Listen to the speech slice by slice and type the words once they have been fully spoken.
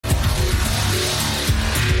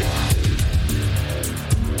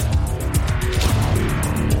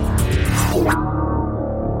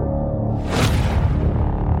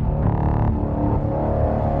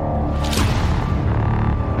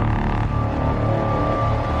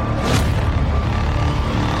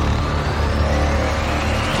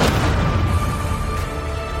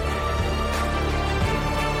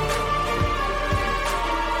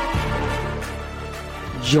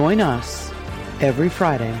Join us every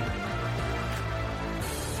Friday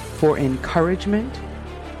for encouragement,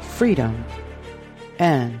 freedom,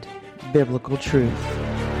 and biblical truth.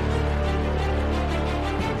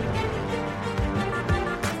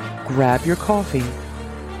 Grab your coffee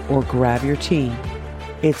or grab your tea.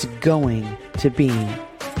 It's going to be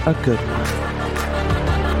a good one.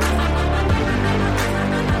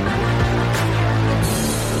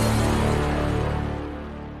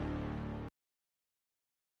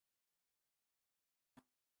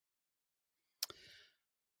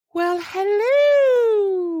 Well,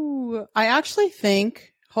 hello. I actually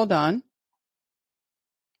think, hold on.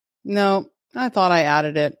 No, I thought I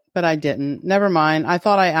added it, but I didn't. Never mind. I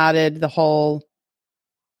thought I added the whole,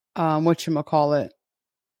 whatchamacallit,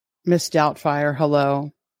 Miss Doubtfire,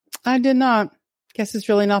 hello. I did not. Guess it's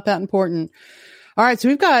really not that important. All right. So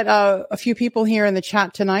we've got a few people here in the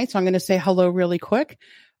chat tonight. So I'm going to say hello really quick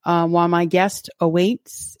while my guest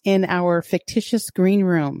awaits in our fictitious green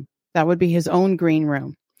room. That would be his own green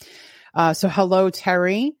room. So hello,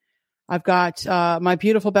 Terry. I've got my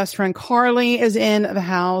beautiful best friend Carly is in the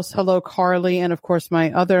house. Hello, Carly. And of course,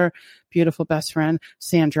 my other beautiful best friend,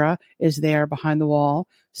 Sandra, is there behind the wall.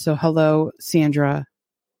 So hello, Sandra,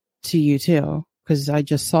 to you too, because I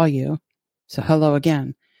just saw you. So hello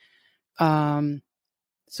again.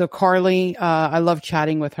 So Carly, I love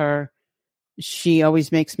chatting with her. She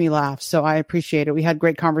always makes me laugh. So I appreciate it. We had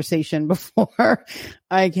great conversation before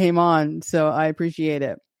I came on. So I appreciate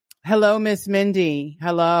it. Hello, Miss Mindy.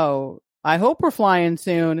 Hello. I hope we're flying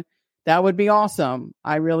soon. That would be awesome.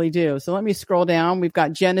 I really do. So let me scroll down. We've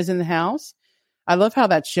got Jen is in the house. I love how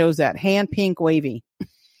that shows that. Hand pink wavy.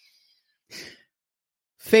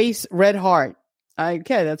 Face red heart.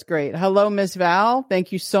 Okay, that's great. Hello, Miss Val.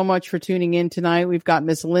 Thank you so much for tuning in tonight. We've got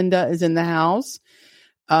Miss Linda is in the house.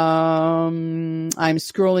 I'm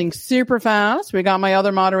scrolling super fast. We got my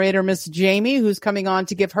other moderator, Miss Jamie, who's coming on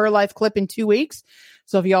to give her life clip in 2 weeks.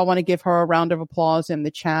 So if y'all want to give her a round of applause in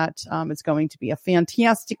the chat, it's going to be a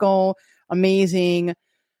fantastical, amazing,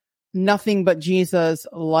 nothing but Jesus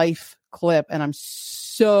life clip. And I'm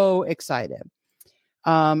so excited.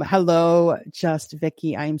 Hello, Just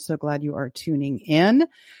Vicky. I am so glad you are tuning in.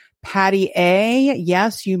 Patty A.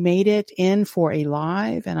 Yes, you made it in for a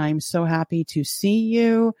live and I'm so happy to see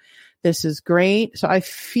you. This is great. So I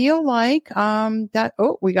feel like,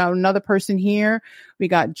 we got another person here. We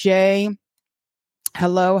got Jay.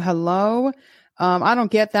 Hello. I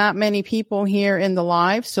don't get that many people here in the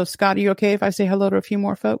live. So Scott, are you okay if I say hello to a few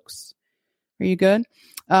more folks? Are you good?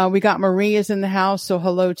 We got Marie is in the house. So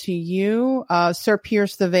hello to you. Sir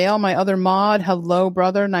Pierce the Veil, my other mod. Hello,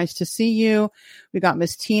 brother. Nice to see you. We got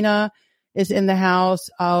Miss Tina is in the house.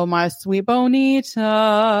 Oh, my sweet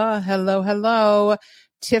Bonita. Hello.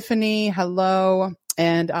 Tiffany. Hello.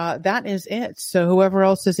 And, that is it. So whoever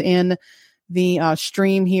else is in the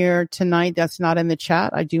stream here tonight that's not in the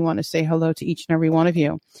chat, I do want to say hello to each and every one of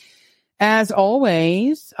you. As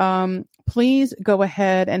always, please go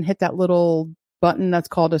ahead and hit that little button that's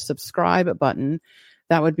called a subscribe button.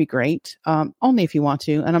 That would be great. Only if you want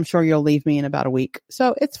to, and I'm sure you'll leave me in about a week.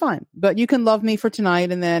 So it's fine, but you can love me for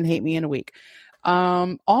tonight and then hate me in a week.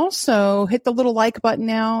 Also hit the little like button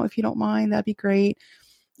now, if you don't mind. That'd be great.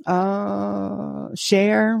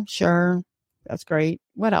 Share. Sure. That's great.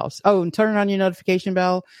 What else? Oh, and turn on your notification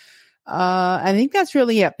bell. I think that's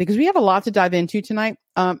really it because we have a lot to dive into tonight.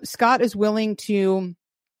 Scott is willing to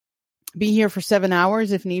be here for 7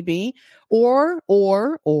 hours if need be, or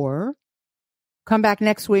come back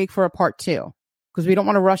next week for a part 2 because we don't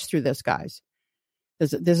want to rush through this, guys.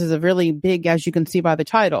 This is a really big, as you can see by the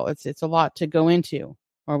title, it's a lot to go into.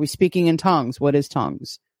 Are we speaking in tongues? What is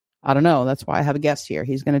tongues? I don't know. That's why I have a guest here.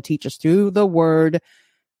 He's going to teach us through the word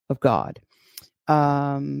of God.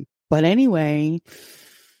 But anyway,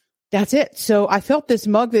 that's it. So I felt this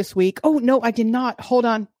mug this week. Oh, no, I did not. Hold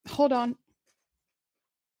on.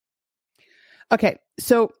 Okay.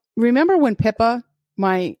 So remember when Pippa,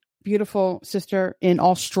 my beautiful sister in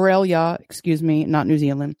Australia, not New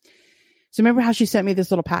Zealand. So remember how she sent me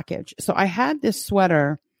this little package. So I had this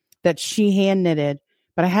sweater that she hand knitted,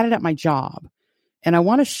 but I had it at my job. And I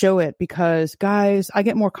want to show it because, guys, I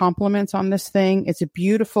get more compliments on this thing. It's a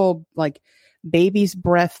beautiful, like, baby's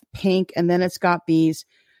breath pink. And then it's got these,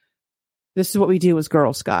 this is what we do as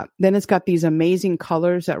Girl Scout. Then it's got these amazing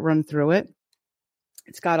colors that run through it.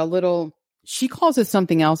 It's got a little, she calls it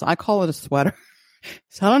something else. I call it a sweater.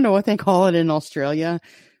 So I don't know what they call it in Australia,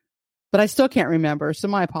 but I still can't remember. So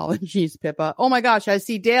my apologies, Pippa. Oh my gosh. I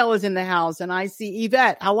see Dale is in the house and I see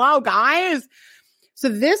Yvette. Hello, guys. So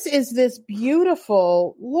this is this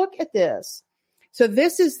beautiful, look at this. So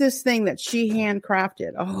this is this thing that she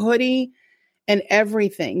handcrafted, a hoodie. and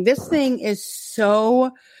everything. This thing is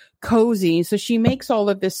so cozy. So she makes all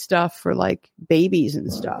of this stuff for like babies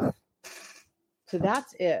and stuff. So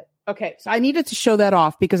that's it. Okay. So I needed to show that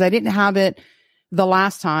off because I didn't have it the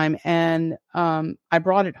last time, and I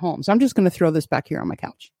brought it home. So I'm just going to throw this back here on my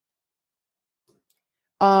couch.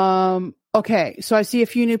 Okay. So I see a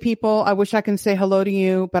few new people. I wish I can say hello to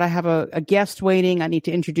you, but I have a guest waiting. I need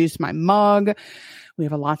to introduce my mug. We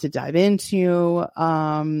have a lot to dive into.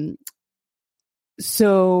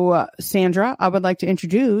 So Sandra, I would like to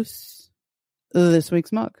introduce this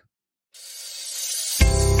week's mug.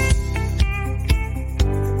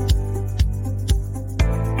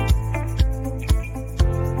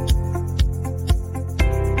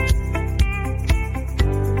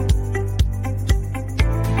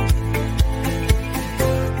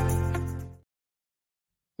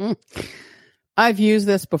 I've used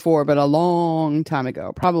this before, but a long time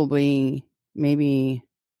ago, probably maybe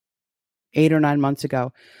 8 or 9 months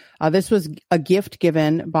ago. This was a gift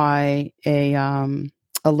given by a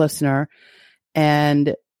listener,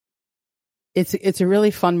 and it's a really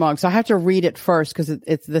fun mug. So I have to read it first because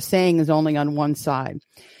it's the saying is only on one side.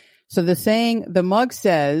 So the mug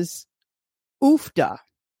says "Ufta."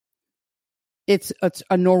 It's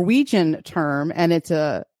a Norwegian term, and it's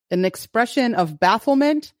an expression of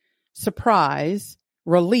bafflement, surprise,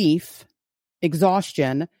 relief,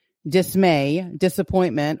 exhaustion, dismay,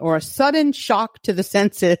 disappointment, or a sudden shock to the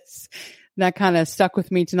senses. That kind of stuck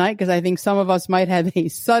with me tonight because I think some of us might have a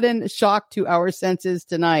sudden shock to our senses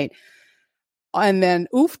tonight. And then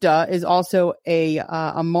Ufta is also a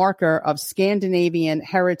marker of Scandinavian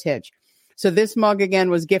heritage. So this mug again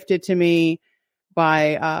was gifted to me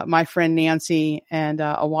by my friend Nancy, and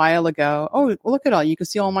a while ago. Oh, look at all. You can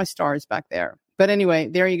see all my stars back there. But anyway,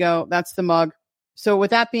 there you go. That's the mug. So with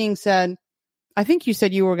that being said, I think you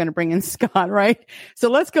said you were going to bring in Scott, right? So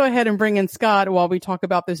let's go ahead and bring in Scott while we talk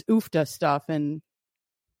about this Ufta stuff. And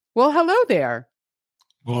well, hello there.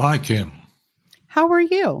 Well, hi, Kim. How are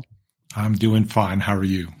you? I'm doing fine. How are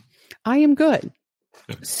you? I am good.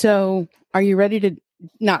 So are you ready to,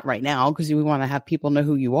 not right now, because we want to have people know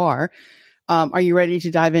who you are. Are you ready to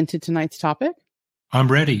dive into tonight's topic?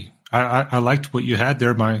 I'm ready. I liked what you had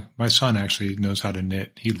there. My son actually knows how to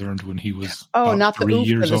knit. He learned when he was not 3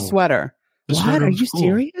 years the old. sweater. What? Are you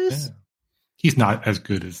serious? Yeah. He's not as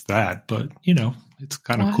good as that, but it's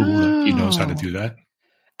kind of cool that he knows how to do that.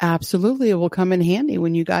 Absolutely. It will come in handy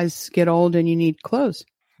when you guys get old and you need clothes.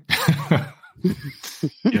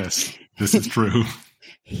 Yes, this is true.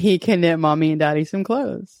 He can knit mommy and daddy some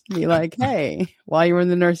clothes. Be like, hey, while you were in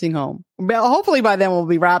the nursing home. Hopefully by then we'll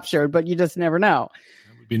be raptured, but you just never know.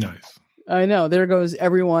 That would be nice. I know. There goes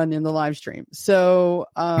everyone in the live stream. So,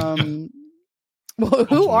 well,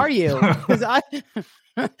 who are you? Because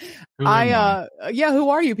who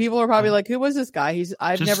are you? People are probably like, who was this guy?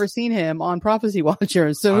 I've never seen him on Prophecy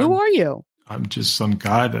Watchers. So who are you? I'm just some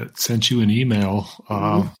guy that sent you an email,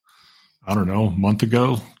 I don't know, a month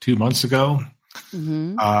ago, 2 months ago.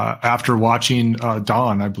 Mm-hmm. After watching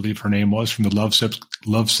Dawn, I believe her name was, from the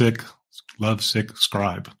Lovesick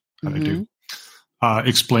Scribe,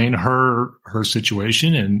 explain her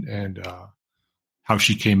situation and how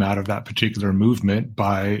she came out of that particular movement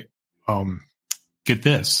by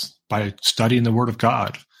by studying the Word of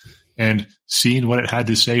God and seeing what it had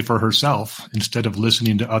to say for herself instead of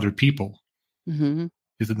listening to other people. Mm-hmm.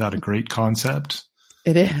 Isn't that a great concept?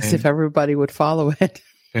 It is, if everybody would follow it.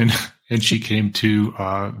 And she came to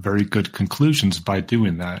very good conclusions by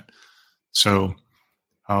doing that. So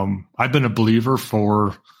I've been a believer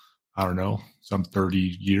for, I don't know, some 30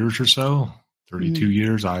 years or so, 32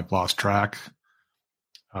 years. I've lost track.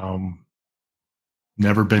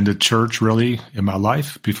 Never been to church really in my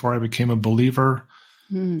life before I became a believer.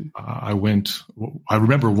 I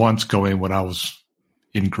remember once going when I was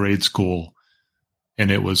in grade school, and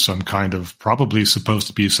it was some kind of, probably supposed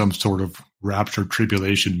to be some sort of rapture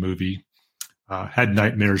tribulation movie. Had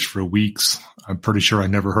nightmares for weeks. I'm pretty sure I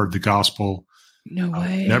never heard the gospel. No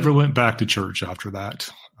way. Never went back to church after that.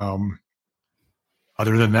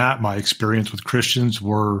 Other than that, my experience with Christians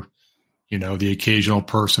were, the occasional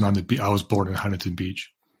person on the beach. I was born in Huntington Beach.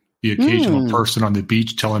 The occasional person on the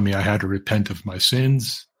beach telling me I had to repent of my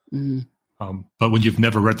sins. But when you've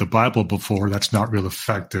never read the Bible before, that's not real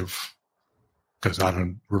effective, because I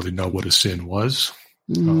don't really know what a sin was.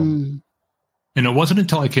 And it wasn't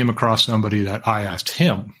until I came across somebody that I asked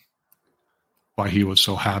him why he was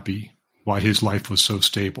so happy, why his life was so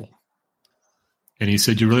stable. And he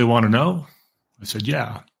said, "You really want to know?" I said,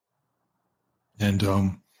 "Yeah." And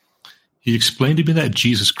he explained to me that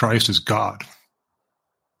Jesus Christ is God,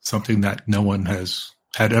 something that no one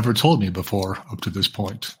had ever told me before up to this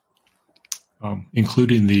point.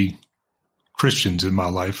 including the Christians in my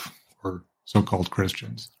life, or so-called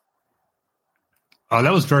Christians.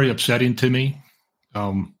 That was very upsetting to me.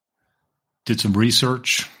 Did some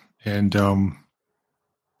research and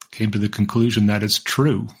came to the conclusion that it's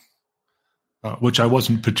true, which I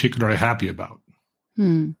wasn't particularly happy about.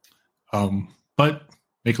 But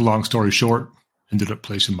make a long story short, ended up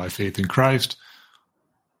placing my faith in Christ.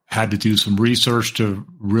 Had to do some research to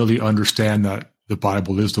really understand that the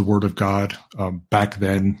Bible is the Word of God. Back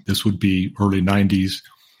then, this would be early 90s.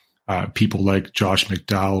 People like Josh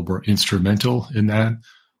McDowell were instrumental in that.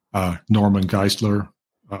 Norman Geisler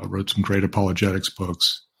wrote some great apologetics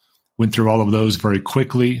books. Went through all of those very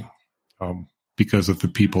quickly because of the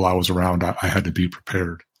people I was around. I had to be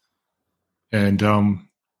prepared. And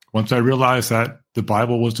once I realized that the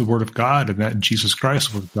Bible was the Word of God and that Jesus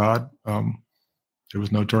Christ was God, there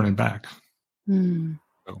was no turning back.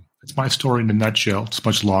 So it's my story in a nutshell. It's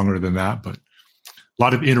much longer than that, but a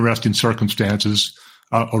lot of interesting circumstances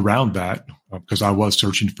around that because I was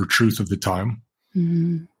searching for truth at the time.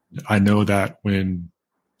 I know that when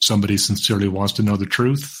somebody sincerely wants to know the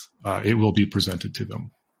truth, it will be presented to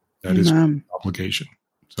them. That is an obligation.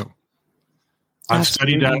 So I've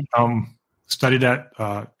studied at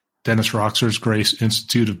Dennis Roxer's Grace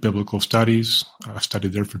Institute of Biblical Studies. I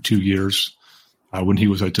studied there for 2 years when he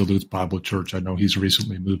was at Duluth Bible Church. I know he's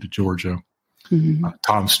recently moved to Georgia.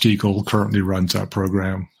 Tom Stiegel currently runs that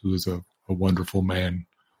program, who is a wonderful man.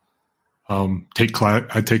 I take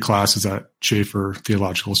classes at Schaeffer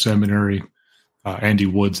Theological Seminary. Andy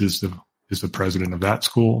Woods is the president of that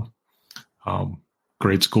school.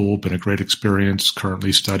 Great school, been a great experience.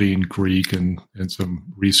 Currently studying Greek and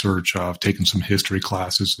some research. I've taken some history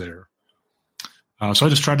classes there. So I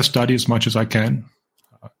just try to study as much as I can.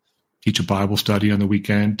 Teach a Bible study on the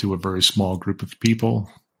weekend to a very small group of people.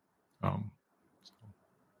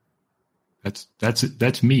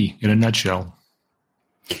 That's me in a nutshell.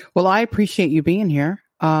 Well, I appreciate you being here.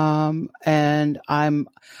 And I'm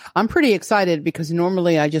pretty excited because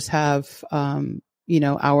normally I just have,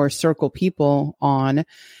 our circle people on,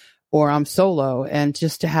 or I'm solo, and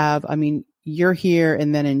just to have, you're here.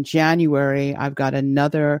 And then in January, I've got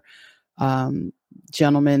another,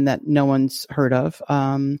 gentleman that no one's heard of.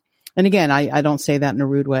 And again, I don't say that in a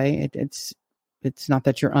rude way. It's not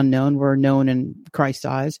that you're unknown. We're known in Christ's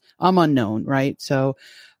eyes. I'm unknown, right? So,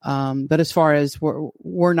 but as far as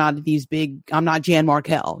we're not these big, I'm not Jan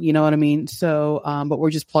Markell, you know what I mean? So, but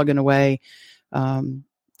we're just plugging away,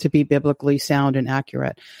 to be biblically sound and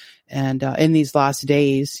accurate. And, in these last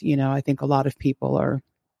days, I think a lot of people are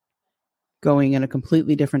going in a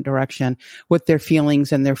completely different direction with their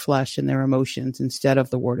feelings and their flesh and their emotions instead of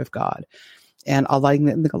the Word of God. And a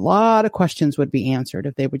lot of questions would be answered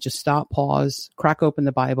if they would just stop, pause, crack open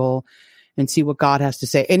the Bible, and see what God has to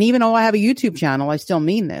say. And even though I have a YouTube channel, I still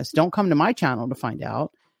mean this. Don't come to my channel to find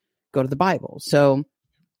out. Go to the Bible. So,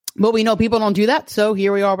 but we know people don't do that. So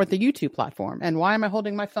here we are with the YouTube platform. And why am I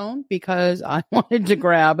holding my phone? Because I wanted to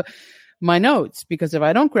grab my notes. Because if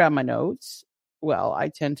I don't grab my notes, well, I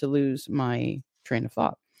tend to lose my train of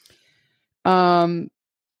thought.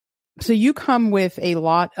 So you come with a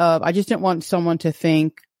lot of, I just didn't want someone to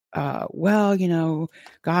think, Guy's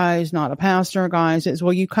not a pastor, guys.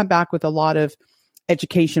 Well, you come back with a lot of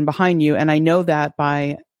education behind you. And I know that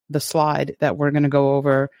by the slide that we're going to go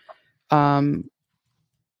over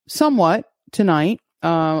somewhat tonight,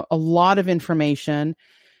 a lot of information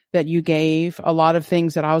that you gave, a lot of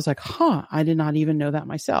things that I was like, I did not even know that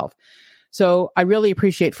myself. So I really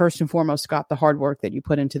appreciate, first and foremost, Scott, the hard work that you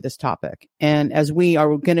put into this topic. And as we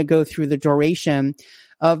are going to go through the duration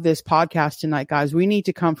of this podcast tonight, guys, we need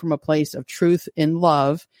to come from a place of truth and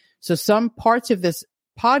love. So some parts of this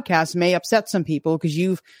podcast may upset some people because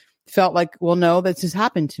you've felt like, well, no, this has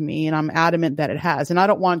happened to me. And I'm adamant that it has. And I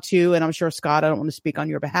don't want to, and I'm sure, Scott, I don't want to speak on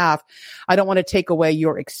your behalf. I don't want to take away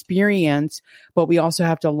your experience, but we also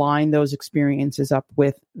have to line those experiences up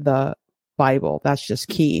with the Bible. That's just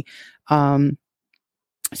key.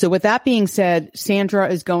 So with that being said, Sandra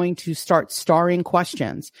is going to start starring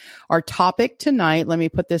questions. Our topic tonight, let me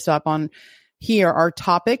put this up on here. Our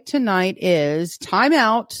topic tonight is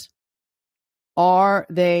timeout. Are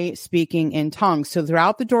they speaking in tongues? So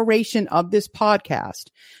throughout the duration of this podcast,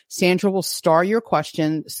 Sandra will star your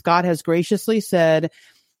question. Scott has graciously said,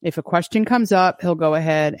 if a question comes up, he'll go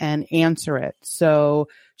ahead and answer it. So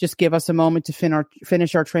just give us a moment to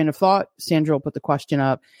finish our train of thought. Sandra will put the question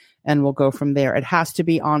up and we'll go from there. It has to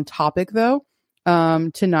be on topic though,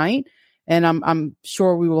 tonight. And I'm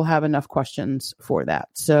sure we will have enough questions for that.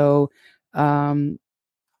 So,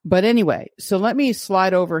 but anyway, so let me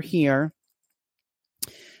slide over here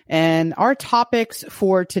And our topics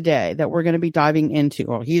for today that we're going to be diving into,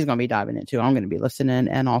 or he's going to be diving into, I'm going to be listening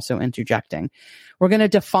and also interjecting. We're going to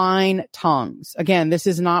define tongues. Again, this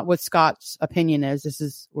is not what Scott's opinion is. This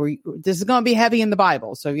is going to be heavy in the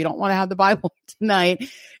Bible. So if you don't want to have the Bible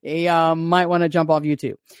tonight, you might want to jump off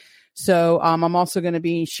YouTube. So I'm also going to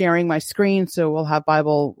be sharing my screen. So we'll have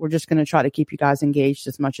Bible. We're just going to try to keep you guys engaged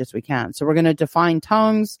as much as we can. So we're going to define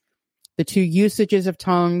tongues, the two usages of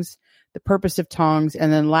tongues, the purpose of tongues,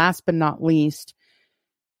 and then last but not least,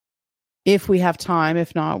 if we have time,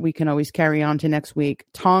 if not, we can always carry on to next week,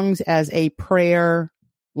 tongues as a prayer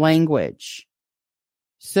language.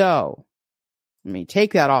 So let me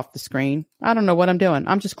take that off the screen. I don't know what I'm doing.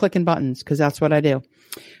 I'm just clicking buttons because that's what I do.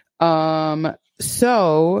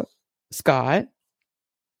 So Scott,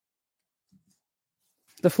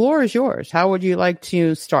 the floor is yours. How would you like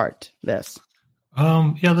to start this?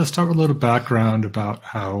 Let's start with a little background about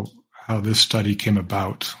how this study came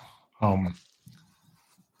about.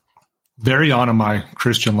 Very on in my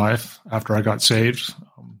Christian life, after I got saved,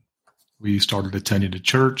 we started attending a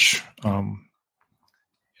church,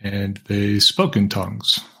 and they spoke in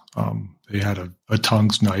tongues. They had a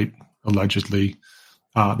tongues night, allegedly,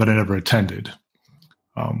 that I never attended.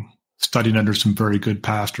 Studying under some very good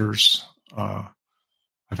pastors. I've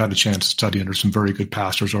had a chance to study under some very good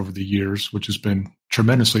pastors over the years, which has been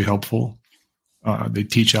tremendously helpful. They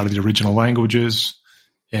teach out of the original languages,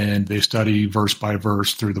 and they study verse by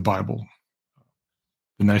verse through the Bible.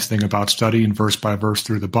 The nice thing about studying verse by verse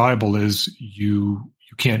through the Bible is you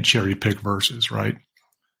can't cherry pick verses, right?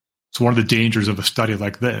 It's one of the dangers of a study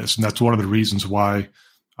like this, and that's one of the reasons why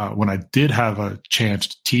when I did have a chance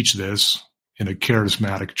to teach this in a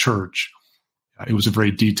charismatic church, it was a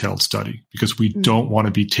very detailed study, because we don't want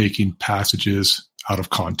to be taking passages out of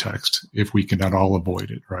context if we can at all avoid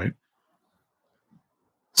it, right?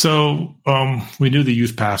 So we knew the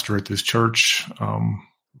youth pastor at this church,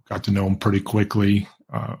 got to know him pretty quickly.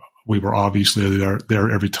 We were obviously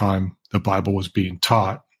there every time the Bible was being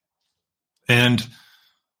taught. And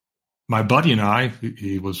my buddy and I,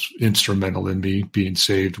 he was instrumental in me being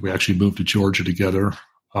saved. We actually moved to Georgia together.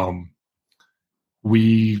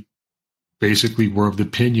 We basically were of the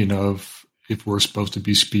opinion of, if we're supposed to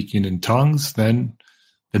be speaking in tongues, then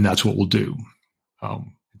that's what we'll do.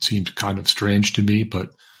 It seemed kind of strange to me,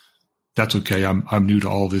 but that's okay. I'm new to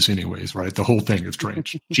all this anyways, right? The whole thing is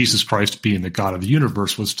strange. Jesus Christ being the God of the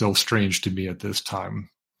universe was still strange to me at this time.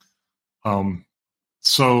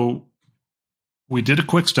 So we did a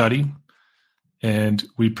quick study, and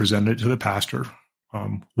we presented it to the pastor.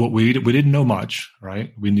 What we didn't know much,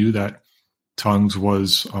 right? We knew that tongues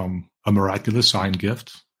was a miraculous sign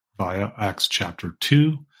gift via Acts chapter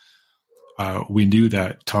 2. We knew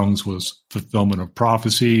that tongues was fulfillment of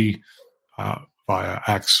prophecy via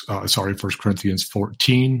 1 Corinthians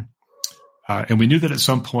 14. And we knew that at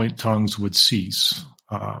some point tongues would cease,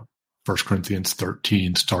 1 Corinthians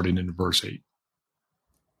 13, starting in verse 8.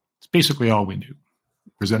 It's basically all we knew.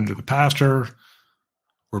 Presented to the pastor,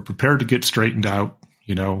 we're prepared to get straightened out,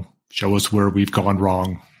 show us where we've gone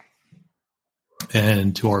wrong.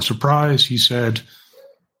 And to our surprise, he said,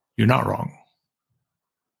 "You're not wrong."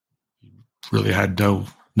 He really had no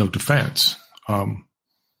defense.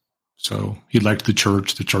 So he liked the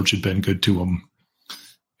church. The church had been good to him,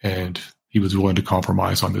 and he was willing to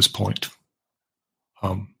compromise on this point.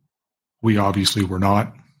 We obviously were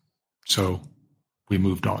not, so we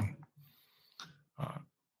moved on.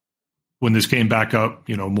 When this came back up,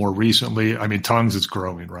 more recently, tongues is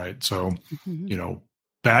growing, right? So,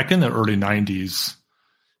 back in the early 90s,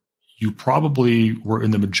 you probably were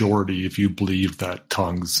in the majority if you believed that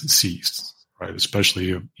tongues ceased, right?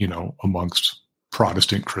 Especially, amongst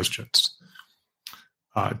Protestant Christians.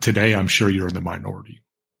 Today, I'm sure you're in the minority.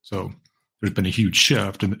 So there's been a huge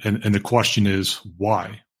shift. And the question is,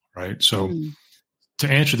 why, right? So to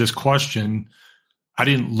answer this question, I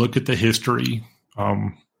didn't look at the history.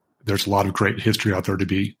 There's a lot of great history out there to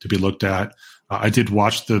be looked at. I did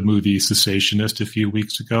watch the movie Cessationist a few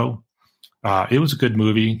weeks ago. It was a good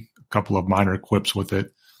movie, a couple of minor quips with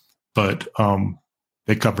it, but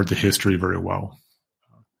they covered the history very well.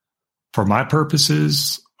 For my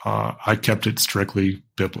purposes, I kept it strictly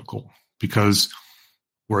biblical, because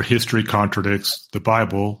where history contradicts the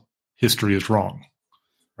Bible, history is wrong,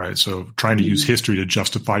 right? So trying to use history to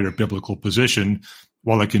justify your biblical position,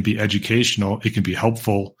 while it can be educational, it can be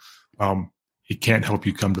helpful, it can't help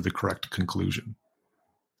you come to the correct conclusion.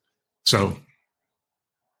 So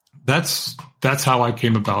that's how I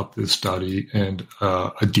came about this study, and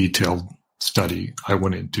a detailed study I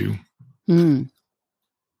went into.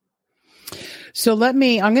 So I'm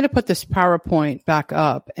going to put this PowerPoint back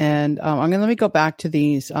up, and let me go back to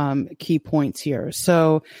these key points here.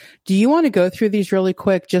 So do you want to go through these really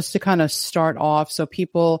quick just to kind of start off so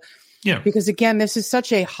people, because again, this is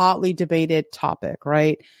such a hotly debated topic,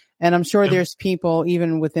 right? And I'm sure there's people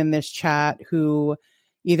even within this chat who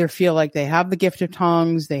either feel like they have the gift of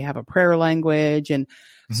tongues, they have a prayer language. And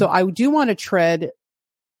so I do want to tread,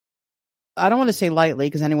 I don't want to say lightly,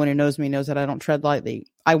 because anyone who knows me knows that I don't tread lightly.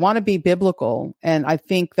 I want to be biblical. And I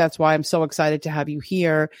think that's why I'm so excited to have you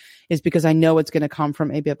here, is because I know it's going to come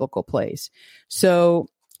from a biblical place. So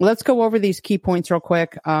let's go over these key points real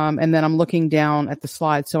quick. And then I'm looking down at the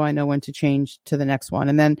slide so I know when to change to the next one.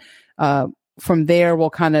 And then from there,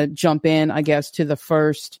 we'll kind of jump in, I guess, to the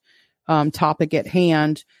first topic at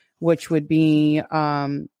hand, which would be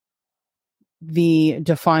the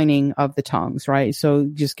defining of the tongues, right? So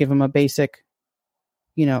just give them a basic,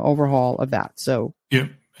 overhaul of that. So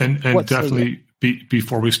and definitely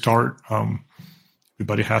before we start,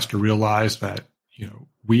 everybody has to realize that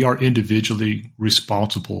we are individually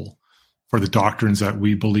responsible for the doctrines that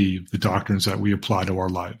we believe, the doctrines that we apply to our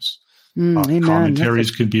lives.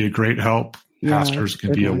 Commentaries can be a great help. Pastors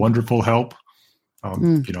can be a wonderful help.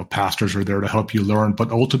 Pastors are there to help you learn,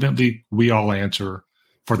 but ultimately we all answer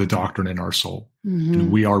for the doctrine in our soul.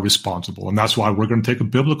 And we are responsible. And that's why we're going to take a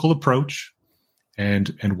biblical approach,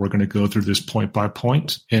 and we're going to go through this point by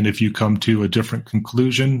point. And if you come to a different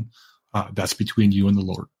conclusion, that's between you and the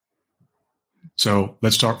Lord. So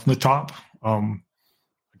let's start from the top.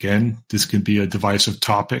 Again, this can be a divisive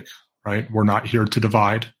topic, right? We're not here to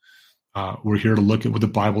divide. We're here to look at what the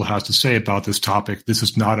Bible has to say about this topic. This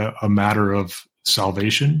is not a matter of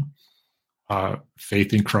salvation.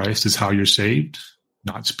 Faith in Christ is how you're saved,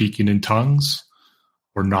 not speaking in tongues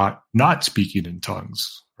or not speaking in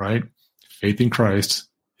tongues, right? Faith in Christ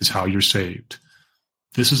is how you're saved.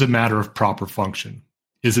 This is a matter of proper function.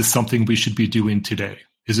 Is this something we should be doing today?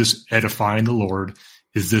 Is this edifying the Lord?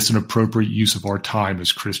 Is this an appropriate use of our time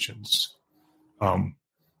as Christians?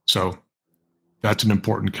 So that's an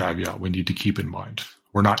important caveat we need to keep in mind.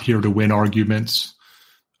 We're not here to win arguments.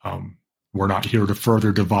 We're not here to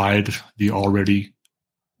further divide the already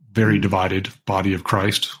very divided body of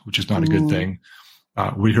Christ, which is not a good thing.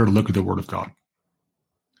 We're here to look at the Word of God.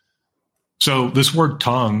 So this word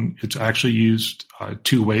tongue, it's actually used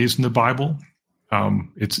two ways in the Bible.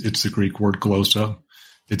 It's the Greek word glossa.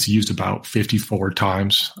 It's used about 54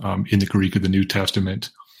 times in the Greek of the New Testament.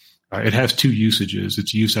 It has two usages.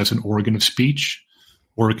 It's used as an organ of speech,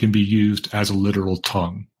 or it can be used as a literal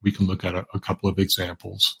tongue. We can look at a couple of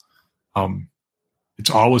examples. It's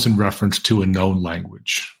always in reference to a known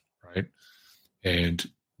language, right? And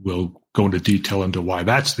we'll go into detail into why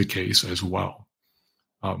that's the case as well.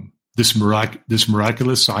 This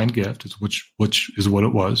miraculous sign gift, which is what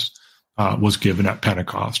it was given at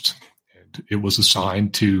Pentecost. And it was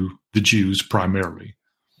assigned to the Jews primarily.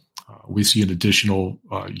 We see an additional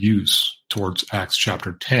use towards Acts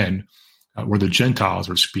chapter 10, where the Gentiles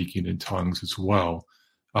are speaking in tongues as well.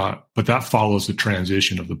 But that follows the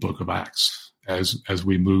transition of the book of Acts as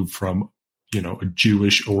we move from, a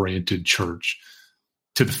Jewish-oriented church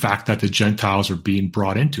to the fact that the Gentiles are being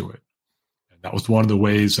brought into it. And that was one of the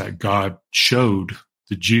ways that God showed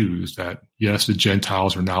the Jews that, yes, the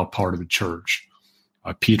Gentiles are now part of the church.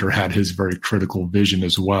 Peter had his very critical vision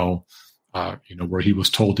as well, where he was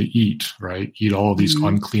told to eat, right? Eat all of these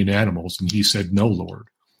unclean animals. And he said, no, Lord.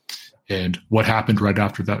 And what happened right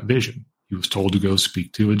after that vision? He was told to go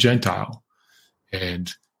speak to a Gentile.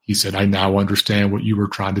 And he said, I now understand what you were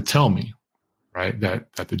trying to tell me, right?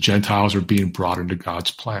 That the Gentiles are being brought into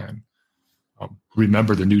God's plan.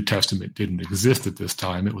 Remember, the New Testament didn't exist at this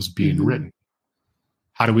time. It was being written.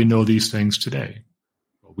 How do we know these things today?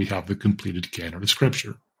 Well, we have the completed canon of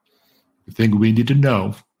Scripture. The thing we need to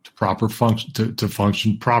know to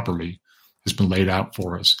function properly has been laid out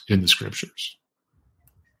for us in the Scriptures.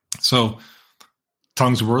 So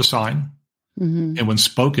tongues were a sign, and when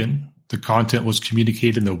spoken, the content was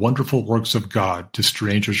communicated in the wonderful works of God to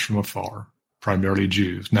strangers from afar, primarily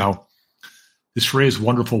Jews. Now, this phrase,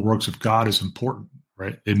 wonderful works of God, is important,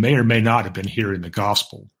 right? They may or may not have been hearing the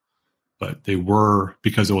gospel, but they were,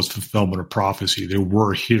 because it was fulfillment of prophecy, they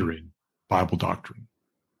were hearing Bible doctrine.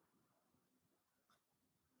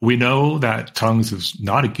 We know that tongues is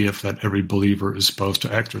not a gift that every believer is supposed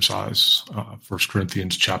to exercise. 1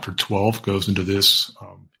 Corinthians chapter 12 goes into this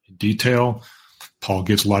in detail. Paul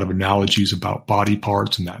gives a lot of analogies about body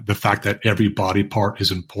parts and that the fact that every body part is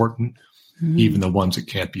important, even the ones that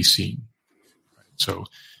can't be seen. So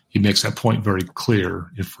he makes that point very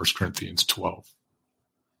clear in 1 Corinthians 12.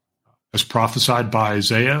 As prophesied by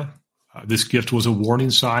Isaiah, This gift was a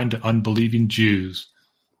warning sign to unbelieving Jews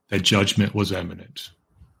that judgment was imminent.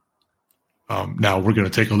 Now, we're going to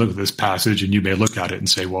take a look at this passage, and you may look at it and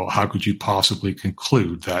say, well, how could you possibly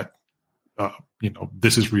conclude that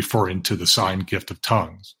this is referring to the sign gift of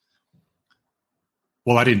tongues?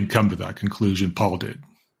 Well, I didn't come to that conclusion. Paul did.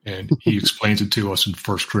 And he explains it to us in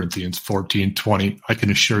 1 Corinthians 14:20. I can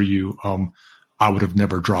assure you, I would have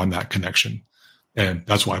never drawn that connection. And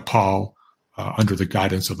that's why Paul, under the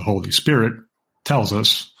guidance of the Holy Spirit, tells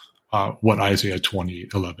us what Isaiah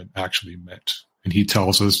 20:11 actually meant. And he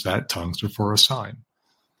tells us that tongues are for a sign.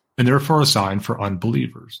 And they're for a sign for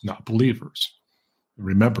unbelievers, not believers.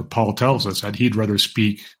 Remember, Paul tells us that he'd rather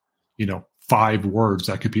speak, 5 words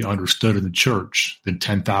that could be understood in the church than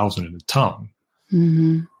 10,000 in a tongue,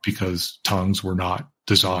 because tongues were not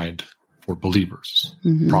designed for believers.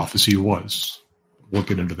 Prophecy was. We'll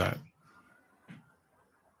get into that.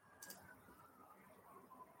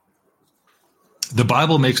 The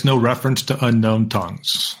Bible makes no reference to unknown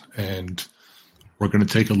tongues, and we're going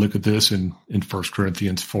to take a look at this in 1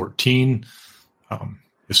 Corinthians 14.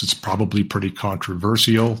 This is probably pretty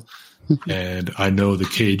controversial, and I know the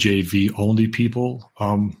KJV only people,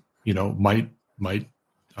 might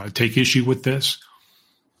take issue with this.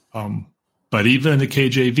 But even in the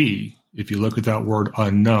KJV, if you look at that word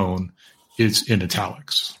unknown, it's in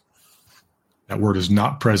italics. That word is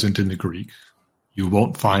not present in the Greek. You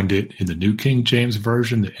won't find it in the New King James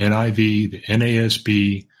Version, the NIV, the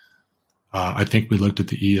NASB. I think we looked at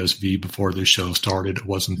the ESV before this show started. It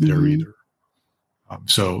wasn't there either.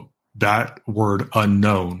 So that word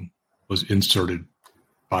unknown was inserted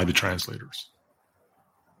by the translators.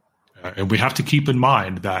 And we have to keep in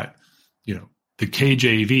mind that, the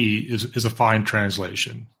KJV is a fine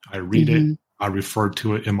translation. I read it. I refer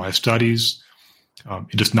to it in my studies.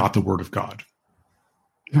 It is not the word of God.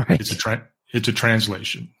 Right. It's a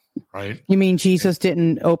translation, right? You mean Jesus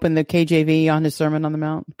didn't open the KJV on his Sermon on the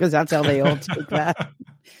Mount? Because that's how they all take that.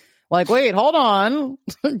 Like, wait, hold on.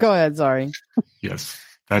 Go ahead. Sorry. Yes,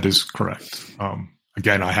 that is correct.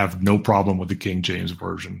 Again, I have no problem with the King James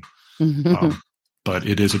Version, but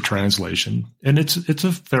it is a translation, and it's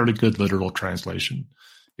a fairly good literal translation.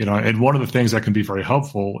 And one of the things that can be very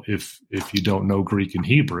helpful if you don't know Greek and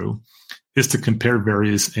Hebrew is to compare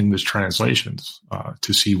various English translations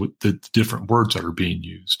to see what the different words that are being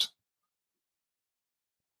used.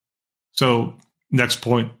 So next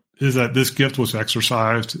point is that this gift was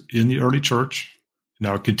exercised in the early church.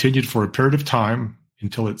 Now it continued for a period of time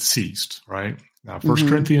until it ceased, right? Now 1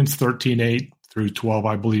 Corinthians 13:8 through 12,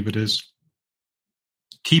 I believe it is.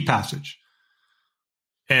 Key passage.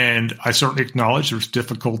 And I certainly acknowledge there's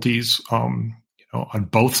difficulties on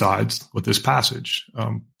both sides with this passage.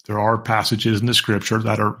 There are passages in the scripture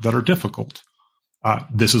that are difficult.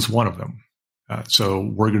 This is one of them. So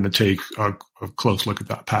we're going to take a close look at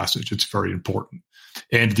that passage. It's very important.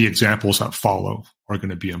 And the examples that follow are going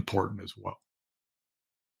to be important as well.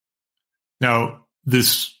 Now,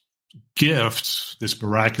 this gift, this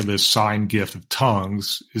miraculous sign gift of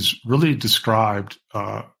tongues, is really described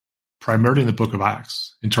primarily in the book of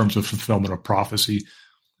Acts in terms of fulfillment of prophecy.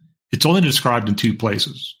 It's only described in 2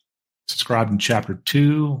 places. It's described in chapter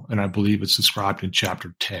 2, and I believe it's described in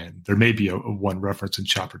chapter 10. There may be a one reference in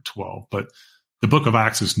chapter 12, but the book of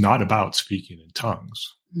Acts is not about speaking in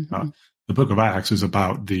tongues. The book of Acts is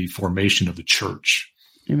about the formation of the church.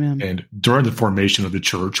 Amen. And during the formation of the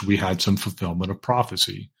church, we had some fulfillment of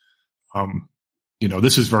prophecy.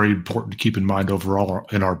 This is very important to keep in mind overall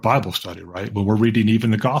in our Bible study, right? When we're reading even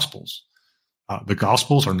the Gospels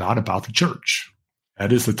are not about the church.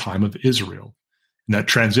 That is the time of Israel. And that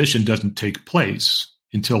transition doesn't take place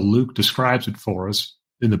until Luke describes it for us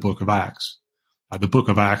in the book of Acts. The book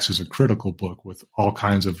of Acts is a critical book with all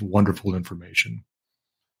kinds of wonderful information.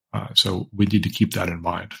 So we need to keep that in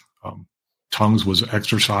mind. Tongues was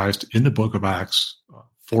exercised in the book of Acts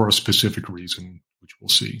for a specific reason, which we'll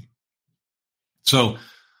see. So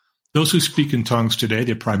those who speak in tongues today,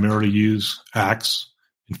 they primarily use Acts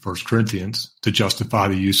in 1 Corinthians to justify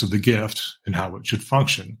the use of the gift and how it should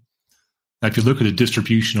function. Now, if you look at the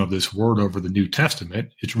distribution of this word over the New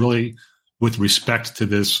Testament, it's really, with respect to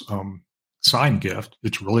this sign gift,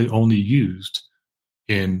 it's really only used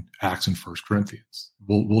in Acts and 1 Corinthians.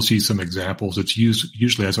 We'll see some examples. It's used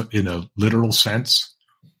usually in a literal sense,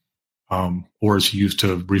 or it's used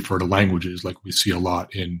to refer to languages, like we see a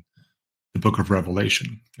lot in the book of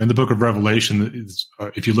Revelation. And the book of Revelation is,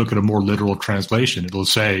 if you look at a more literal translation, it'll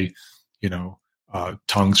say,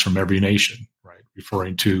 tongues from every nation, right?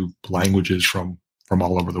 Referring to languages from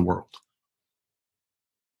all over the world.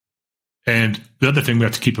 And the other thing we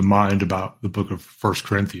have to keep in mind about the book of 1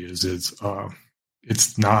 Corinthians is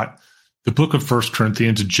it's not The book of 1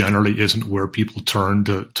 Corinthians generally isn't where people turn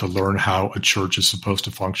to learn how a church is supposed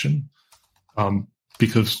to function,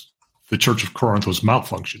 because the church of Corinth was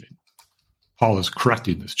malfunctioning. Paul is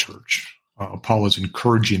correcting this church. Paul is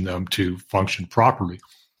encouraging them to function properly.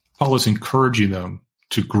 Paul is encouraging them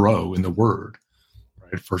to grow in the word.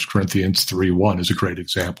 Right? 1 Corinthians 3:1 is a great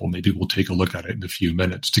example. Maybe we'll take a look at it in a few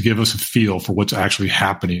minutes to give us a feel for what's actually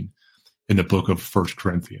happening in the book of 1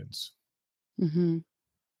 Corinthians. Mm-hmm.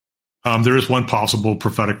 There is one possible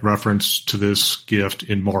prophetic reference to this gift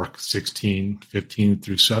in Mark 16:15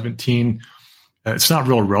 through 17. It's not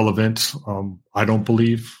real relevant, I don't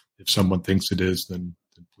believe. If someone thinks it is, then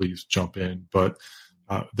please jump in. But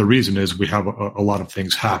the reason is we have a lot of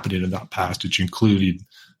things happening in that passage, including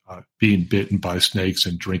being bitten by snakes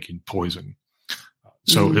and drinking poison.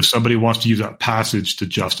 So if somebody wants to use that passage to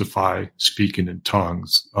justify speaking in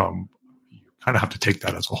tongues, you kind of have to take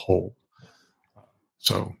that as a whole.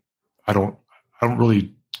 So I don't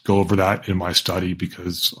really go over that in my study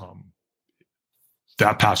because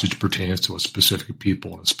that passage pertains to a specific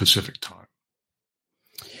people in a specific time.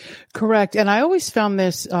 Correct. And I always found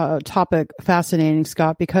this topic fascinating,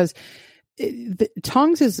 Scott, because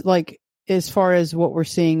tongues is like, as far as what we're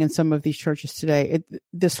seeing in some of these churches today,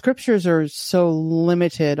 the scriptures are so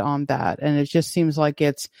limited on that. And it just seems like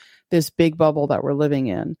it's this big bubble that we're living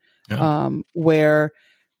in, where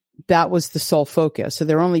that was the sole focus. So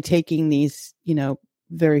they're only taking these,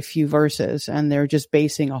 very few verses, and they're just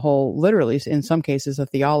basing a whole, literally in some cases, a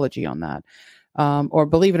theology on that. Or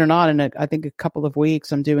believe it or not, in I think a couple of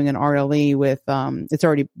weeks, I'm doing an RLE with, it's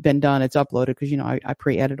already been done. It's uploaded because, I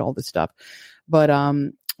pre-edit all this stuff, but,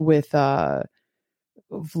 with,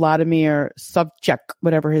 Vladimir Subchek,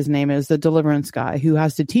 whatever his name is, the deliverance guy who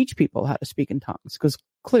has to teach people how to speak in tongues, because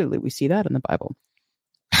clearly we see that in the Bible.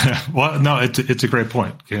 Well, no, it's a great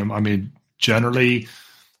point, Kim. I mean, generally,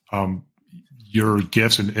 your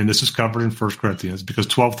gifts, and this is covered in 1 Corinthians, because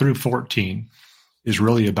 12 through 14 is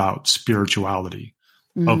really about spirituality,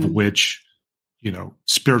 of which,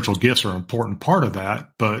 spiritual gifts are an important part of that,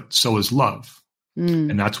 but so is love.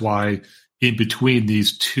 And that's why in between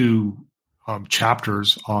these two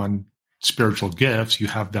chapters on spiritual gifts, you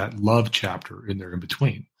have that love chapter in there in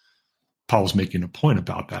between. Paul's making a point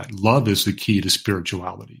about that. Love is the key to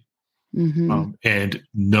spirituality. And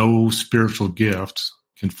no spiritual gift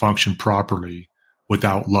can function properly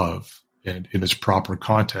without love and in its proper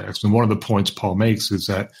context. And one of the points Paul makes is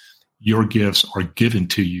that your gifts are given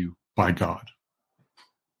to you by God.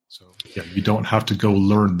 So you don't have to go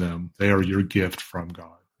learn them. They are your gift from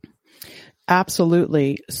God.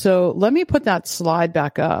 Absolutely. So let me put that slide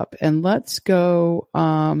back up and let's go.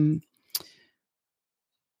 I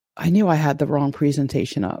knew I had the wrong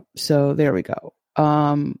presentation up. So there we go.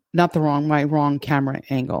 Not my wrong camera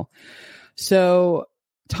angle. So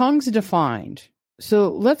tongues defined. So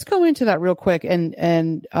let's go into that real quick and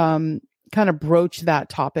kind of broach that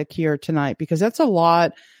topic here tonight, because that's a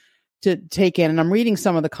lot to take in. And I'm reading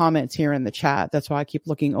some of the comments here in the chat. That's why I keep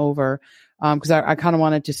looking over, because I kind of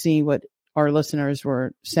wanted to see what our listeners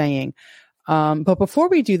were saying. But before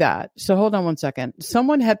we do that, so hold on one second.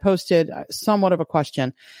 Someone had posted somewhat of a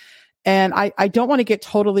question, and I don't want to get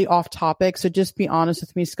totally off topic. So just be honest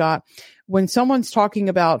with me, Scott. When someone's talking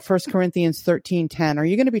about 1 Corinthians 13:10, are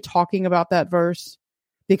you going to be talking about that verse?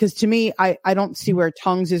 Because to me, I don't see where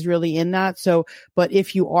tongues is really in that. So, but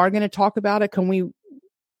if you are going to talk about it, can we,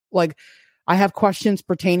 I have questions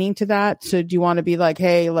pertaining to that. So do you want to be like,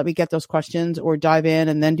 hey, let me get those questions, or dive in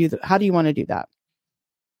and then how do you want to do that?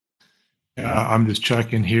 Yeah, I'm just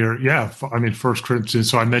checking here. Yeah. I mean, 1 Corinthians.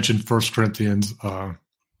 So I mentioned 1 Corinthians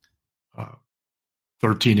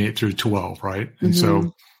 13:8 through 12, right? And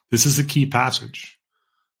so this is a key passage,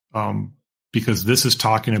 because this is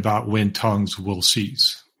talking about when tongues will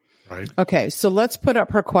cease, right? Okay. So let's put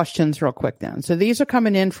up her questions real quick then. So these are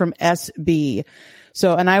coming in from SB.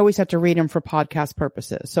 So, and I always have to read them for podcast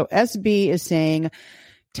purposes. So SB is saying,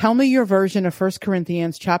 tell me your version of 1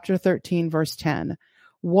 Corinthians chapter 13, verse 10.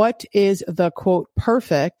 What is the quote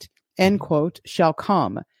perfect, end quote, shall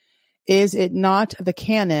come? Is it not the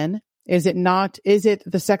canon? Is it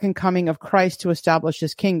the second coming of Christ to establish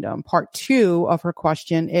his kingdom? Part 2 of her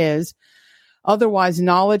question is, otherwise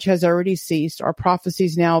knowledge has already ceased. Are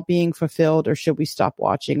prophecies now being fulfilled, or should we stop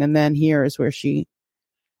watching? And then here is where she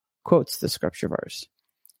quotes the scripture verse.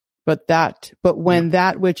 But when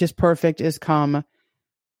that which is perfect is come,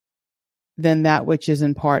 then that which is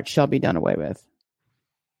in part shall be done away with.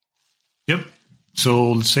 Yep.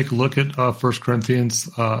 So let's take a look at 1 Corinthians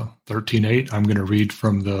 13:8. I'm going to read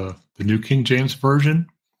from the New King James Version.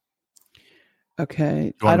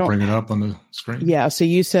 Okay. Do you want to bring it up on the screen? Yeah. So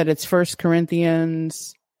you said it's 1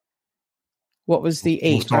 Corinthians What was the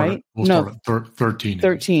 8, right? We'll start at 13.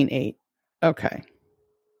 13:8. Okay.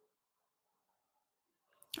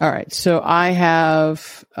 All right. So I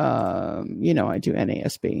have, I do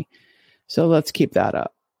NASB. So let's keep that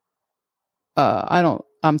up.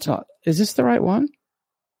 Is this the right one?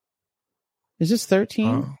 Is this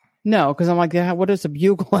 13? No, because I'm like, what does a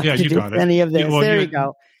bugle have to do with any of this? You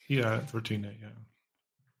go. Yeah, 13:8. Yeah.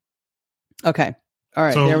 Okay. All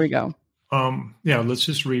right. So, there we go. Let's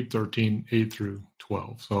just read 13:8 through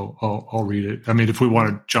 12. So I'll read it. I mean, if we want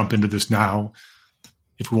to jump into this now,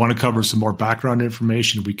 if we want to cover some more background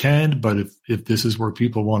information, we can. But if this is where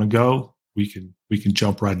people want to go, we can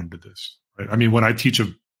jump right into this. Right? I mean, when I teach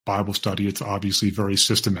a Bible study, it's obviously very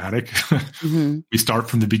systematic. Mm-hmm. We start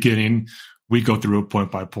from the beginning. We go through it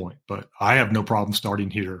point by point, but I have no problem starting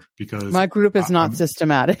here because my group is not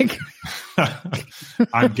systematic.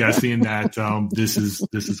 I'm guessing that this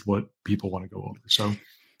is what people want to go over. So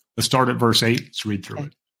let's start at verse 8. Let's read through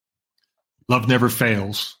it. Love never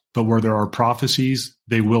fails, but where there are prophecies,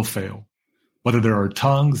 they will fail. Whether there are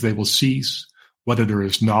tongues, they will cease. Whether there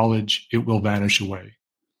is knowledge, it will vanish away.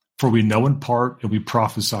 For we know in part and we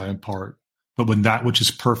prophesy in part, but when that which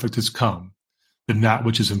is perfect has come, then that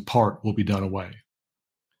which is in part will be done away.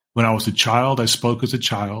 When I was a child, I spoke as a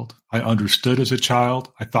child. I understood as a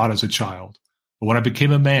child. I thought as a child. But when I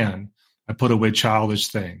became a man, I put away childish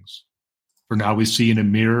things. For now we see in a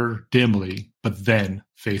mirror dimly, but then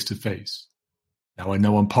face to face. Now I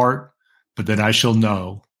know in part, but then I shall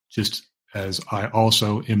know, just as I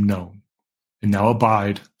also am known. And now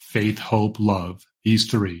abide faith, hope, love, these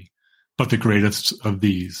three. But the greatest of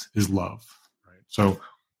these is love. Right? So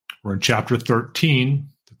we're in chapter 13.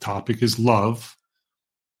 The topic is love.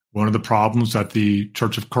 One of the problems that the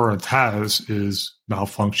Church of Corinth has is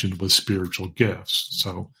malfunction with spiritual gifts.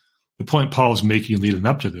 So the point Paul is making leading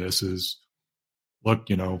up to this is, look,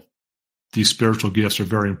 these spiritual gifts are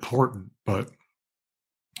very important, but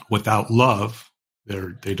without love,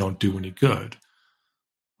 they don't do any good.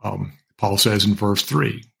 Paul says in verse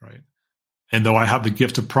 3, right? And though I have the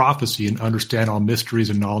gift of prophecy and understand all mysteries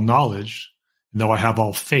and all knowledge, and though I have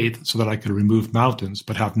all faith so that I could remove mountains,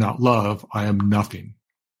 but have not love, I am nothing.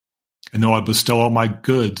 And though I bestow all my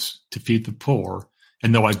goods to feed the poor,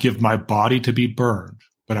 and though I give my body to be burned,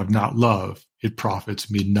 but have not love, it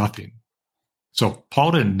profits me nothing. So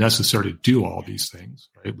Paul didn't necessarily do all these things,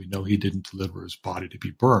 right? We know he didn't deliver his body to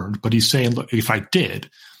be burned, but he's saying, look,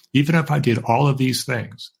 even if I did all of these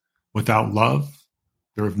things without love,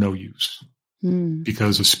 they're of no use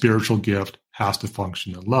because a spiritual gift has to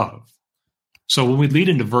function in love. So when we lead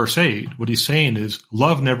into verse 8, what he's saying is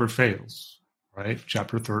love never fails, right?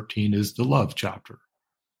 Chapter 13 is the love chapter.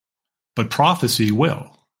 But prophecy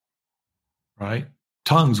will, right?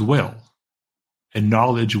 Tongues will, and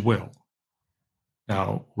knowledge will.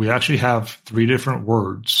 Now, we actually have 3 different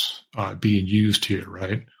words being used here,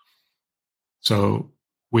 right? So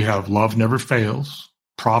we have love never fails,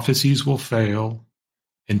 prophecies will fail,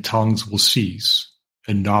 and tongues will cease,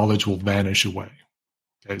 and knowledge will vanish away.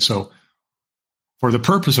 Okay, so for the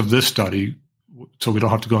purpose of this study, so we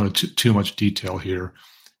don't have to go into too much detail here,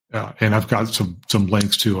 and I've got some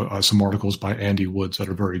links to some articles by Andy Woods that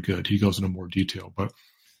are very good. He goes into more detail, but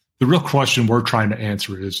the real question we're trying to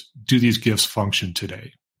answer is, do these gifts function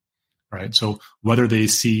today? Right? So whether they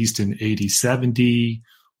ceased in AD 70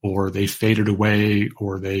 or they faded away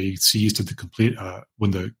or they ceased at the complete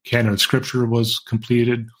when the canon of Scripture was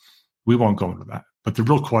completed, we won't go into that. But the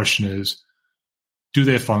real question is, do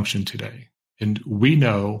they function today? And we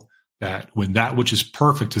know that when that which is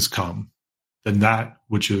perfect has come, then that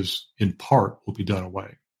which is in part will be done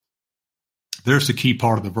away. There's the key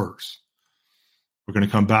part of the verse. We're going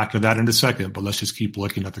to come back to that in a second, but let's just keep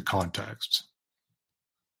looking at the context.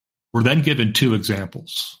 We're then given 2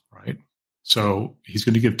 examples, right? So he's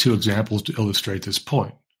going to give 2 examples to illustrate this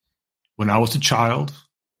point. When I was a child,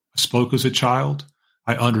 I spoke as a child,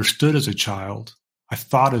 I understood as a child, I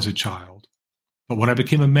thought as a child, but when I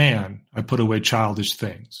became a man, I put away childish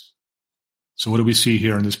things. So what do we see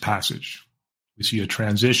here in this passage? We see a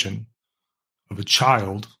transition of a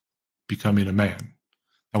child becoming a man.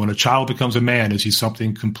 Now, when a child becomes a man, is he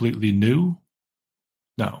something completely new?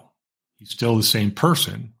 No. He's still the same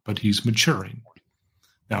person, but he's maturing.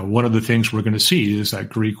 Now, one of the things we're going to see is that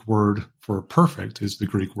Greek word for perfect is the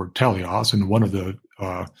Greek word teleos, and one of the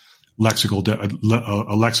a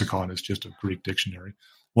lexicon is just a Greek dictionary.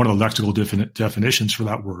 One of the lexical definitions for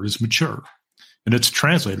that word is mature. And it's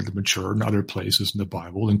translated to mature in other places in the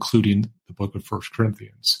Bible, including the book of 1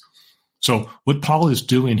 Corinthians. So what Paul is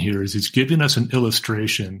doing here is he's giving us an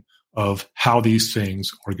illustration of how these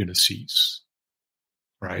things are going to cease,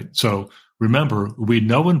 right? So Remember, we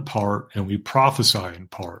know in part and we prophesy in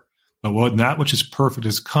part. But when that which is perfect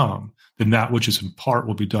has come, then that which is in part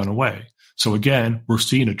will be done away. So again, we're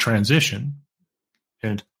seeing a transition.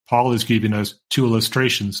 And Paul is giving us two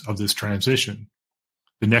illustrations of this transition.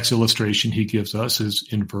 The next illustration he gives us is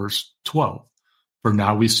in verse 12. For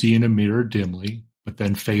now we see in a mirror dimly, but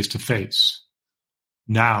then face to face.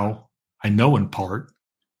 Now I know in part,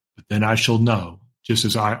 but then I shall know, just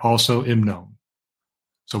as I also am known.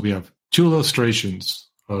 So we have two illustrations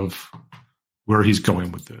of where he's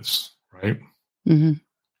going with this, right? Mm-hmm.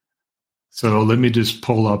 So let me just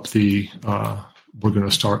pull up we're going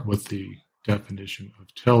to start with the definition of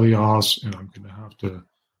teleos, and I'm going to have to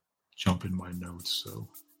jump in my notes, so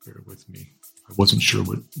bear with me. I wasn't sure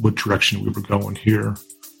what direction we were going here.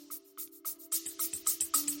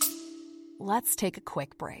 Let's take a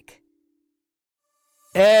quick break.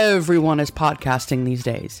 Everyone is podcasting these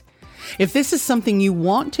days. If this is something you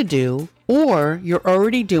want to do, or you're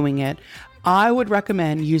already doing it, I would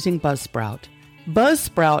recommend using Buzzsprout.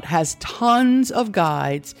 Buzzsprout has tons of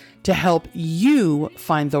guides to help you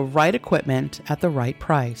find the right equipment at the right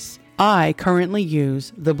price. I currently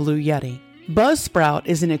use the Blue Yeti. Buzzsprout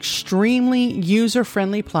is an extremely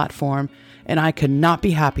user-friendly platform, and I could not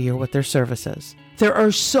be happier with their services. There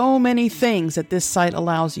are so many things that this site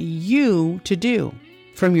allows you to do.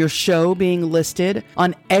 From your show being listed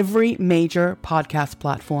on every major podcast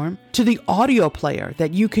platform, to the audio player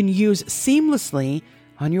that you can use seamlessly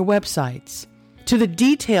on your websites, to the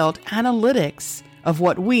detailed analytics of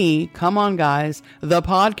what we, come on guys, the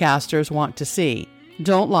podcasters want to see.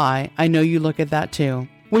 Don't lie, I know you look at that too.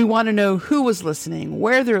 We want to know who is listening,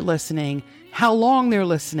 where they're listening, how long they're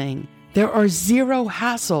listening. There are zero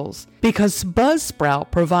hassles because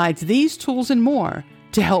Buzzsprout provides these tools and more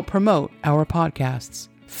to help promote our podcasts.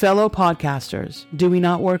 Fellow podcasters, do we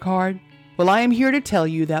not work hard? Well, I am here to tell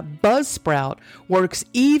you that Buzzsprout works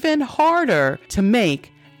even harder to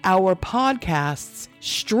make our podcasts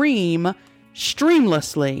stream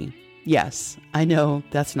streamlessly. Yes, I know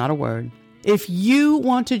that's not a word. If you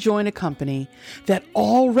want to join a company that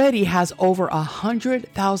already has over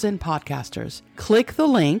 100,000 podcasters, click the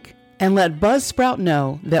link and let Buzzsprout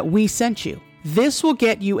know that we sent you. This will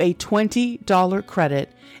get you a $20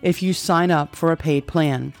 credit if you sign up for a paid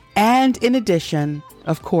plan. And in addition,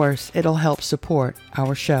 of course, it'll help support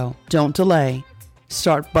our show. Don't delay.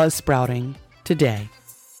 Start Buzzsprouting today.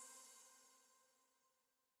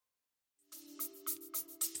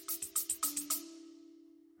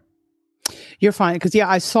 You're fine. Because,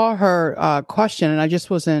 I saw her question and I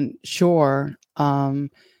just wasn't sure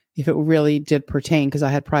if it really did pertain, because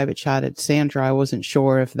I had private chatted Sandra. I wasn't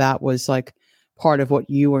sure if that was like part of what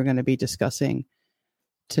you were going to be discussing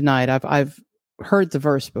tonight. I've heard the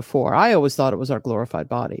verse before. I always thought it was our glorified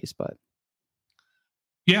bodies, but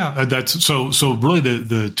yeah, that's so really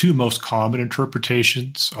the two most common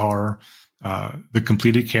interpretations are the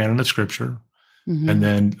completed canon of Scripture, mm-hmm. and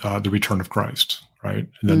then the return of Christ, right?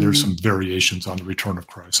 And then there's some variations on the return of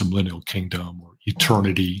Christ, some millennial kingdom or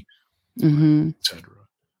eternity, etc.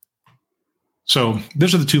 So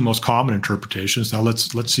those are the two most common interpretations. Now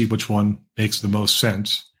let's see which one makes the most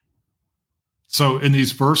sense. So in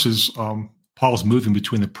these verses, Paul's moving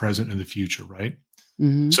between the present and the future, right?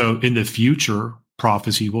 Mm-hmm. So in the future,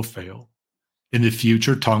 prophecy will fail. In the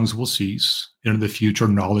future, tongues will cease. And in the future,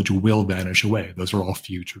 knowledge will vanish away. Those are all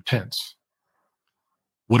future tense.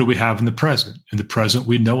 What do we have in the present? In the present,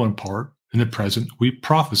 we know in part. In the present, we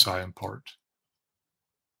prophesy in part.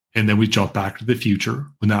 And then we jump back to the future.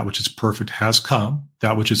 When that which is perfect has come,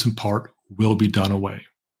 that which is in part will be done away.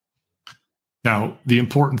 Now, the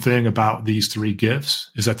important thing about these three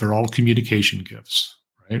gifts is that they're all communication gifts,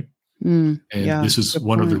 right? And this is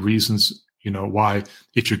one of the reasons, why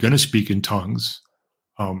if you're going to speak in tongues,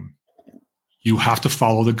 you have to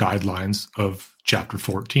follow the guidelines of chapter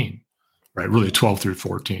 14, right? Really 12 through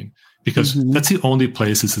 14, because that's the only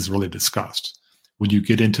place this is really discussed. When you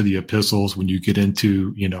get into the epistles, when you get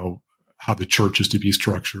into, how the church is to be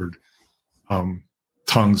structured,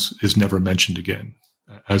 tongues is never mentioned again,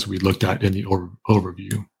 as we looked at in the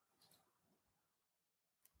overview.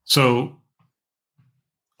 So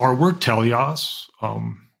our word teleos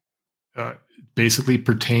basically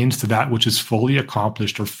pertains to that which is fully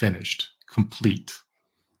accomplished or finished, complete,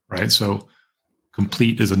 right? So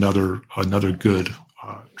complete is another good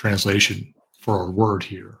translation for our word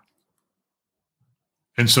here.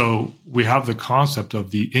 And so we have the concept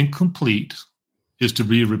of the incomplete is to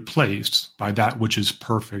be replaced by that which is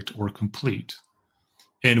perfect or complete.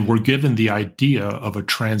 And we're given the idea of a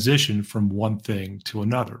transition from one thing to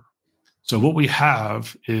another. So what we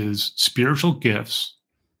have is spiritual gifts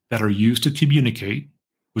that are used to communicate,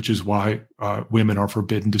 which is why women are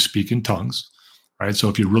forbidden to speak in tongues. Right. So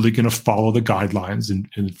if you're really going to follow the guidelines in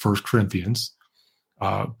 1 Corinthians,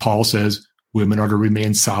 Paul says women are to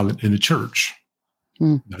remain silent in the church.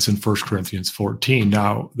 That's in 1 Corinthians 14.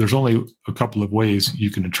 Now, there's only a couple of ways you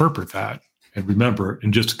can interpret that. And remember,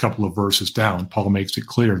 in just a couple of verses down, Paul makes it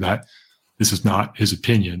clear that this is not his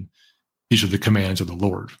opinion. These are the commands of the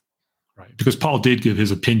Lord, right? Because Paul did give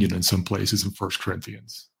his opinion in some places in 1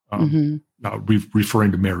 Corinthians,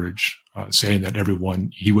 referring to marriage, saying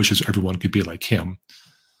that he wishes everyone could be like him,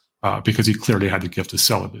 because he clearly had the gift of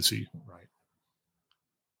celibacy, right?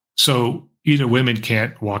 So either women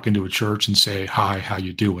can't walk into a church and say, "Hi, how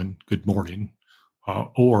you doing? Good morning,"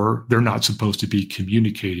 or they're not supposed to be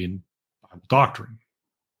communicating Bible doctrine.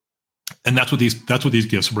 And that's what these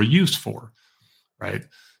gifts were used for, right?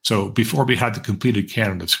 So before we had the completed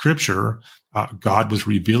canon of Scripture, God was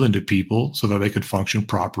revealing to people so that they could function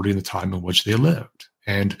properly in the time in which they lived.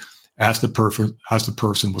 And as the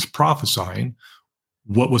person was prophesying,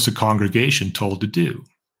 what was the congregation told to do?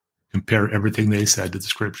 Compare everything they said to the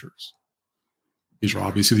Scriptures. These are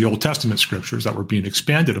obviously the Old Testament Scriptures that were being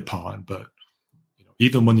expanded upon, but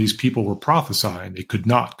even when these people were prophesying, they could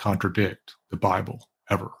not contradict the Bible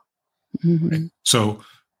ever. Right? So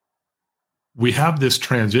we have this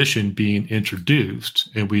transition being introduced,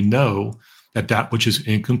 and we know that which is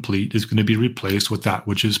incomplete is going to be replaced with that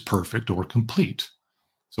which is perfect or complete.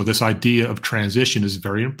 So this idea of transition is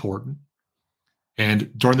very important.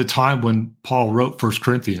 And during the time when Paul wrote 1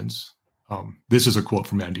 Corinthians, this is a quote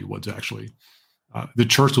from Andy Woods, actually. The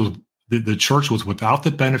church was without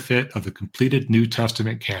the benefit of the completed New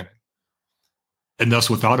Testament canon, and thus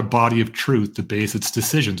without a body of truth to base its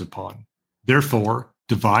decisions upon. Therefore,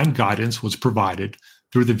 divine guidance was provided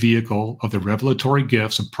through the vehicle of the revelatory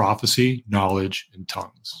gifts of prophecy, knowledge, and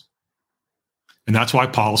tongues. And that's why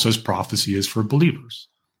Paul says prophecy is for believers.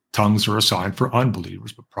 Tongues are assigned for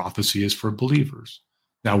unbelievers, but prophecy is for believers.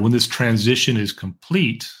 Now, when this transition is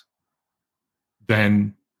complete,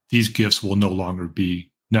 then these gifts will no longer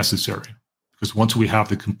be necessary. Because once we have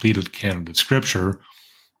the completed canon of Scripture,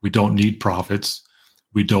 we don't need prophets.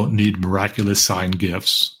 We don't need miraculous sign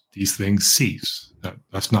gifts. These things cease.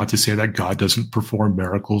 That's not to say that God doesn't perform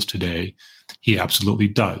miracles today. He absolutely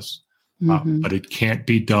does. But it can't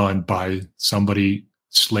be done by somebody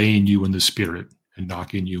slaying you in the spirit and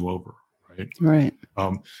knocking you over, right? Right.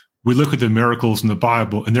 We look at the miracles in the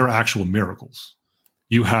Bible, and they're actual miracles.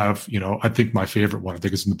 You have, I think my favorite one, I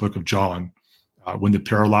think it's in the book of John, when the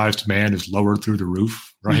paralyzed man is lowered through the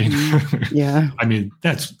roof, right? Yeah. I mean,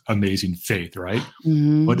 that's amazing faith, right?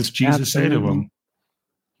 What does Jesus say to him?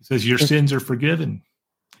 He says, your sins are forgiven.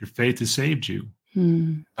 Your faith has saved you.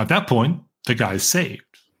 At that point, the guy's saved.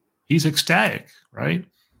 He's ecstatic, right?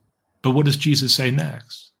 But what does Jesus say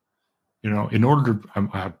next? In order to,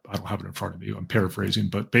 I don't have it in front of me, I'm paraphrasing,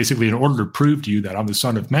 but basically in order to prove to you that I'm the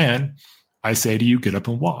Son of Man, I say to you, get up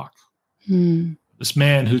and walk. This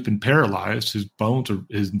man who's been paralyzed,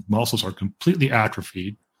 his muscles are completely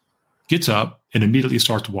atrophied, gets up and immediately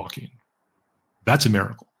starts walking. That's a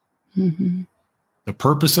miracle. The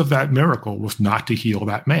purpose of that miracle was not to heal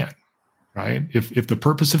that man, right? If the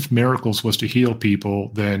purpose of miracles was to heal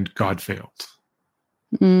people, then God failed.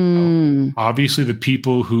 Obviously, the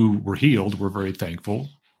people who were healed were very thankful,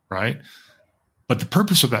 right? But the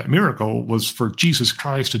purpose of that miracle was for Jesus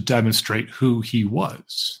Christ to demonstrate who he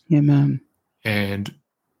was. Amen. And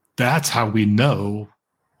that's how we know,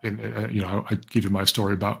 and I give you my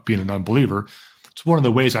story about being an unbeliever. It's one of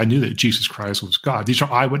the ways I knew that Jesus Christ was God. These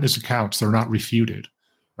are eyewitness accounts. They're not refuted,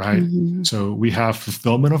 right? So we have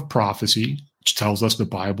fulfillment of prophecy, which tells us the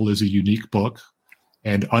Bible is a unique book,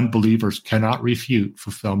 and unbelievers cannot refute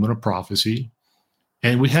fulfillment of prophecy.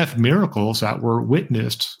 And we have miracles that were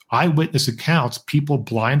witnessed, eyewitness accounts, people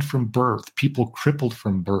blind from birth, people crippled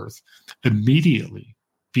from birth, immediately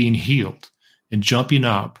being healed and jumping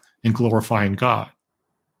up and glorifying God.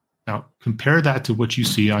 Now, compare that to what you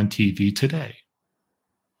see on TV today.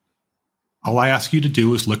 All I ask you to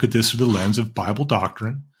do is look at this through the lens of Bible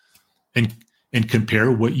doctrine and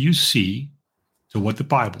compare what you see to what the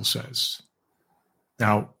Bible says.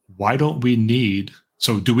 Now, do we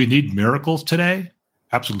need miracles today?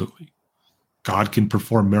 Absolutely. God can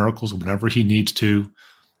perform miracles whenever he needs to.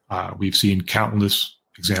 We've seen countless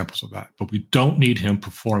examples of that, but we don't need him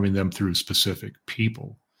performing them through specific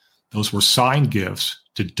people. Those were sign gifts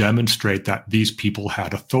to demonstrate that these people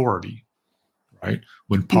had authority, right?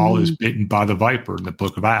 When Paul is bitten by the viper in the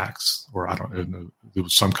book of Acts, or I don't know, there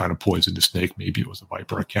was some kind of poisonous snake, maybe it was a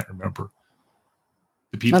viper, I can't remember.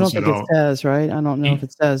 The people I don't said, think it says, right? I don't know if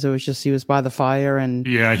it says. It was just he was by the fire and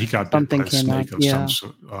he got bit by a snake of some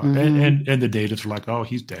sort. And the natives were like, oh,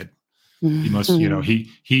 he's dead. He must,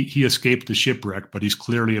 he escaped the shipwreck, but he's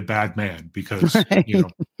clearly a bad man because,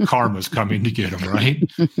 karma's coming to get him, right?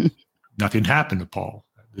 Nothing happened to Paul.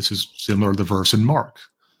 This is similar to the verse in Mark.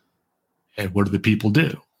 And what did the people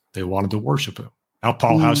do? They wanted to worship him. Now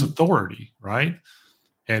Paul has authority, right?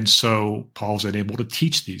 And so Paul's unable to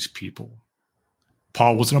teach these people.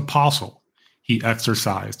 Paul was an apostle. He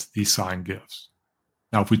exercised these sign gifts.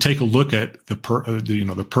 Now, if we take a look at the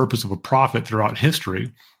purpose of a prophet throughout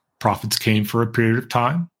history, prophets came for a period of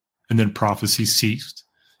time, and then prophecy ceased,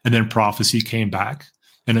 and then prophecy came back,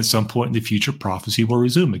 and at some point in the future, prophecy will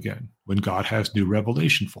resume again when God has new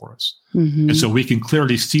revelation for us. And so we can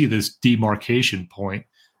clearly see this demarcation point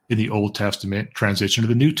in the Old Testament transition to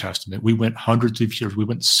the New Testament. We went hundreds of years, we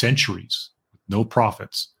went centuries with no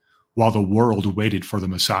prophets while the world waited for the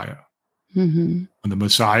Messiah. When the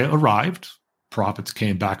Messiah arrived, prophets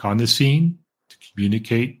came back on the scene to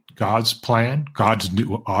communicate God's plan, God's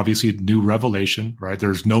new revelation, right?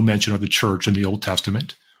 There's no mention of the church in the Old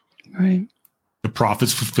Testament. Right. The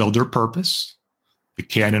prophets fulfilled their purpose. The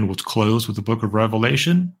canon was closed with the book of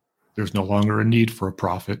Revelation. There's no longer a need for a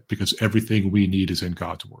prophet because everything we need is in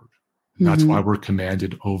God's word. And that's why we're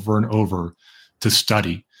commanded over and over to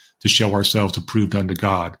study, to show ourselves approved unto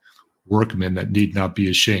God, workmen that need not be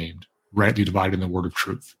ashamed, rightly dividing the word of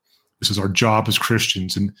truth. This is our job as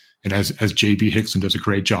Christians. And as J.B. Hickson does a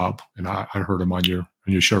great job, and I heard him on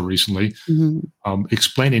your show recently,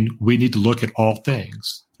 explaining we need to look at all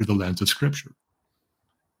things through the lens of Scripture.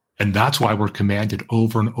 And that's why we're commanded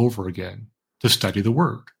over and over again to study the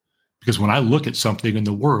word. Because when I look at something in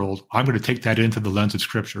the world, I'm going to take that into the lens of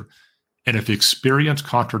Scripture. And if experience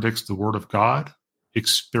contradicts the word of God,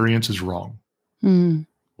 experience is wrong. A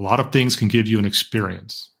lot of things can give you an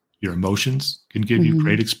experience. Your emotions can give you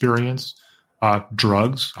great experience.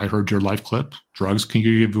 Drugs, I heard your life clip. Drugs can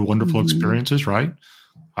give you wonderful experiences, right?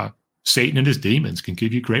 Satan and his demons can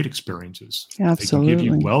give you great experiences. Absolutely. They can give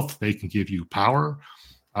you wealth. They can give you power.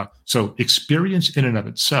 So experience in and of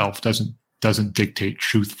itself doesn't dictate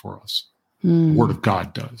truth for us. The Word of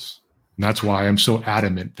God does. And that's why I'm so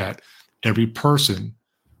adamant that every person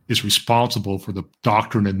is responsible for the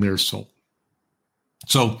doctrine in their soul.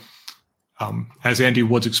 So as Andy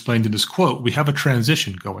Woods explained in his quote, we have a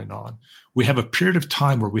transition going on. We have a period of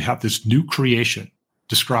time where we have this new creation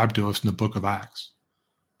described to us in the book of Acts,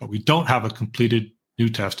 but we don't have a completed New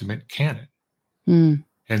Testament canon.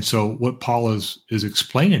 And so what Paul is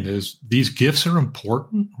explaining is these gifts are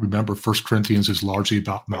important. Remember, 1 Corinthians is largely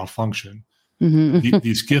about malfunction.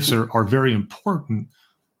 These gifts are very important,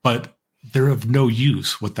 but they're of no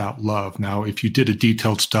use without love. Now, if you did a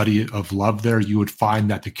detailed study of love there, you would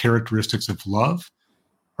find that the characteristics of love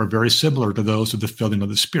are very similar to those of the filling of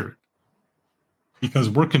the Spirit, because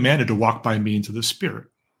we're commanded to walk by means of the Spirit.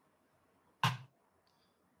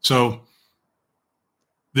 So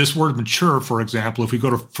this word mature, for example, if we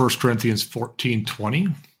go to 1 Corinthians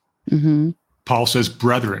 14:20, Paul says,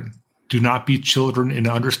 brethren, do not be children in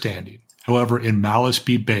understanding. However, in malice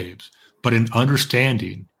be babes, but in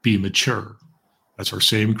understanding be mature. That's our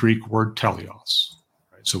same Greek word teleos.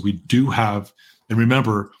 Right? So we do have, and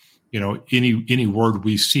remember, any word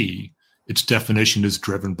we see, its definition is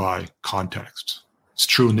driven by context. It's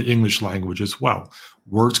true in the English language as well.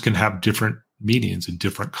 Words can have different meanings in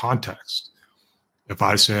different contexts. If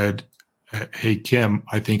I said, hey, Kim,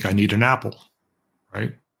 I think I need an apple,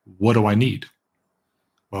 right? What do I need?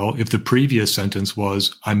 Well, if the previous sentence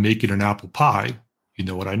was, I'm making an apple pie, you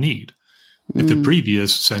know what I need. If the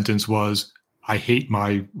previous sentence was, I hate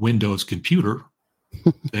my Windows computer,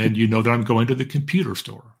 then you know that I'm going to the computer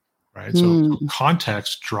store, right? So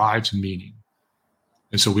context drives meaning.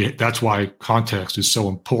 And so that's why context is so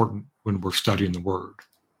important when we're studying the word.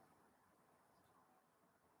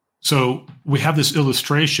 So we have this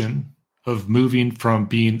illustration of moving from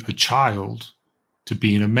being a child to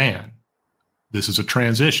being a man. This is a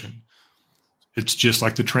transition. It's just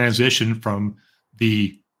like the transition from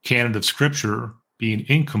the canon of Scripture being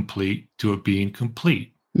incomplete to it being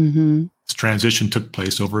complete. This transition took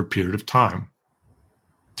place over a period of time.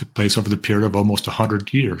 It took place over the period of almost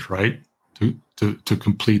 100 years, right? To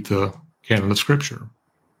complete the canon of Scripture.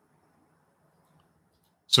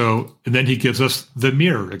 So, and then he gives us the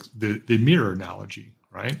mirror, the mirror analogy,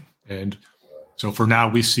 right? And so for now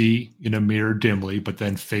we see in a mirror dimly, but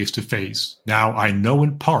then face to face. Now I know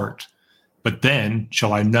in part, but then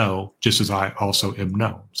shall I know just as I also am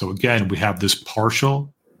known. So again, we have this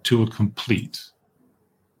partial to a complete.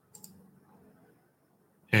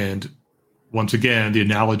 And once again, the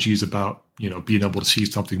analogy is about, being able to see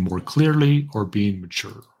something more clearly or being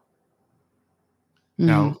mature.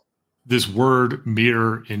 Now, this word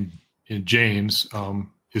mirror in James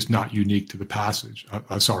is not unique to the passage.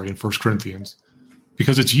 In 1 Corinthians,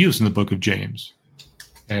 because it's used in the book of James.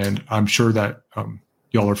 And I'm sure that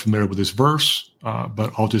y'all are familiar with this verse,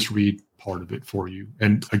 but I'll just read part of it for you.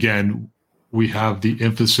 And again, we have the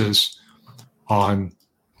emphasis on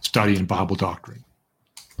studying Bible doctrine.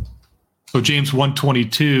 So James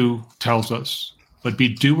 1:22 tells us, "But be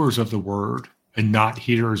doers of the word and not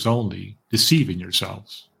hearers only, deceiving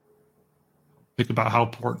yourselves." Think about how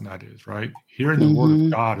important that is, right? Hearing the word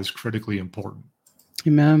of God is critically important.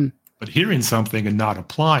 Amen. But hearing something and not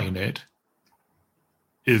applying it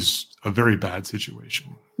is a very bad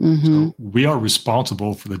situation. So we are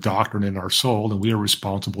responsible for the doctrine in our soul, and we are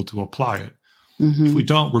responsible to apply it. If we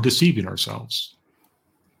don't, we're deceiving ourselves.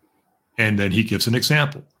 And then he gives an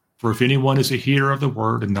example. "For if anyone is a hearer of the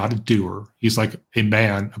word and not a doer, he's like a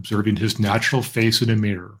man observing his natural face in a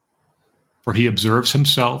mirror. For he observes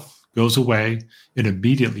himself, goes away, and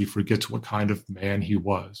immediately forgets what kind of man he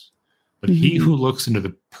was. But he who looks into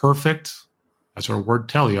the perfect," that's our word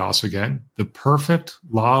teleos again, "the perfect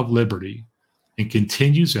law of liberty, and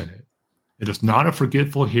continues in it, and is not a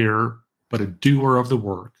forgetful hearer, but a doer of the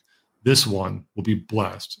work, this one will be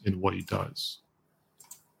blessed in what he does."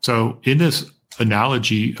 So in this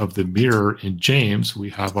analogy of the mirror in James, we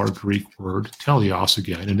have our Greek word teleos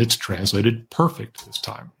again, and it's translated perfect this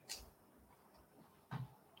time.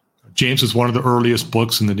 James is one of the earliest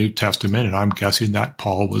books in the New Testament, and I'm guessing that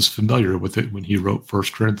Paul was familiar with it when he wrote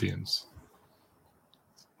 1 Corinthians.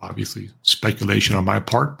 Obviously, speculation on my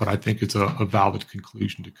part, but I think it's a valid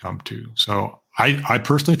conclusion to come to. So I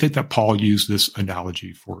personally think that Paul used this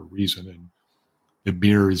analogy for a reason, and the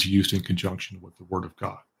mirror is used in conjunction with the Word of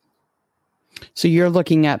God. So you're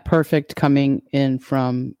looking at perfect coming in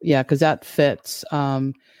from, because that fits.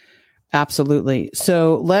 Absolutely.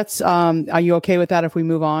 So let's, are you okay with that if we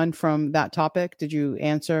move on from that topic? Did you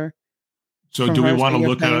answer? So do we want to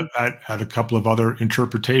look at a couple of other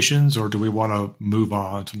interpretations, or do we want to move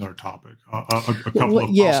on to another topic? A couple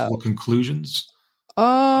of possible conclusions?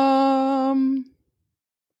 No,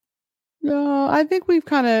 I think we've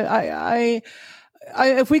kind of, I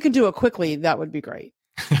if we can do it quickly, that would be great.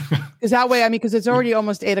 Because that way, because it's already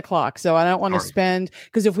almost 8:00, so I don't want to spend,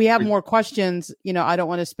 because if we have more questions, I don't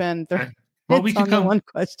want to spend 30 minutes on one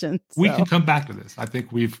question. So. We can come back to this. I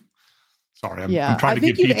think I'm trying to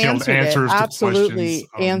give detailed answers to absolutely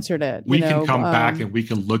questions. Answered it. We can come back and we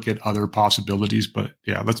can look at other possibilities, but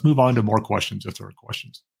let's move on to more questions if there are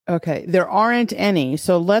questions. Okay, there aren't any,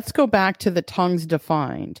 so let's go back to the tongues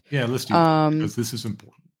defined. Yeah, let's do that, because this is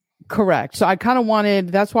important. Correct. So I kind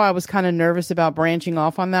of that's why I was kind of nervous about branching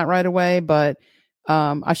off on that right away, but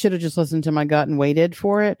I should have just listened to my gut and waited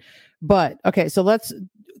for it. But okay, so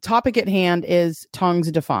topic at hand is tongues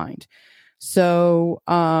defined. So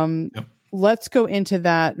let's go into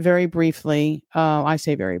that very briefly. I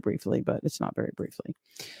say very briefly, but it's not very briefly.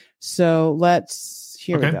 So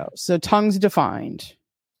here we go. So tongues defined.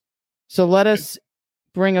 So let us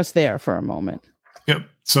bring us there for a moment. Yep.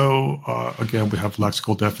 So again, we have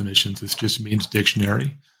lexical definitions. This just means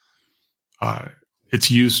dictionary.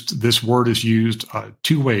 This word is used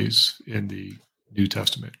two ways in the New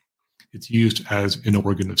Testament. It's used as an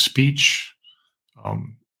organ of speech,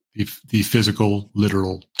 the physical,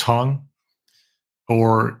 literal tongue,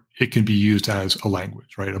 or it can be used as a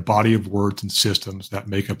language, right? A body of words and systems that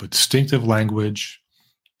make up a distinctive language,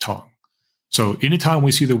 tongue. So anytime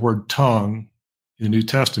we see the word tongue in the New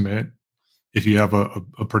Testament, if you have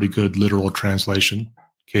a pretty good literal translation,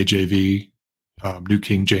 KJV, New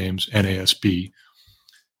King James, NASB,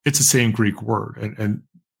 it's the same Greek word. And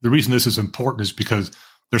the reason this is important is because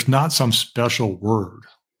there's not some special word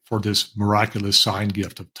for this miraculous sign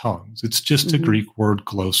gift of tongues. It's just a Greek word,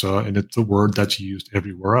 glossa, and it's a word that's used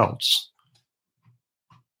everywhere else.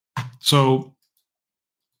 So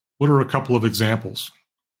what are a couple of examples?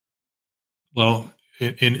 Well,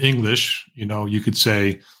 in English, you could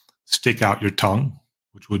say, stick out your tongue,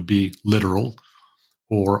 which would be literal,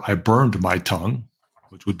 or I burned my tongue,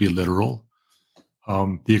 which would be literal.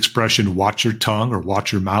 The expression watch your tongue or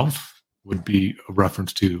watch your mouth would be a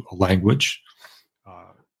reference to a language.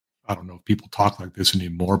 I don't know if people talk like this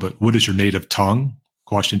anymore, but what is your native tongue?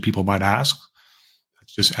 Question people might ask.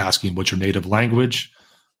 That's just asking what's your native language.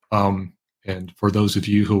 And for those of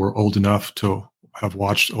you who are old enough to have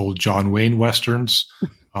watched old John Wayne Westerns,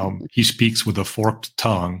 he speaks with a forked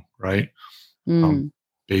tongue, right?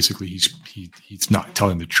 Basically, he's not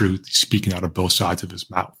telling the truth. He's speaking out of both sides of his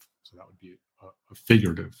mouth. So that would be a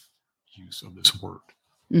figurative use of this word.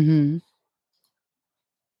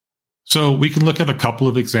 So we can look at a couple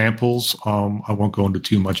of examples. I won't go into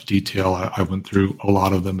too much detail. I went through a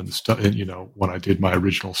lot of them in the study, when I did my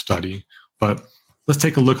original study. But let's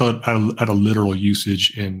take a look at a literal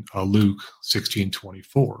usage in Luke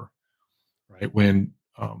 16:24, right? When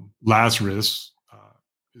Lazarus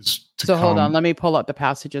is to So come. hold on, let me pull up the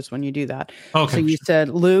passages when you do that. Okay. So you said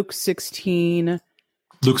Luke 16.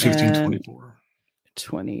 Luke 16:24.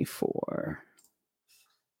 24.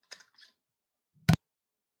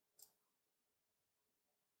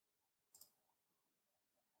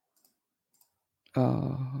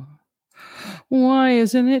 Oh, why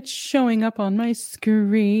isn't it showing up on my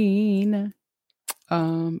screen?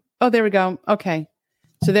 Oh, there we go. Okay.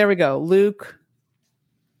 So there we go. Luke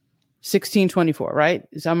 16:24, right?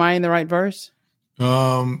 Am I in the right verse?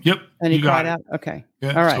 Yep. And he cried out. Okay.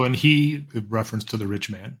 Yeah. All right. So, and he, in reference to the rich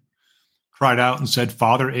man, cried out and said,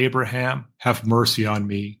 "Father Abraham, have mercy on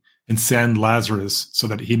me and send Lazarus so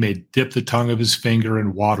that he may dip the tongue of his finger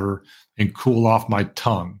in water and cool off my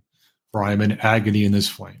tongue, for I am in agony in this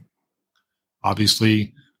flame."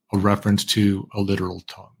 Obviously, a reference to a literal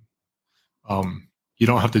tongue. You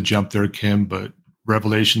don't have to jump there, Kim, but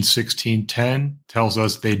Revelation 16:10 tells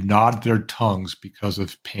us they gnawed their tongues because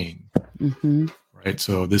of pain. Mm-hmm. Right?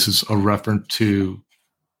 So this is a reference to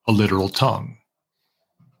a literal tongue.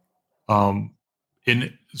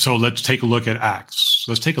 So let's take a look at Acts.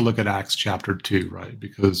 Let's take a look at Acts chapter 2, right?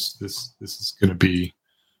 Because this is going to be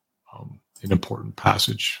an important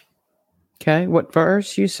passage. Okay. What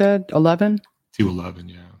verse you said? 11? 2:11,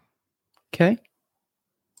 yeah. Okay.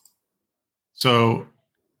 So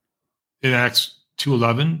in Acts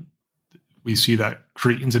 2:11, we see that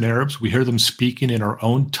Cretans and Arabs, we hear them speaking in our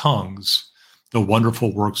own tongues the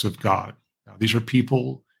wonderful works of God. Now, these are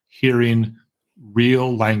people hearing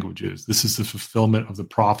real languages. This is the fulfillment of the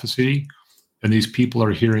prophecy, and these people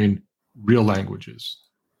are hearing real languages,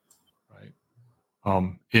 right?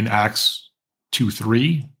 In Acts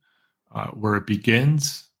 2:3, where it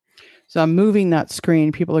begins. So I'm moving that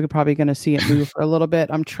screen. People are probably going to see it move for a little bit.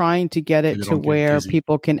 I'm trying to get it to where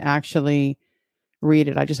people can actually read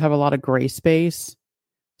it. I just have a lot of gray space.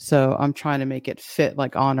 So I'm trying to make it fit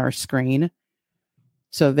like on our screen.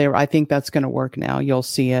 So there, I think that's going to work now. You'll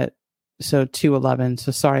see it. So 2:11.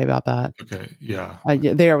 So sorry about that. Okay. Yeah.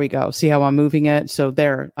 There we go. See how I'm moving it? So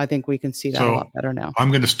there, I think we can see that a lot better now. I'm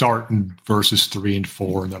going to start in verses 3 and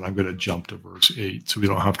 4, and then I'm going to jump to verse 8. So we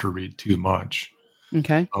don't have to read too much.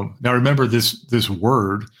 Okay. Now remember, this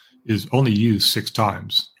word is only used 6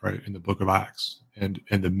 times, right, in the book of Acts, and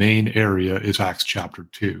the main area is Acts chapter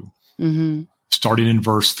 2. Mm-hmm. Starting in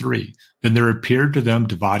verse 3. Then there appeared to them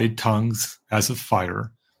divided tongues as of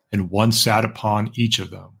fire, and one sat upon each of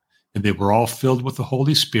them, and they were all filled with the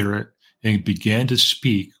Holy Spirit, and began to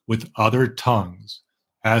speak with other tongues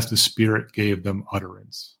as the Spirit gave them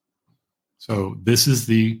utterance. So this is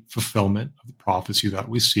the fulfillment of the prophecy that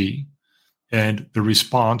we see. And the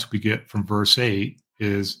response we get from verse 8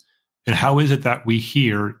 is, and how is it that we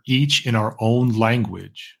hear each in our own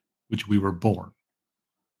language, which we were born?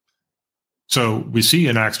 So we see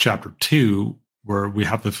in Acts chapter 2, where we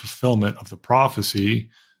have the fulfillment of the prophecy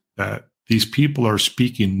that these people are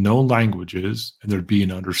speaking known languages and they're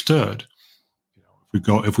being understood.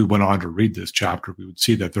 If we went on to read this chapter, we would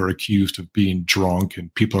see that they're accused of being drunk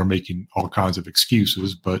and people are making all kinds of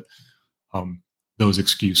excuses, but those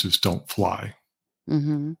excuses don't fly.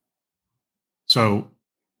 Mm-hmm. So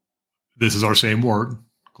this is our same word,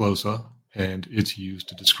 glossa, and it's used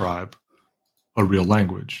to describe a real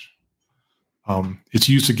language. It's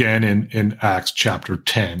used again in Acts chapter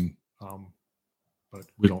 10, but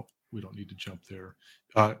we don't need to jump there.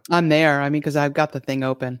 I'm there. I mean, because I've got the thing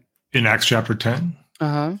open. In Acts chapter 10?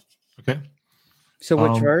 Uh-huh. Okay. So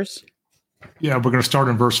which verse? Yeah, we're going to start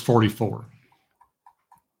in verse 44.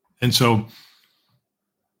 And so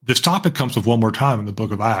this topic comes up one more time in the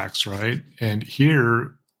book of Acts, right? And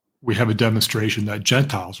here we have a demonstration that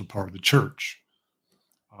Gentiles are part of the church.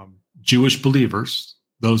 Jewish believers,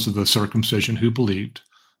 those of the circumcision who believed,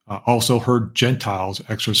 also heard Gentiles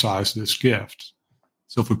exercise this gift.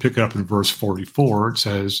 So if we pick it up in verse 44, it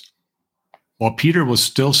says, while Peter was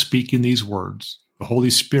still speaking these words, the Holy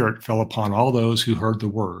Spirit fell upon all those who heard the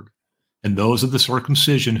word. And those of the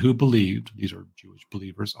circumcision who believed, these are Jewish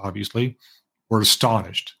believers, obviously, were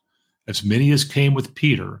astonished, as many as came with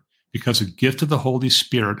Peter, because the gift of the Holy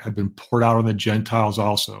Spirit had been poured out on the Gentiles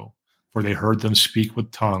also, for they heard them speak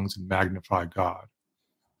with tongues and magnify God.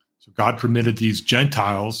 So God permitted these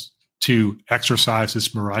Gentiles to exercise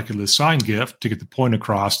this miraculous sign gift to get the point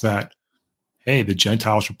across that, hey, the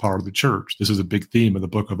Gentiles are part of the church. This is a big theme of the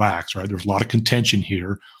book of Acts, right? There's a lot of contention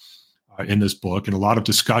here in this book and a lot of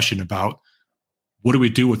discussion about what do we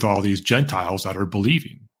do with all these Gentiles that are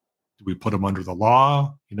believing? Do we put them under the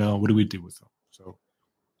law? What do we do with them? So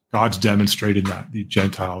God's demonstrated that the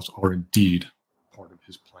Gentiles are indeed part of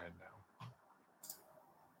his plan now.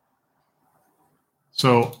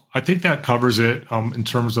 So I think that covers it in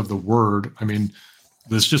terms of the word. I mean,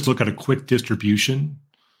 let's just look at a quick distribution.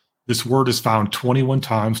 This word is found 21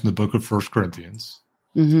 times in the book of 1 Corinthians.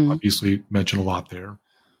 Obviously mentioned a lot there.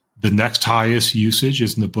 The next highest usage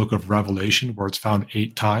is in the book of Revelation, where it's found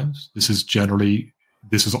 8 times. This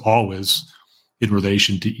is always in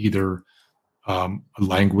relation to either a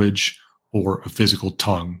language or a physical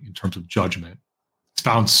tongue in terms of judgment. It's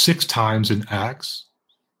found 6 times in Acts,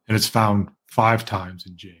 and it's found 5 times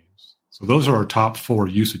in James. So those are our top 4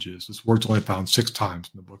 usages. This word's only found 6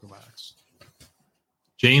 times in the book of Acts.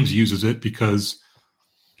 James uses it because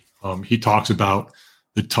he talks about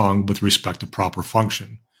the tongue with respect to proper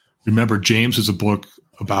function. Remember, James is a book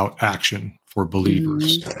about action for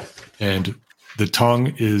believers, and the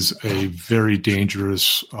tongue is a very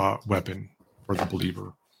dangerous weapon for the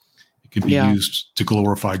believer. It can be used to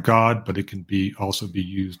glorify God, but it can also be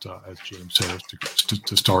used, as James says,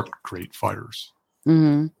 to start great fires.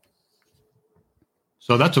 Mm-hmm.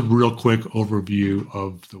 So that's a real quick overview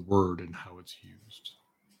of the word and how it's used.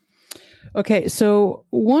 Okay, so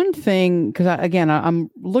one thing, because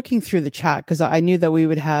I'm looking through the chat because I knew that we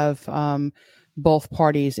would have both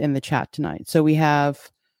parties in the chat tonight. So we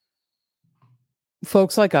have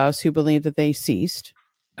folks like us who believe that they ceased.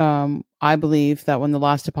 I believe that when the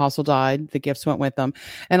last apostle died, the gifts went with them.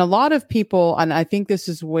 And a lot of people, and I think this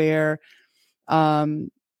is where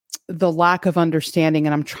the lack of understanding,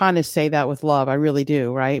 and I'm trying to say that with love, I really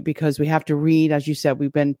do, right? Because we have to read, as you said,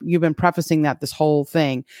 you've been prefacing that this whole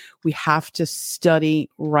thing. We have to study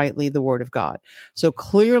rightly the word of God. So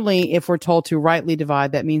clearly, if we're told to rightly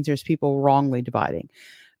divide, that means there's people wrongly dividing.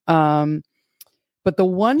 But the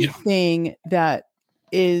one thing that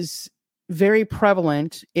is very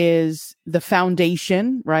prevalent is the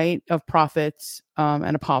foundation, right, of prophets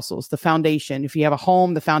and apostles. The foundation. If you have a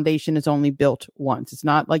home, the foundation is only built once. It's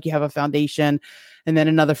not like you have a foundation and then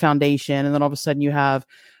another foundation, and then all of a sudden you have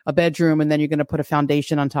a bedroom, and then you're going to put a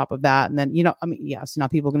foundation on top of that. And then, yes, now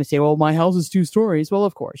people are going to say, well, my house is 2 stories. Well,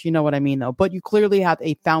 of course, you know what I mean, though. But you clearly have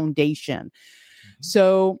a foundation. Mm-hmm.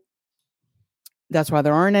 So that's why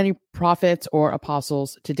there aren't any prophets or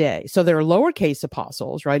apostles today. So there are lowercase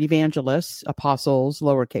apostles, right? Evangelists, apostles,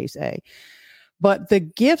 lowercase a. But the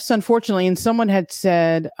gifts, unfortunately, and someone had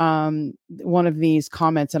said one of these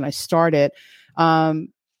comments, and I started,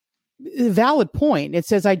 valid point. It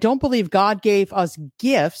says, I don't believe God gave us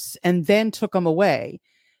gifts and then took them away.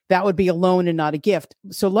 That would be a loan and not a gift.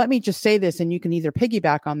 So let me just say this, and you can either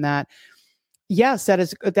piggyback on that. Yes,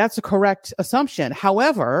 that's a correct assumption.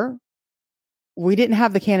 However, we didn't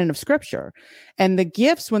have the canon of scripture, and the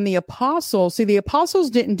gifts when the apostles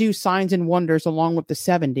didn't do signs and wonders along with the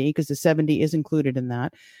 70, because the 70 is included in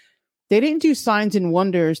that. They didn't do signs and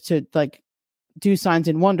wonders to do signs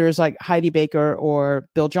and wonders like Heidi Baker or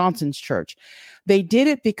Bill Johnson's church. They did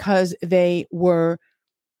it because they were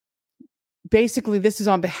basically, this is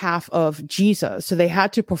on behalf of Jesus. So they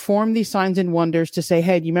had to perform these signs and wonders to say,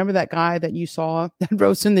 hey, do you remember that guy that you saw that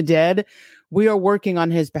rose from the dead? We are working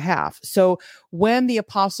on his behalf. So when the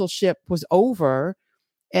apostleship was over,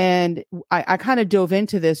 and I kind of dove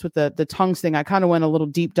into this with the tongues thing, I kind of went a little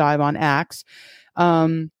deep dive on Acts.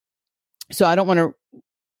 So I don't want to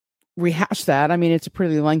rehash that. I mean, it's a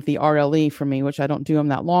pretty lengthy RLE for me, which I don't do them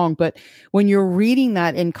that long. But when you're reading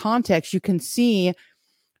that in context, you can see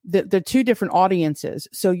the 2 different audiences.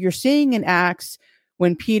 So you're seeing in Acts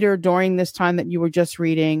when Peter, during this time that you were just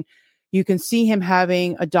reading, you can see him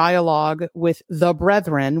having a dialogue with the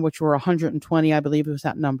brethren, which were 120, I believe it was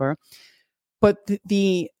that number. But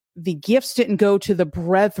the gifts didn't go to the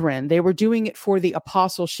brethren. They were doing it for the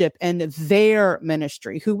apostleship and their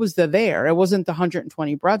ministry. Who was there? It wasn't the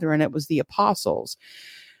 120 brethren. It was the apostles.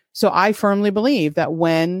 So I firmly believe that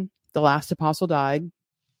when the last apostle died,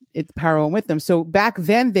 the power went with them. So back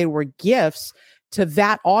then they were gifts to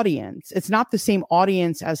that audience. It's not the same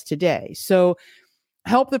audience as today. So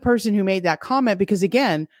help the person who made that comment, because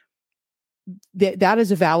again, that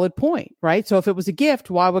is a valid point, right? So if it was a gift,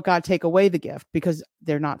 why would God take away the gift? Because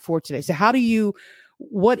they're not for today. So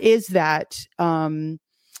what is that to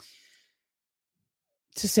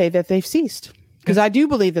say that they've ceased? Because I do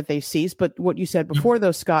believe that they've ceased, but what you said before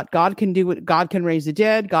though, Scott, God can do it. God can raise the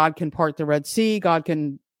dead. God can part the Red Sea. God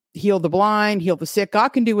can heal the blind, heal the sick. God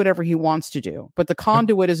can do whatever he wants to do, but the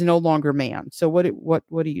conduit is no longer man. So what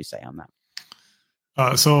do you say on that?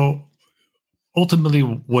 So ultimately,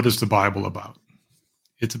 what is the Bible about?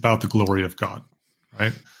 It's about the glory of God,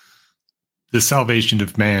 right? the salvation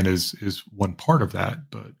of man is one part of that,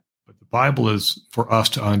 but the Bible is for us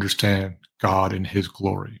to understand God and his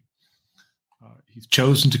glory. He's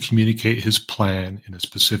chosen to communicate his plan in a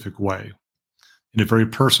specific way, in a very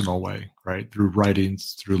personal way, right? Through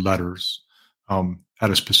writings, through letters, at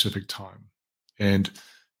a specific time. And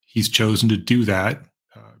he's chosen to do that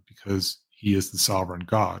because he is the sovereign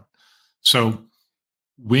God. So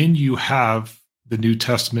when you have the New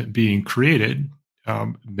Testament being created,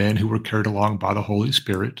 men who were carried along by the Holy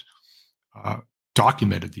Spirit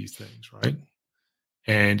documented these things, right?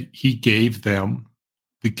 And he gave them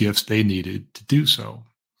the gifts they needed to do so.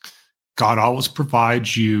 God always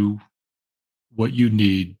provides you what you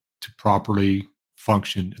need to properly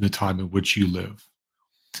function in the time in which you live.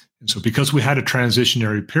 And so because we had a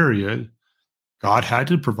transitionary period, God had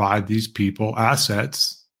to provide these people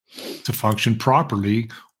assets to function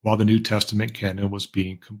properly while the New Testament canon was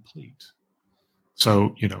being complete.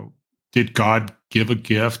 So, did God give a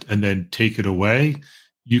gift and then take it away?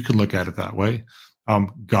 You can look at it that way.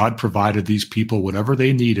 God provided these people whatever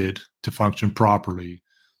they needed to function properly,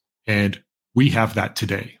 and we have that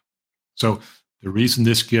today. So the reason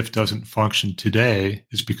this gift doesn't function today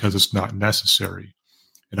is because it's not necessary.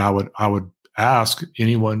 And I would ask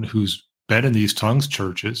anyone who's been in these tongues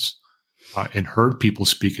churches and heard people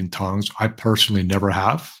speak in tongues. I personally never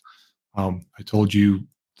have. I told you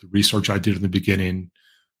the research I did in the beginning,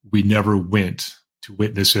 we never went to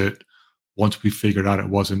witness it once we figured out it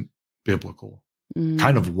wasn't biblical.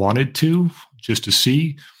 Kind of wanted to, just to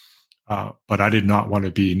see, but I did not want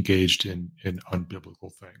to be engaged in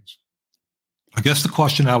unbiblical things. I guess the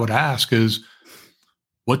question I would ask is,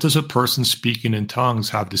 what does a person speaking in tongues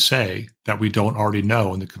have to say that we don't already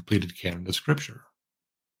know in the completed canon of Scripture?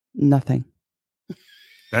 Nothing.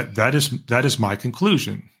 That is my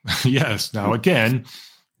conclusion. Yes. Now, again,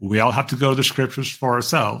 we all have to go to the Scriptures for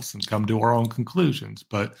ourselves and come to our own conclusions.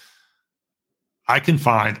 But I can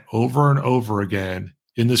find over and over again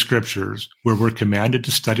in the Scriptures where we're commanded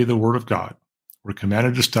to study the Word of God. We're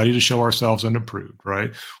commanded to study to show ourselves unapproved,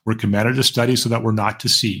 right? We're commanded to study so that we're not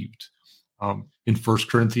deceived. In 1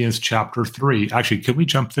 Corinthians chapter 3. Actually, can we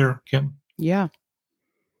jump there, Kim? Yeah.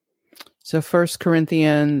 So 1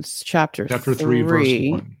 Corinthians chapter 3, verse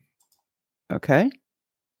 1. Okay.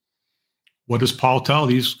 What does Paul tell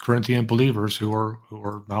these Corinthian believers who are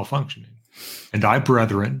malfunctioning? And I,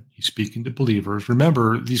 brethren, he's speaking to believers.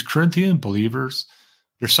 Remember, these Corinthian believers,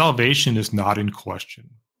 their salvation is not in question.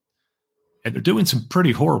 And they're doing some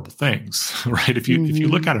pretty horrible things, right? If you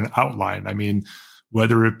look at an outline, I mean,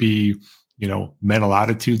 whether it be, mental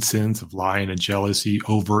attitude sins of lying and jealousy,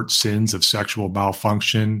 overt sins of sexual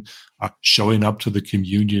malfunction, showing up to the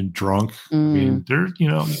communion drunk. I mean, you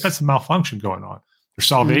got some malfunction going on. Their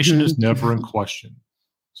salvation is never in question.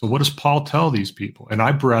 So what does Paul tell these people? And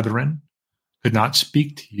I, brethren, could not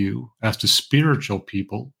speak to you as to spiritual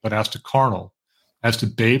people, but as to carnal, as to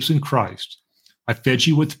babes in Christ. I fed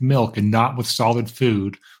you with milk and not with solid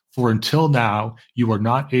food, for until now you are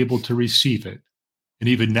not able to receive it. And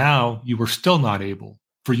even now you are still not able,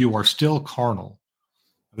 for you are still carnal.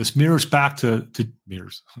 This mirrors back to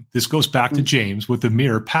mirrors. This goes back to James with the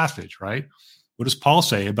mirror passage, right? What does Paul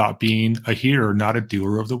say about being a hearer, not a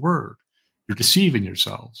doer of the word? You're deceiving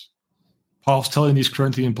yourselves. Paul's telling these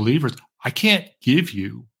Corinthian believers, I can't give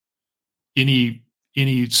you any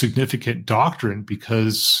significant doctrine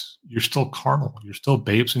because you're still carnal. You're still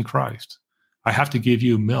babes in Christ. I have to give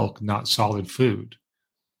you milk, not solid food.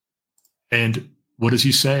 And what does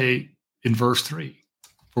he say in verse 3?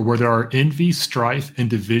 For where there are envy, strife, and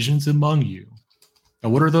divisions among you. Now,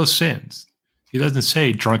 what are those sins? He doesn't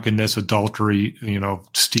say drunkenness, adultery,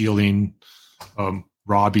 stealing,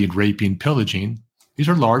 robbing, raping, pillaging. These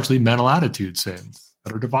are largely mental attitude sins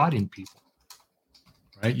that are dividing people,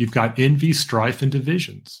 right? You've got envy, strife, and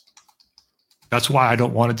divisions. That's why I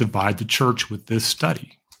don't want to divide the church with this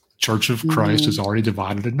study. Church of Christ is already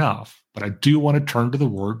divided enough, but I do want to turn to the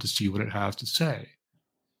Word to see what it has to say.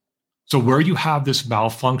 So where you have this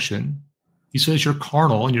malfunction, he says you're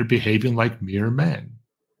carnal and you're behaving like mere men.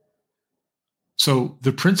 So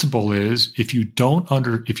the principle is if you don't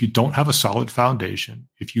have a solid foundation,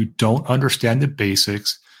 if you don't understand the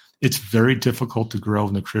basics, it's very difficult to grow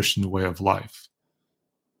in the Christian way of life.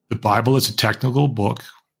 The Bible is a technical book.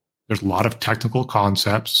 There's a lot of technical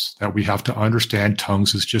concepts that we have to understand.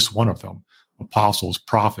 Tongues is just one of them. Apostles,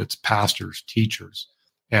 prophets, pastors, teachers,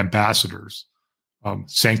 ambassadors,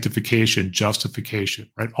 sanctification, justification,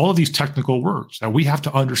 right? All of these technical words that we have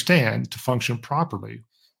to understand to function properly.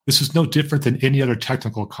 This is no different than any other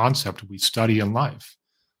technical concept we study in life.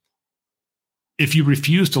 If you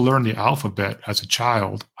refuse to learn the alphabet as a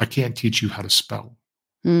child, I can't teach you how to spell.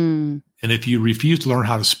 Mm. And if you refuse to learn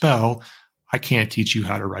how to spell, I can't teach you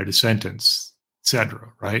how to write a sentence,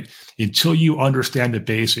 etc. Right? Until you understand the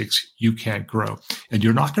basics, you can't grow. And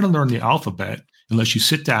you're not going to learn the alphabet unless you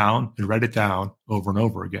sit down and write it down over and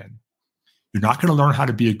over again. You're not going to learn how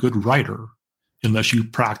to be a good writer unless you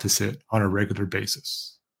practice it on a regular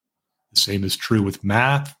basis. The same is true with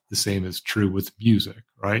math. The same is true with music,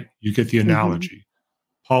 right? You get the analogy.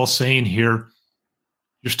 Mm-hmm. Paul's saying here,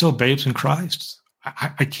 you're still babes in Christ.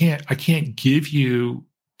 I can't give you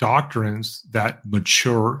doctrines that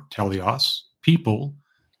mature teleos people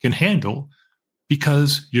can handle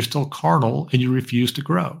because you're still carnal and you refuse to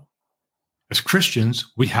grow. As Christians,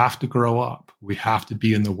 we have to grow up. We have to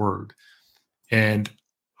be in the Word. And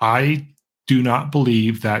I do not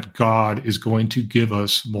believe that God is going to give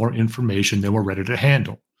us more information than we're ready to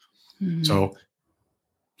handle. Mm-hmm. So,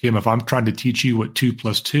 Kim, if I'm trying to teach you what 2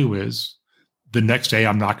 + 2 is, the next day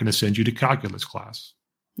I'm not going to send you to calculus class.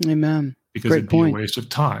 Amen. Because Great it'd be point. a waste of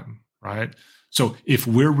time, right? So if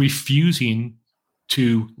we're refusing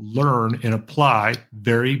to learn and apply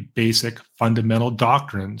very basic fundamental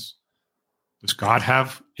doctrines, does God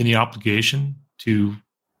have any obligation to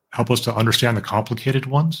help us to understand the complicated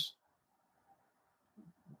ones?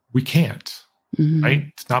 We can't, mm-hmm. right?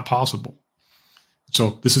 It's not possible.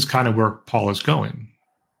 So this is kind of where Paul is going.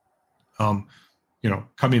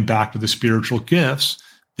 Coming back to the spiritual gifts,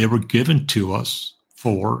 they were given to us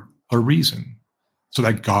for a reason, so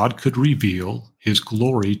that God could reveal his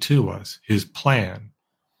glory to us, his plan,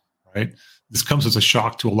 right? This comes as a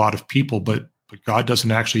shock to a lot of people, but God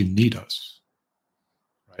doesn't actually need us,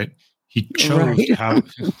 right? He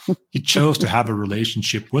chose to have a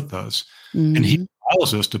relationship with us, mm-hmm. and he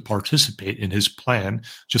allows us to participate in his plan,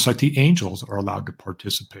 just like the angels are allowed to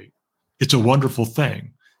participate. It's a wonderful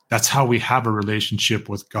thing. That's how we have a relationship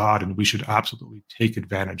with God, and we should absolutely take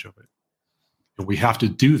advantage of it. And we have to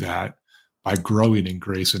do that by growing in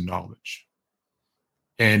grace and knowledge.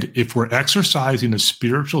 And if we're exercising a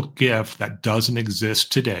spiritual gift that doesn't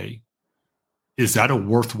exist today, is that a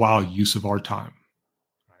worthwhile use of our time?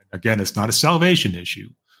 Right? Again, it's not a salvation issue,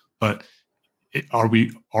 but are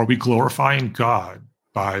we glorifying God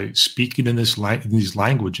by speaking in these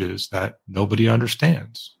languages that nobody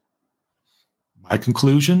understands? My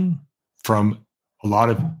conclusion from a lot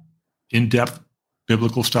of in-depth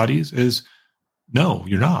biblical studies is no,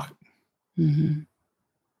 you're not. Mm-hmm.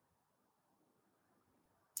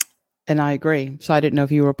 And I agree. So I didn't know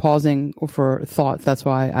if you were pausing for thoughts. That's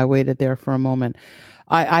why I waited there for a moment.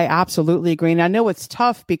 I absolutely agree. And I know it's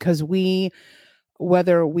tough because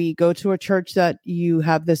whether we go to a church that you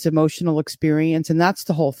have this emotional experience, and that's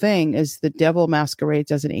the whole thing, is the devil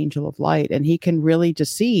masquerades as an angel of light, and he can really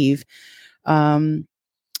deceive.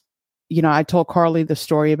 I told Carly the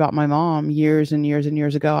story about my mom years and years and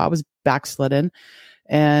years ago. I was backslidden.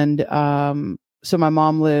 And so my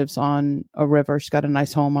mom lives on a river. She's got a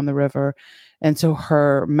nice home on the river. And so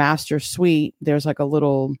her master suite, there's like a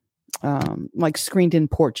little like screened in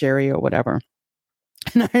porch area or whatever.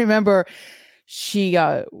 And I remember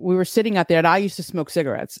we were sitting out there, and I used to smoke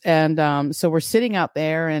cigarettes. And so we're sitting out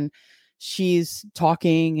there, and she's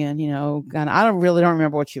talking, and I don't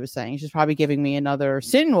remember what she was saying. She's probably giving me another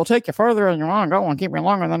sin will take you further than you want to go and keep you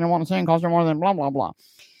longer than you want to sin, cost you more than blah, blah, blah.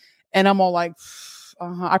 And I'm all like,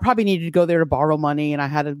 I probably needed to go there to borrow money, and I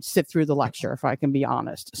had to sit through the lecture, if I can be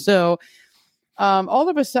honest. So all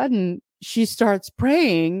of a sudden she starts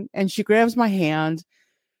praying, and she grabs my hand,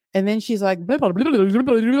 and then she's like, blah, blah, blah, blah, blah,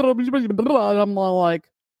 blah, blah, blah, blah. And I'm like,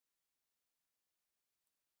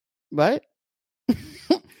 what?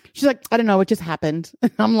 She's like, I don't know. It just happened.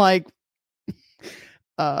 And I'm like,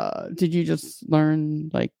 did you just learn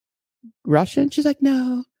like Russian? She's like,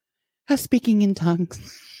 no, I was speaking in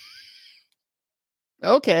tongues.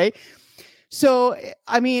 Okay. So,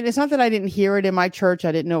 I mean, it's not that I didn't hear it in my church.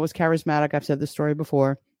 I didn't know it was charismatic. I've said this story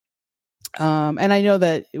before. And I know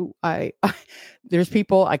that there's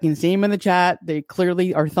people, I can see them in the chat. They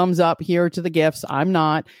clearly are thumbs up here to the gifts. I'm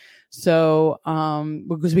not. So,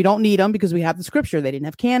 because we don't need them, because we have the scripture. They didn't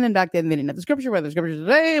have canon back then. They didn't have the scripture. We have the scripture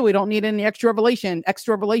today. We don't need any extra revelation.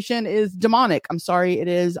 Extra revelation is demonic. I'm sorry. It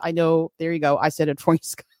is. I know. There you go. I said it for you,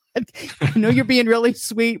 Scott. I know you're being really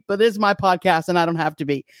sweet, but this is my podcast and I don't have to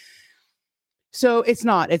be. So it's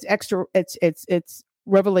not, it's extra. It's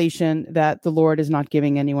revelation that the Lord is not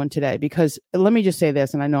giving anyone today, because let me just say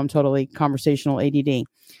this. And I know I'm totally conversational ADD.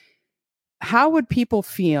 How would people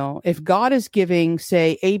feel if God is giving,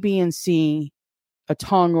 say, A, B, and C a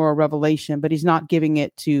tongue or a revelation, but he's not giving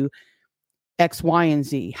it to X, Y, and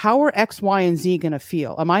Z? How are X, Y, and Z going to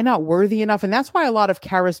feel? Am I not worthy enough? And that's why a lot of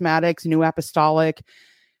charismatics, New Apostolic,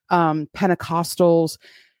 Pentecostals,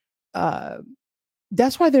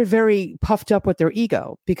 that's why they're very puffed up with their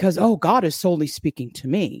ego, because, oh, God is solely speaking to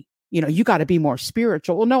me. You got to be more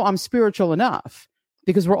spiritual. Well, no, I'm spiritual enough,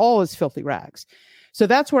 because we're all as filthy rags. So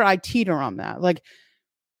that's where I teeter on that. Like,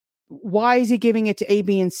 why is he giving it to A,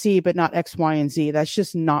 B, and C, but not X, Y, and Z? That's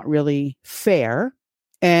just not really fair.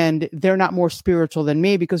 And they're not more spiritual than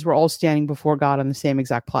me, because we're all standing before God on the same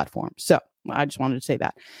exact platform. So I just wanted to say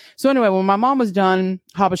that. So anyway, when my mom was done,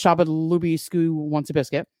 Habba Shabba Looby Scoo wants a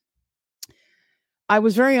biscuit, I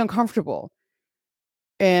was very uncomfortable.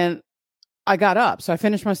 And I got up. So I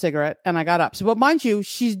finished my cigarette and I got up. So, but mind you,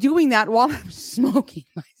 she's doing that while I'm smoking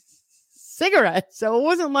my cigarette. So it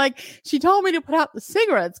wasn't like she told me to put out the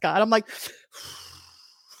cigarette, Scott. I'm like,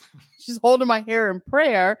 she's holding my hair in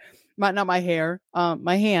prayer. Not my hair,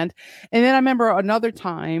 my hand. And then I remember another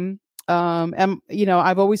time, and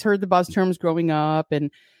I've always heard the buzz terms growing up and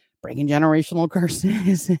breaking generational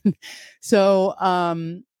curses. And so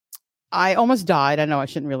I almost died. I know I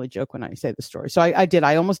shouldn't really joke when I say the story. So I did.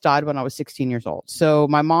 I almost died when I was 16 years old. So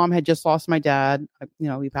my mom had just lost my dad.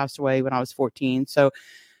 He passed away when I was 14. So a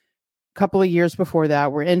couple of years before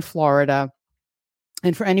that, we're in Florida.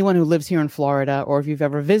 And for anyone who lives here in Florida, or if you've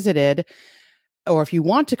ever visited, or if you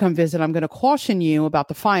want to come visit, I'm going to caution you about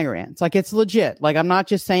the fire ants. Like, it's legit. Like, I'm not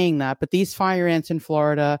just saying that, but these fire ants in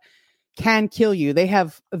Florida can kill you. They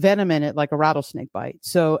have venom in it, like a rattlesnake bite.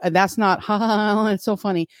 So, and that's not, it's so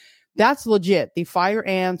funny. That's legit. The fire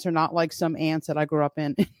ants are not like some ants that I grew up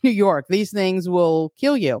in New York. These things will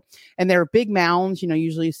kill you. And they're big mounds.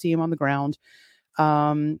 Usually you see them on the ground.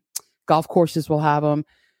 Golf courses will have them.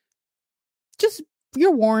 Just,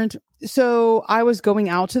 you're warned. So I was going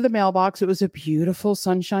out to the mailbox. It was a beautiful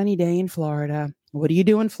sunshiny day in Florida. What do you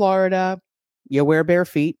do in Florida? You wear bare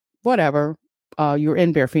feet, whatever. You're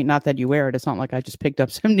in bare feet. Not that you wear it. It's not like I just picked up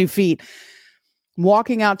some new feet.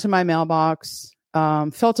 Walking out to my mailbox,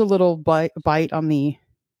 felt a little bite on the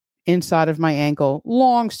inside of my ankle.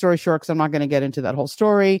 Long story short, because I'm not going to get into that whole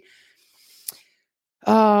story.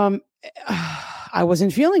 I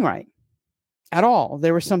wasn't feeling right at all.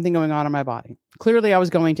 There was something going on in my body. Clearly, I was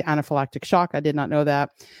going to anaphylactic shock. I did not know that.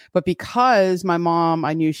 But because my mom,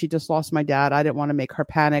 I knew she just lost my dad, I didn't want to make her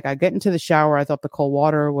panic. I get into the shower. I thought the cold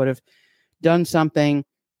water would have done something.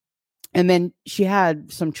 And then she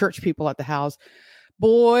had some church people at the house.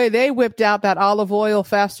 Boy, they whipped out that olive oil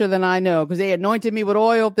faster than I know, because they anointed me with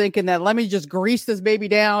oil, thinking that let me just grease this baby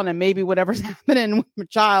down and maybe whatever's happening with my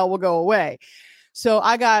child will go away. So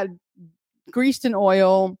I got greased in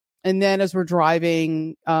oil. And then as we're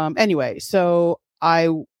driving, anyway, so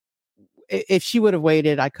if she would have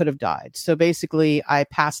waited, I could have died. So basically I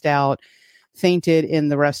passed out, fainted in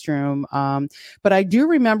the restroom. But I do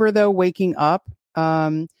remember, though, waking up,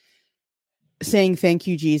 saying, "Thank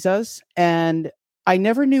you, Jesus." And I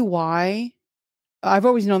never knew why. I've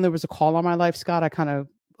always known there was a call on my life, Scott. I kind of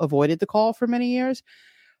avoided the call for many years.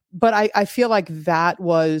 But I feel like that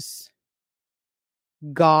was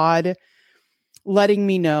God letting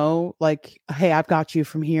me know, like, hey, I've got you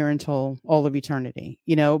from here until all of eternity,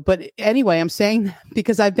 But anyway, I'm saying that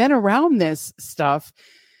because I've been around this stuff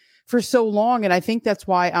for so long. And I think that's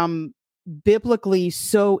why I'm biblically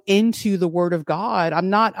so into the Word of God. I'm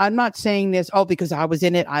not saying this, because I was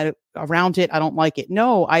in it, around it, I don't like it.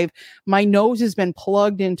 No, my nose has been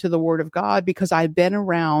plugged into the Word of God because I've been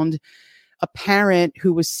around a parent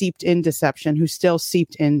who was seeped in deception, who's still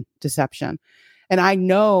seeped in deception. And I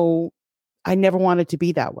know I never wanted to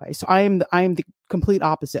be that way. So I am the complete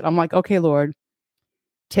opposite. I'm like, okay, Lord,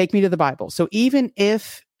 take me to the Bible. So even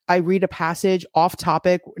if I read a passage off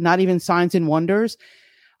topic, not even signs and wonders,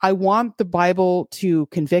 I want the Bible to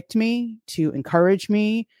convict me, to encourage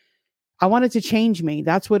me. I want it to change me.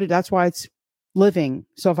 That's why it's living.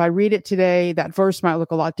 So if I read it today, that verse might look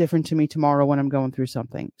a lot different to me tomorrow when I'm going through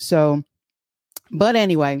something. So, but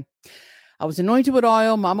anyway, I was anointed with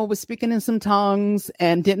oil. Mama was speaking in some tongues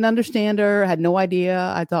and didn't understand her. Had no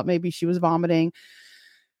idea. I thought maybe she was vomiting.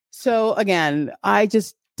 So again, I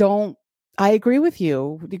agree with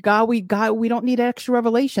you. We don't need extra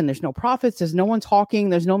revelation. There's no prophets. There's no one talking.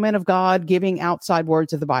 There's no men of God giving outside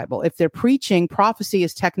words of the Bible. If they're preaching, prophecy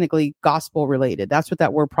is technically gospel related. That's what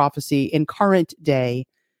that word prophecy in current day.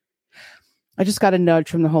 I just got a nudge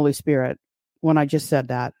from the Holy Spirit when I just said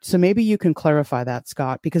that. So maybe you can clarify that,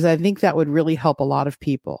 Scott, because I think that would really help a lot of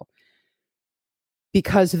people.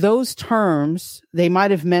 Because those terms, they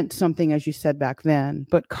might have meant something, as you said back then,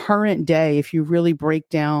 but current day, if you really break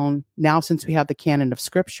down now, since we have the canon of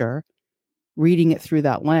Scripture, reading it through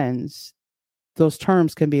that lens, those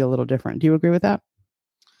terms can be a little different. Do you agree with that?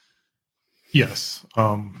 Yes.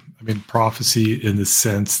 Prophecy in the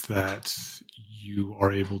sense that you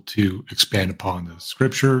are able to expand upon the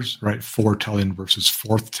scriptures, right? Foretelling versus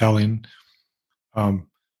forthtelling.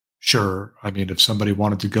 Sure. I mean, if somebody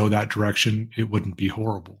wanted to go that direction, it wouldn't be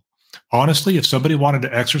horrible. Honestly, if somebody wanted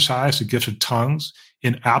to exercise the gift of tongues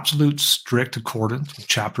in absolute strict accordance with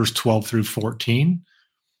chapters 12 through 14,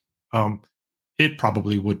 it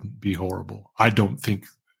probably wouldn't be horrible. I don't think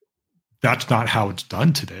that's not how it's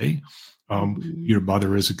done today. Your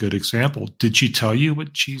mother is a good example. Did she tell you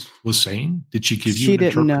what she was saying? Did she give you an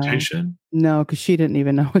interpretation? No, because she didn't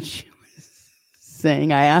even know what she was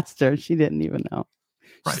saying. I asked her. She didn't even know.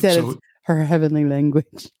 She said it's her heavenly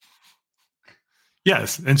language.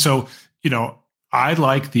 Yes. And so, I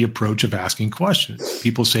like the approach of asking questions.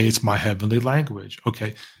 People say it's my heavenly language.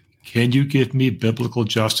 Okay. Can you give me biblical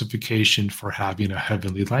justification for having a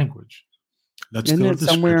heavenly language? Let's Isn't go it to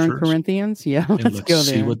the somewhere in scriptures, Corinthians? Yeah. and Let's go there.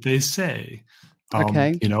 see what they say.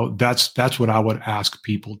 Okay. That's what I would ask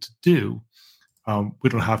people to do. We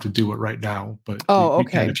don't have to do it right now, but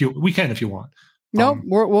okay. We can if you want. Nope.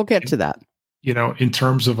 We'll get to that. In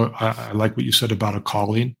terms of, I like what you said about a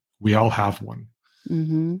calling. We all have one.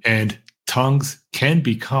 Mm-hmm. And tongues can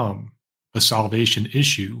become a salvation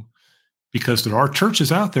issue because there are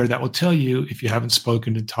churches out there that will tell you if you haven't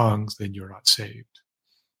spoken in tongues, then you're not saved.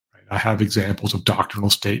 Right? I have examples of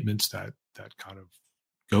doctrinal statements that kind of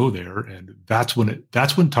go there, and that's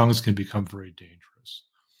when tongues can become very dangerous.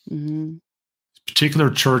 Mm-hmm. This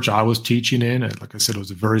particular church I was teaching in, and like I said, it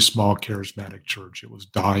was a very small charismatic church. It was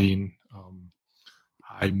dying.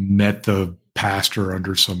 I met the pastor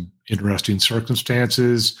under some interesting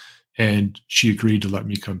circumstances, and she agreed to let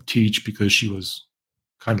me come teach because she was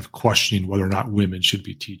kind of questioning whether or not women should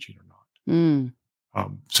be teaching or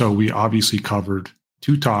not. So we obviously covered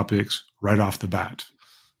two topics right off the bat.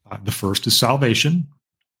 The first is salvation,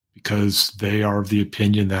 because they are of the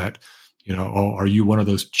opinion that, are you one of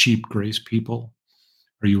those cheap grace people?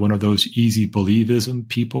 Are you one of those easy believism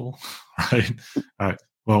people? Right?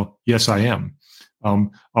 Well, yes, I am.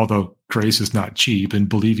 Although grace is not cheap and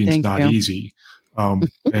believing is not easy.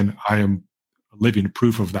 And I am living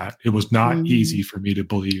proof of that. It was not easy for me to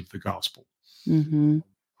believe the gospel. Mm-hmm.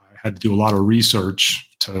 I had to do a lot of research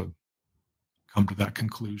to come to that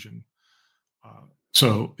conclusion.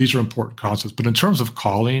 So these are important concepts. But in terms of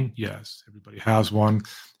calling, yes, everybody has one.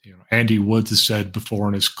 Andy Woods has said before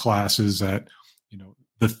in his classes that,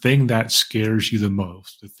 the thing that scares you the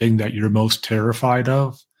most, the thing that you're most terrified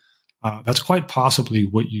of, that's quite possibly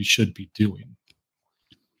what you should be doing.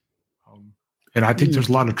 And I think there's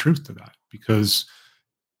a lot of truth to that, because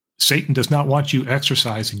Satan does not want you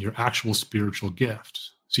exercising your actual spiritual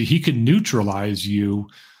gifts. See, he can neutralize you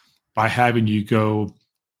by having you go,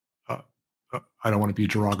 I don't want to be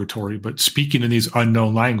derogatory, but speaking in these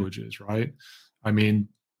unknown languages, right? I mean,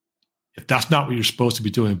 if that's not what you're supposed to be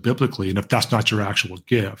doing biblically, and if that's not your actual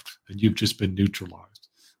gift, then you've just been neutralized.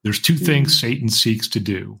 There's two things Satan seeks to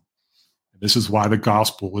do. And this is why the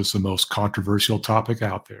gospel is the most controversial topic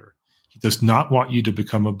out there. He does not want you to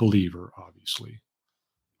become a believer, obviously.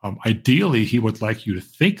 Ideally, he would like you to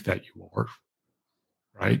think that you are,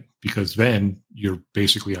 right? Because then you're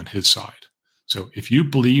basically on his side. So if you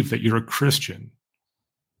believe that you're a Christian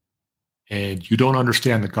and you don't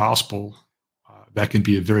understand the gospel, that can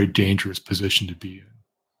be a very dangerous position to be in.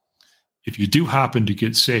 If you do happen to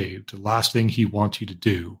get saved, the last thing he wants you to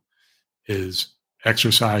do is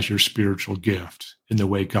exercise your spiritual gift in the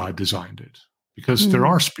way God designed it, because there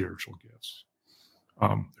are spiritual gifts.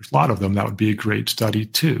 There's a lot of them. That would be a great study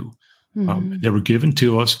too. They were given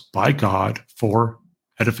to us by God for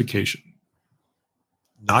edification,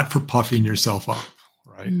 not for puffing yourself up,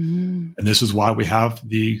 right? And this is why we have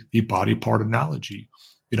the body part analogy.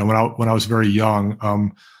 When I was very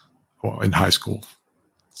young, in high school,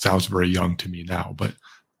 sounds very young to me now, but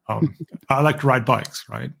I like to ride bikes,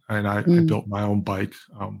 right? And I built my own bike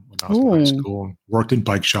when I was in high school, and worked in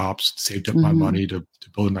bike shops, saved up my money to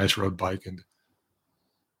build a nice road bike. And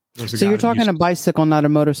so you're talking a bicycle, not a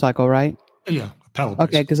motorcycle, right? Yeah, a pedal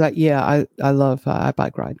bicycle. Okay, because I love I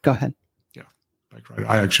bike ride. Go ahead. Yeah, bike ride.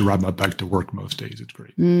 I actually ride my bike to work most days. It's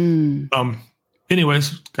great.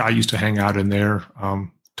 Anyways, guy used to hang out in there,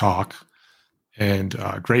 talk, and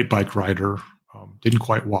great bike rider. Didn't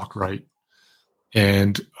quite walk right.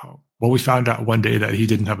 And we found out one day that he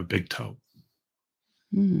didn't have a big toe.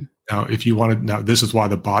 Now, if you want to, now this is why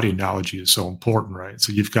the body analogy is so important, right?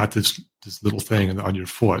 So you've got this little thing on your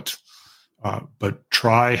foot, but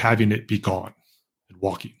try having it be gone and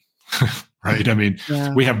walking, right? I mean,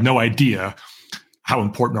 we have no idea how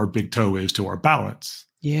important our big toe is to our balance.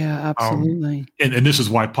 Yeah, absolutely. And this is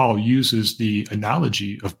why Paul uses the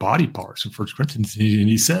analogy of body parts in 1 Corinthians. And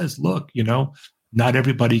he says, look, Not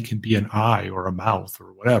everybody can be an eye or a mouth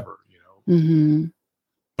or whatever, Mm-hmm.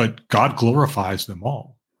 but God glorifies them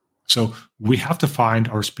all. So we have to find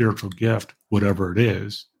our spiritual gift, whatever it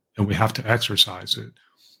is, and we have to exercise it.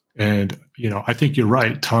 And, I think you're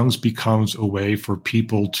right. Tongues becomes a way for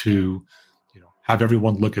people to, have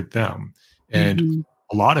everyone look at them. And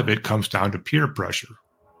a lot of it comes down to peer pressure.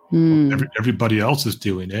 Everybody else is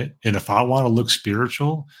doing it. And if I want to look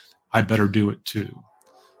spiritual, I better do it too.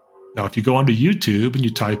 Now, if you go onto YouTube and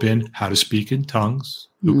you type in how to speak in tongues,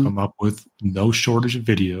 you'll come up with no shortage of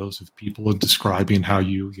videos of people describing how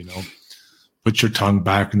you, put your tongue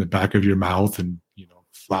back in the back of your mouth and,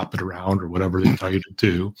 flap it around or whatever they tell you to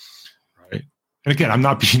do. Right. And again, I'm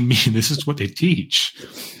not being mean. This is what they teach.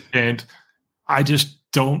 And I just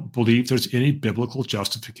don't believe there's any biblical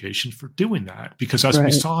justification for doing that. Because as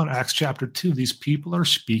we saw in Acts chapter 2, these people are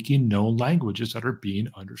speaking known languages that are being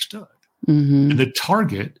understood. And the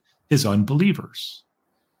target is unbelievers.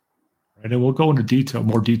 Right? And we'll go into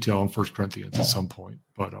more detail on 1 Corinthians at some point.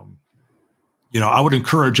 But I would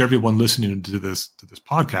encourage everyone listening to this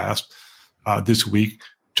podcast this week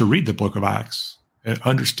to read the book of Acts and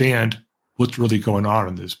understand what's really going on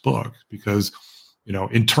in this book. Because,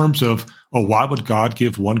 in terms of, why would God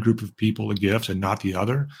give one group of people a gift and not the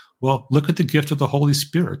other? Well, look at the gift of the Holy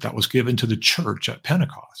Spirit that was given to the church at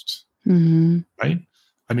Pentecost. Right?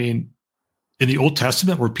 I mean, in the Old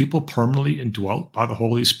Testament, were people permanently indwelt by the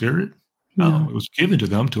Holy Spirit? No, it was given to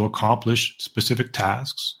them to accomplish specific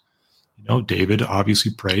tasks. David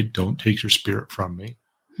obviously prayed, "Don't take your spirit from me."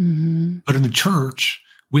 But in the church,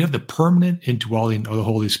 we have the permanent indwelling of the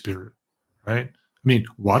Holy Spirit, right? I mean,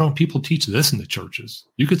 why don't people teach this in the churches?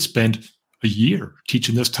 You could spend a year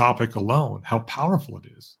teaching this topic alone, how powerful it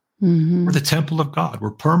is. We're the temple of God.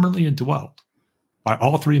 We're permanently indwelt by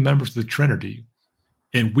all three members of the Trinity.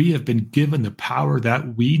 And we have been given the power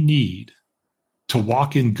that we need to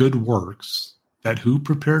walk in good works that who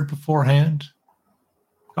prepared beforehand?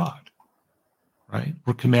 God, right?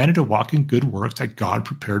 We're commanded to walk in good works that God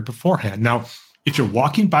prepared beforehand. Now, if you're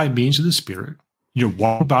walking by means of the Spirit, you're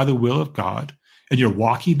walking by the will of God, and you're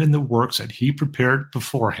walking in the works that he prepared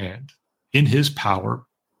beforehand in his power,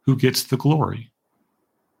 who gets the glory?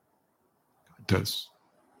 God does.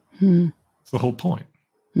 That's the whole point.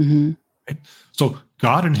 Right? So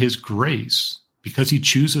God in his grace, because he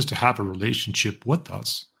chooses to have a relationship with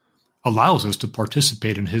us, allows us to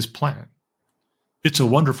participate in his plan. It's a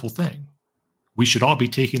wonderful thing. We should all be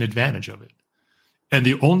taking advantage of it. And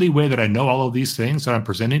the only way that I know all of these things that I'm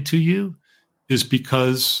presenting to you is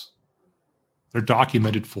because they're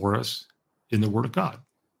documented for us in the Word of God.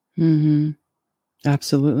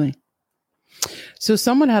 Absolutely. So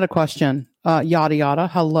someone had a question. Yada yada.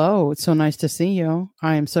 Hello. It's so nice to see you.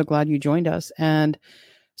 I am so glad you joined us. And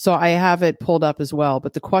so I have it pulled up as well.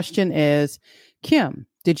 But the question is, Kim,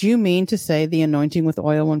 did you mean to say the anointing with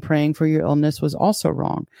oil when praying for your illness was also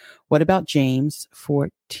wrong? What about James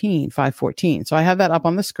 5:14? So I have that up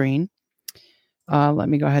on the screen. Let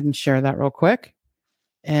me go ahead and share that real quick.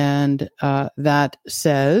 And that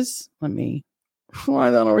says, let me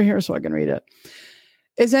fly that over here so I can read it.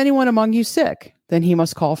 Is anyone among you sick? Then he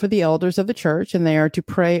must call for the elders of the church, and they are to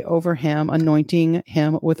pray over him, anointing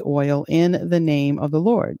him with oil in the name of the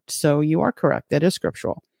Lord. So you are correct. That is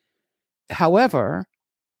scriptural. However,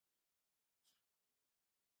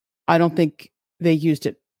 I don't think they used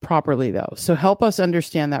it properly, though. So help us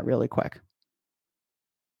understand that really quick.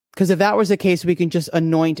 Because if that was the case, we can just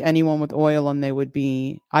anoint anyone with oil and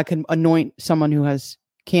I can anoint someone who has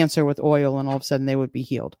cancer with oil and all of a sudden they would be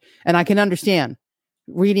healed. And I can understand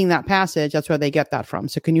reading that passage, that's where they get that from.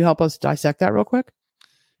 So can you help us dissect that real quick?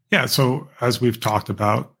 Yeah. So as we've talked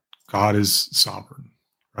about, God is sovereign,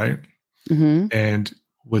 right? And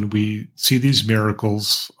when we see these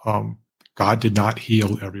miracles, God did not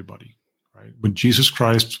heal everybody, right? When Jesus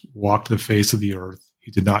Christ walked the face of the earth,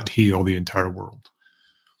 he did not heal the entire world.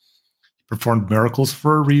 He performed miracles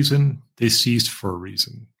for a reason. They ceased for a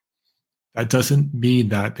reason. That doesn't mean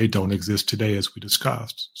that they don't exist today, as we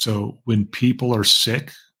discussed. So when people are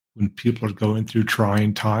sick, when people are going through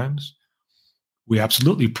trying times, we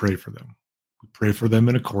absolutely pray for them. We pray for them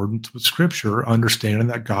in accordance with Scripture, understanding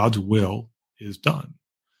that God's will is done.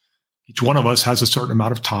 Each one of us has a certain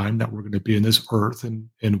amount of time that we're going to be in this earth, and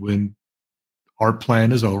when our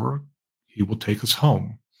plan is over, he will take us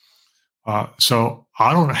home. So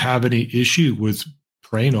I don't have any issue with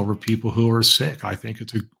praying over people who are sick. I think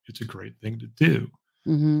it's a great thing to do.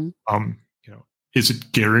 Is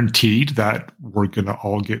it guaranteed that we're going to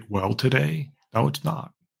all get well today? No, it's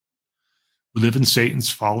not. We live in Satan's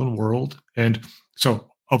fallen world. And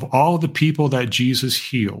so of all the people that Jesus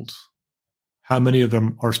healed, how many of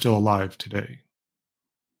them are still alive today?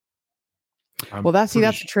 Well, that's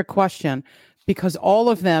a trick question, because all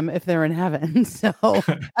of them, if they're in heaven, so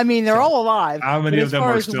I mean, they're all alive. How many of them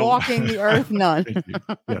are still walking the earth? None.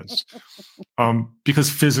 Yes, because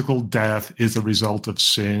physical death is a result of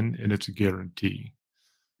sin, and it's a guarantee.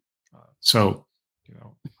 So,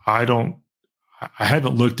 I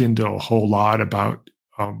haven't looked into a whole lot about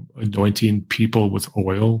anointing people with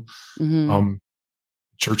oil. Mm-hmm.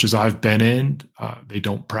 Churches I've been in, they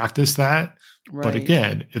don't practice that. Right. But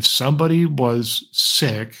again, if somebody was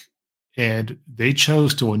sick and they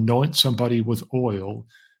chose to anoint somebody with oil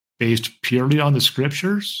based purely on the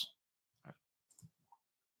scriptures, I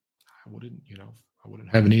wouldn't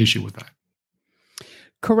have any issue with that.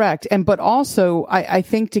 Correct. But also, I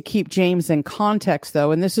think to keep James in context,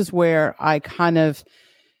 though, and this is where the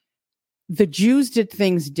Jews did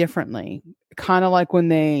things differently, kind of like when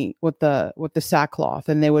they, with the sackcloth,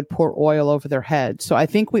 and they would pour oil over their head. So I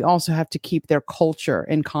think we also have to keep their culture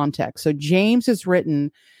in context. So James is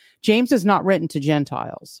not written to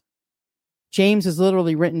Gentiles. James is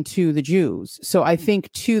literally written to the Jews. So I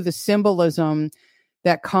think too, the symbolism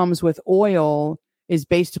that comes with oil is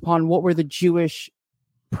based upon what were the Jewish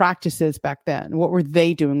practices back then. What were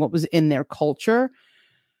they doing? What was in their culture?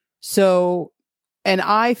 So, and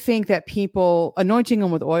I think that people anointing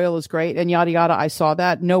them with oil is great and yada, yada. I saw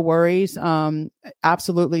that. No worries.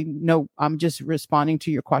 Absolutely. No, I'm just responding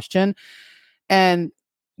to your question. And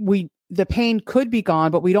the pain could be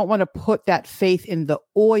gone, but we don't want to put that faith in the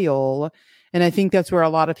oil. And I think that's where a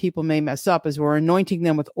lot of people may mess up, is we're anointing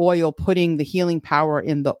them with oil, putting the healing power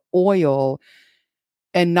in the oil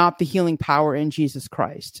and not the healing power in Jesus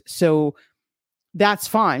Christ. So that's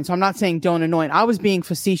fine. So I'm not saying don't anoint. I was being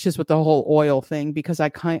facetious with the whole oil thing because I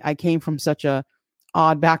came from such a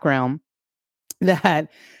odd background that,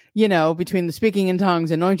 between the speaking in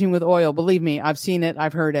tongues, anointing with oil, believe me, I've seen it,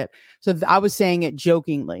 I've heard it. So I was saying it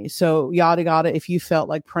jokingly. So yada, yada, if you felt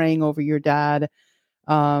like praying over your dad,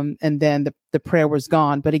 and then the prayer was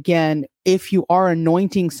gone. But again, if you are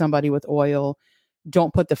anointing somebody with oil,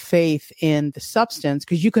 don't put the faith in the substance,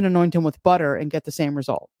 because you can anoint him with butter and get the same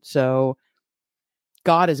result. So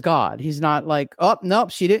God is God. He's not like, oh,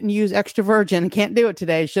 nope, she didn't use extra virgin. Can't do it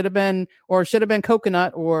today. Should have been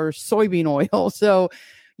coconut or soybean oil. So,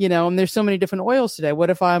 and there's so many different oils today.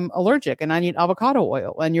 What if I'm allergic and I need avocado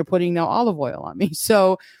oil and you're putting now olive oil on me?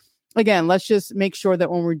 So again, let's just make sure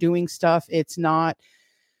that when we're doing stuff, it's not,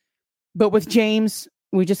 but with James,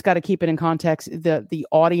 we just got to keep it in context. The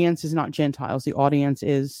audience is not Gentiles. The audience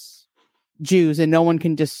is Jews, and no one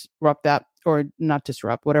can disrupt that, or not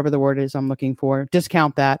disrupt, whatever the word is I'm looking for,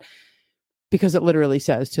 discount that, because it literally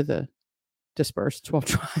says to the dispersed 12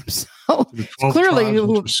 tribes. So the 12 clearly tribes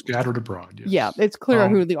who were scattered abroad. Yes. Yeah, it's clear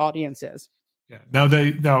who the audience is. Yeah. Now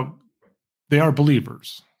they are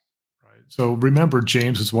believers, right? So remember,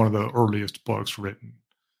 James is one of the earliest books written.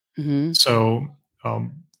 Mm-hmm. So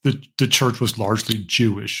the church was largely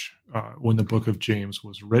Jewish when the book of James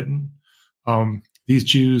was written. These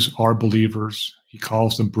Jews are believers. He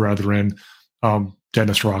calls them brethren.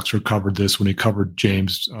 Dennis Roxer covered this when he covered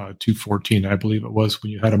James 2:14, I believe it was,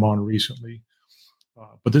 when you had him on recently.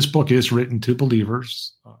 But this book is written to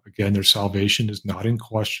believers. Again, their salvation is not in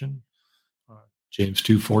question. James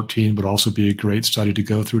 2:14 would also be a great study to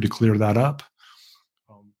go through to clear that up.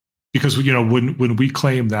 Because, when we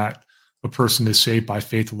claim that a person is saved by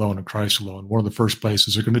faith alone in Christ alone, one of the first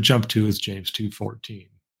places they're going to jump to is James 2:14.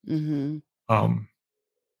 Mm-hmm.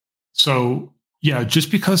 So, yeah,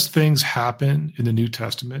 just because things happen in the New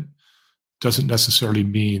Testament doesn't necessarily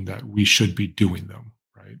mean that we should be doing them,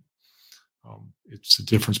 right? It's the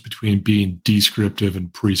difference between being descriptive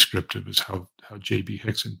and prescriptive, is how J.B.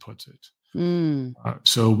 Hickson puts it. Mm.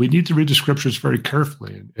 So we need to read the scriptures very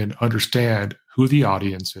carefully and understand who the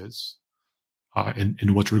audience is,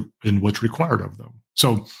 and what's required of them.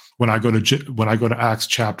 So when I go to Acts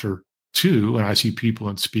chapter 2 and I see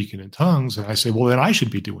people speaking in tongues, and I say, well, then I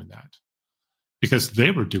should be doing that because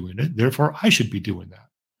they were doing it. Therefore, I should be doing that.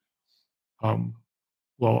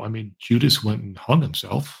 Well, Judas went and hung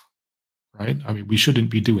himself, right? we shouldn't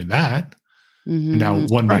be doing that. Mm-hmm. And now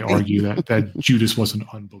one might argue that Judas was an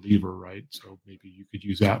unbeliever, right? So maybe you could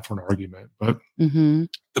use that for an argument. But mm-hmm.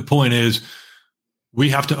 The point is, we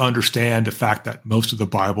have to understand the fact that most of the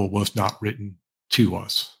Bible was not written to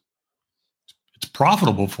us. It's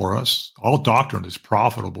profitable for us. All doctrine is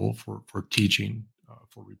profitable for teaching,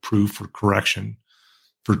 for reproof, for correction,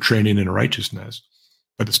 for training in righteousness,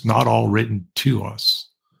 but it's not all written to us.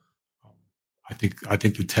 I think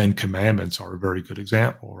the Ten Commandments are a very good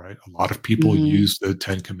example, right? A lot of people mm-hmm. use the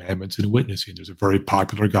Ten Commandments in witnessing. There's a very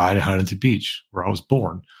popular guy in Huntington Beach, where I was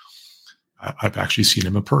born. I've actually seen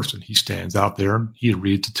him in person. He stands out there and he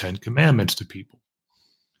reads the 10 Commandments to people.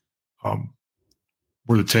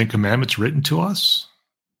 Were the 10 Commandments written to us?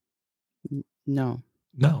 No.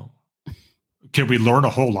 No. Can we learn a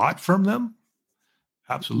whole lot from them?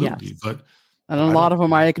 Absolutely. Yes. But and a lot of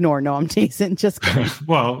them I ignore. No, I'm teasing. Just kidding.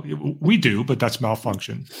 Well, we do, but that's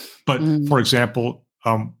malfunction. But for example,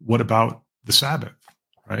 what about the Sabbath,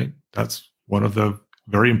 right? That's one of the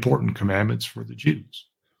very important commandments for the Jews.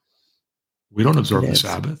 We don't observe the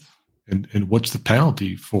Sabbath. And what's the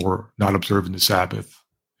penalty for not observing the Sabbath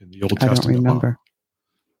in the Old Testament? I don't remember.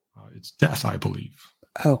 It's death, I believe.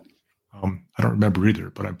 Oh. I don't remember either,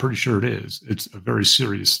 but I'm pretty sure it is. It's a very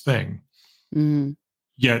serious thing.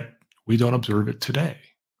 Yet we don't observe it today,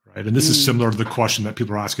 right? And this is similar to the question that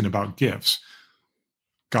people are asking about gifts.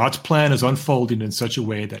 God's plan is unfolding in such a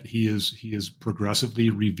way that he is progressively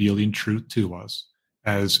revealing truth to us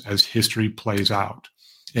as history plays out.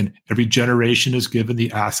 And every generation is given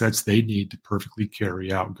the assets they need to perfectly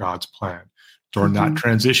carry out God's plan. During that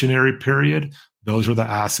transitionary period, those are the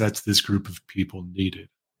assets this group of people needed.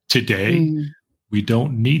 Today, we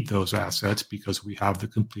don't need those assets because we have the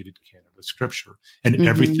completed canon of Scripture. And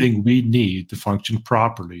everything we need to function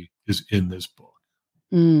properly is in this book.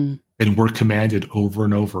 And we're commanded over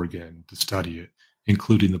and over again to study it,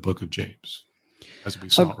 including the book of James, as we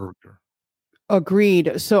saw earlier.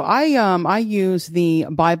 Agreed. So I use the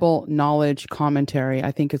Bible Knowledge Commentary.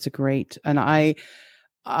 I think it's a great, and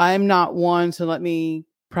I'm not one, so let me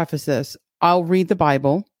preface this. I'll read the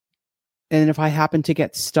Bible, and if I happen to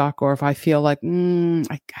get stuck, or if I feel like,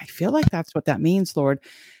 I feel like that's what that means, Lord,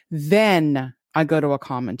 then I go to a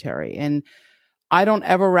commentary. And I don't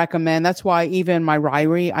ever recommend, that's why even my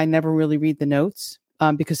Ryrie, I never really read the notes,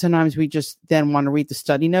 because sometimes we just then want to read the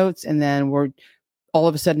study notes, and then we're all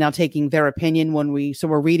of a sudden now taking their opinion so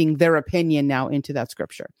we're reading their opinion now into that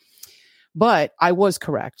scripture. But I was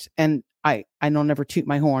correct. And I don't ever toot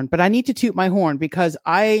my horn, but I need to toot my horn because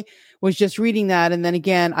I was just reading that. And then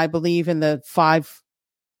again, I believe in the 5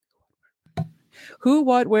 who,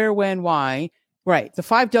 what, where, when, why, right? The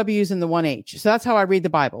 5 W's and the 1 H. So that's how I read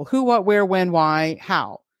the Bible. Who, what, where, when, why,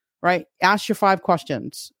 how, right? Ask your 5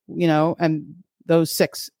 questions, and those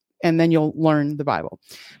 6, and then you'll learn the Bible.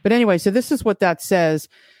 But anyway, so this is what that says,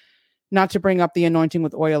 not to bring up the anointing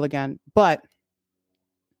with oil again, but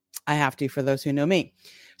I have to for those who know me.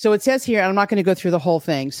 So it says here, and I'm not going to go through the whole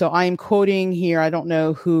thing. So I am quoting here. I don't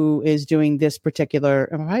know who is doing this particular.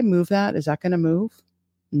 If I move that, is that going to move?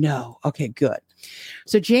 No. Okay, good.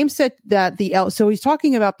 So James said that so he's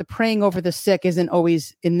talking about the praying over the sick isn't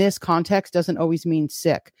always, in this context, doesn't always mean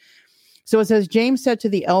sick. So it says, James said to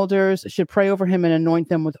the elders should pray over him and anoint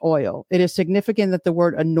them with oil. It is significant that the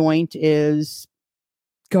word anoint is,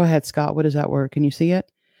 go ahead, Scott. What is that word? Can you see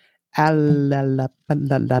it? Alipsantes?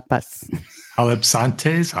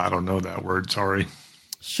 I don't know that word. Sorry.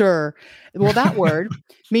 Sure. Well, that word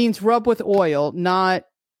means rub with oil, not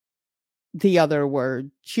the other word,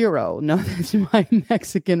 chiro. No, that's my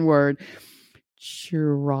Mexican word.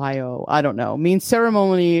 Chirayo. I don't know. Means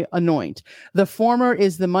ceremonially anoint. The former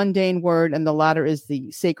is the mundane word and the latter is the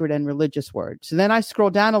sacred and religious word. So then I scroll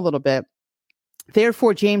down a little bit.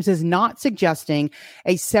 Therefore, James is not suggesting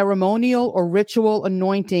a ceremonial or ritual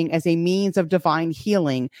anointing as a means of divine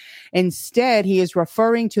healing. Instead, he is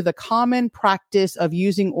referring to the common practice of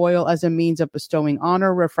using oil as a means of bestowing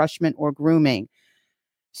honor, refreshment, or grooming.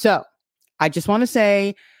 So I just want to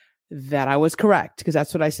say that I was correct because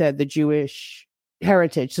that's what I said, the Jewish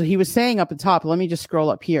heritage. So he was saying up at the top, let me just scroll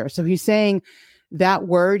up here. So he's saying that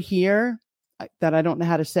word here that I don't know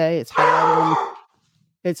how to say, it's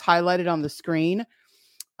highlighted on the screen.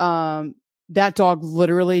 That dog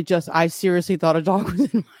literally I seriously thought a dog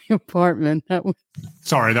was in my apartment.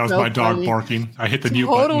 Sorry, that was so my dog funny. Barking. I hit the mute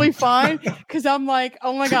button. Totally fine. Because I'm like,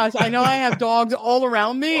 oh my gosh, I know I have dogs all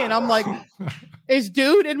around me. And I'm like, is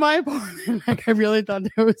dude in my apartment? Like, I really thought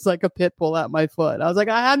there was like a pit bull at my foot. I was like,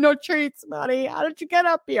 I had no treats, buddy. How did you get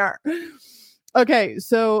up here? Okay,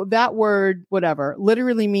 so that word, whatever,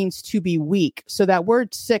 literally means to be weak. So that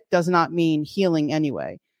word sick does not mean healing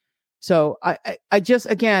anyway. So I just,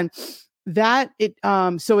 again, that it,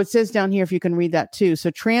 so it says down here, if you can read that too.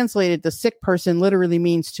 So translated, the sick person literally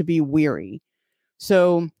means to be weary.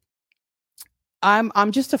 So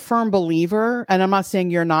I'm just a firm believer, and I'm not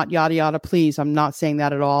saying you're not, yada, yada, please. I'm not saying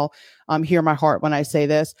that at all. Hear my heart when I say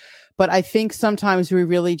this. But I think sometimes we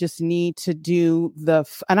really just need to do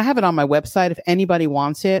and I have it on my website if anybody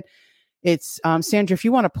wants it. It's Sandra, if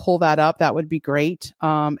you want to pull that up, that would be great.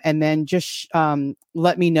 And then just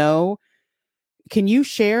let me know. Can you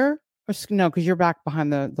share? No, because you're back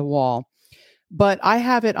behind the wall. but I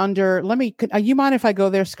have it under, you mind if I go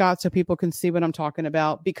there, Scott, so people can see what I'm talking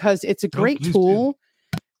about? Because it's a great tool.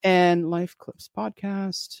 And Life Clips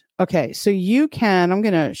podcast. Okay, so I'm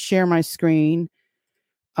going to share my screen.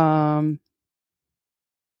 And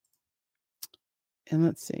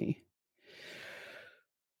let's see.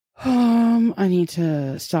 I need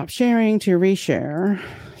to stop sharing to reshare.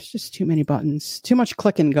 It's just too many buttons, too much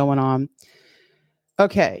clicking going on.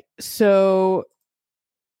 Okay, so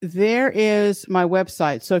there is my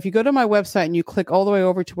website. So if you go to my website and you click all the way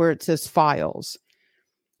over to where it says files,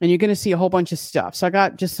 and you're going to see a whole bunch of stuff. So I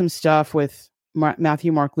got just some stuff with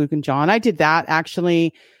Matthew, Mark, Luke, and John. I did that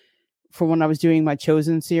actually for when I was doing my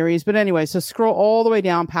Chosen series. But anyway, so scroll all the way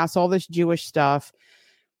down past all this Jewish stuff.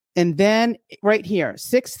 And then right here,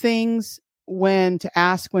 6 things when to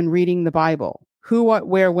ask when reading the Bible. Who, what,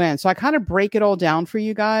 where, when. So I kind of break it all down for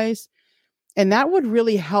you guys. And that would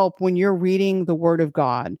really help when you're reading the Word of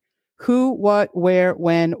God. Who, what, where,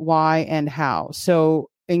 when, why, and how. So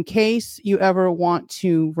in case you ever want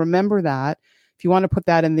to remember that, if you want to put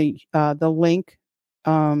that in the link,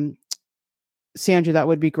 Sandra, that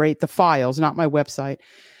would be great. The files, not my website.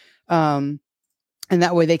 And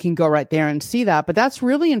that way they can go right there and see that. But that's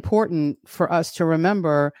really important for us to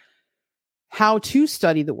remember how to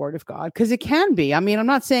study the Word of God, because it can be. I mean, I'm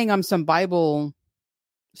not saying I'm some Bible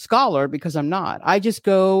scholar, because I'm not. I just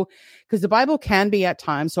go, because the Bible can be at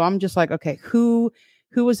times. So I'm just like, okay, who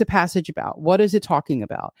was the passage about? What is it talking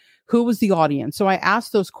about? Who was the audience? So I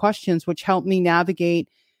ask those questions, which help me navigate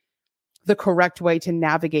the correct way to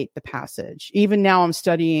navigate the passage. Even now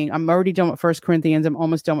I'm already done with 1 Corinthians. I'm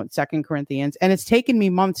almost done with 2 Corinthians. And it's taken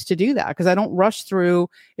me months to do that, because I don't rush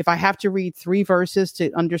through. If I have to read 3 verses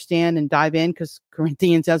to understand and dive in, because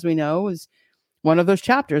Corinthians, as we know, is one of those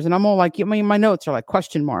chapters. And I'm all like, my notes are like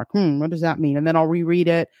question mark. What does that mean? And then I'll reread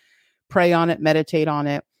it, pray on it, meditate on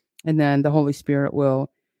it. And then the Holy Spirit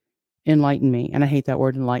will enlighten me. And I hate that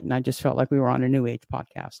word enlighten. I just felt like we were on a New Age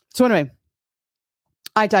podcast. So anyway,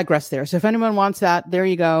 I digress there. So if anyone wants that, there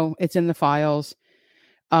you go. It's in the files.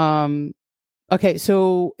 Okay,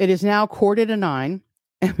 so it is now 8:45,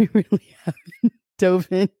 and we really haven't dove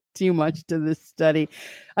in too much to this study.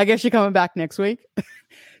 I guess you're coming back next week.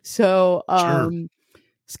 So Sure.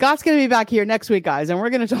 Scott's going to be back here next week, guys, and we're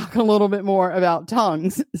going to talk a little bit more about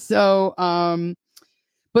tongues. So,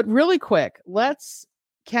 but really quick,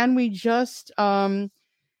 can we just, I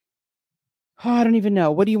don't even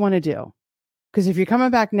know. What do you want to do? Because if you're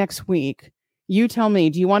coming back next week, you tell me,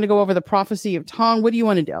 do you want to go over the prophecy of tongue? What do you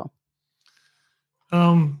want to do?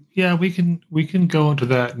 Yeah, we can go into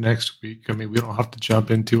that next week. I mean, we don't have to jump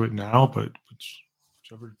into it now, but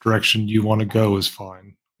whichever direction you want to go is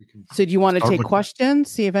fine. So do you want to take questions?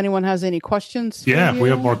 See if anyone has any questions? Yeah, if we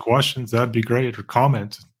have more questions, that'd be great. Or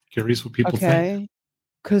comments. Curious what people think.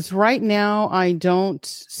 Because right now I don't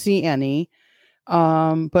see any.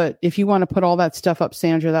 But if you want to put all that stuff up,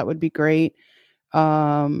 Sandra, that would be great.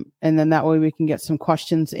 And then that way we can get some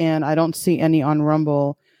questions in. I don't see any on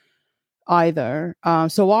Rumble either.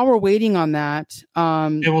 So while we're waiting on that,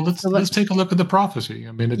 let's take a look at the prophecy.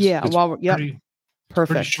 I mean, it's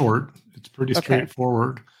pretty short. It's pretty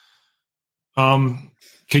straightforward. Can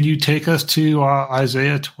you take us to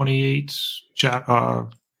Isaiah 28,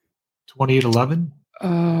 28:11?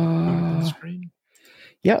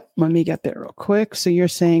 Yep. Let me get there real quick. So you're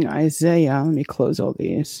saying Isaiah. Let me close all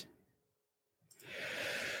these.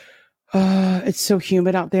 It's so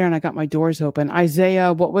humid out there, and I got my doors open.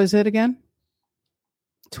 Isaiah, what was it again?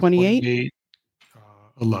 28?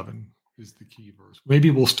 11 is the key verse.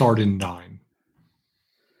 Maybe we'll start in 9.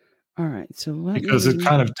 All right. So because it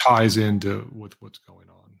kind of ties into with what's going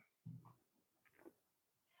on.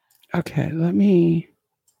 Okay. Let me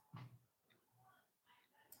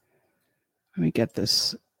get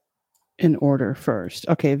this in order first.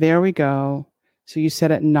 Okay, there we go. So you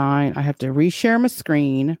said at 9. I have to reshare my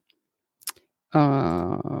screen.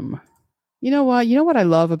 You know what I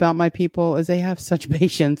love about my people is they have such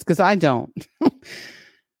patience, because I don't.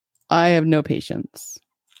 I have no patience.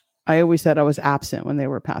 I always said I was absent when they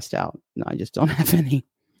were passed out. No, I just don't have any.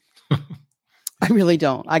 I really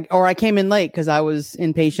don't. I came in late because I was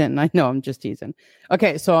impatient, and I know I'm just teasing.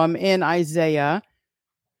 Okay, so I'm in Isaiah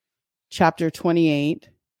chapter 28,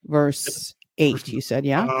 verse 8, you said,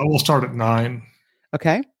 yeah? We'll start at 9.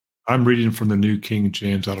 Okay. I'm reading from the New King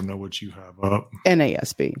James. I don't know what you have up.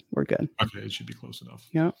 NASB. We're good. Okay, it should be close enough.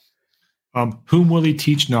 Yeah. Whom will he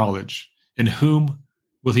teach knowledge? And whom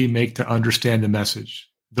will he make to understand the message?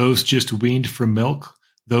 Those just weaned from milk?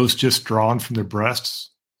 Those just drawn from their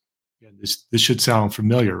breasts? Yeah, this should sound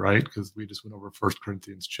familiar, right? Because we just went over 1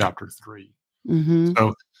 Corinthians chapter 3. Mm-hmm.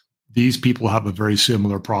 So these people have a very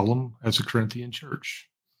similar problem as the Corinthian church.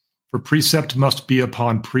 For precept must be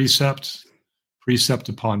upon precept, precept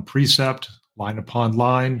upon precept, line upon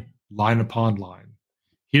line, line upon line.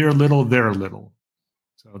 Here a little, there a little.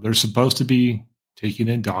 So they're supposed to be taking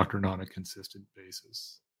in doctrine on a consistent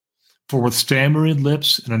basis. For with stammering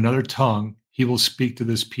lips and another tongue, he will speak to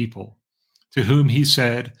this people, to whom he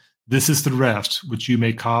said, this is the rest which you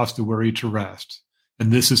may cause the weary to rest,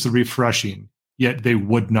 and this is the refreshing, yet they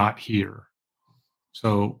would not hear.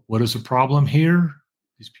 So what is the problem here?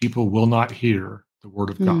 These people will not hear the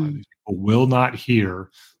word of God. These people will not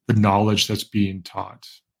hear the knowledge that's being taught.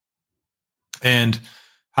 And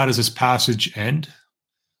how does this passage end?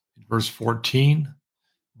 In verse 14,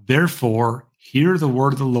 therefore, hear the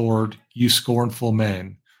word of the Lord, you scornful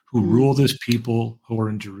men who rule this people who are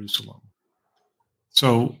in Jerusalem.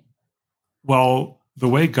 So, while the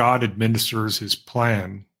way God administers his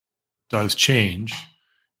plan does change,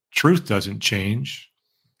 truth doesn't change,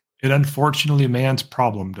 and unfortunately, man's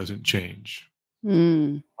problem doesn't change.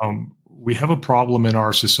 We have a problem in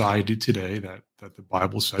our society today that the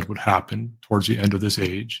Bible said would happen towards the end of this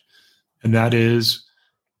age, and that is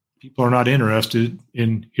people are not interested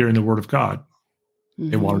in hearing the word of God.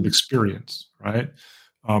 They want an experience, right?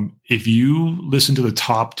 If you listen to the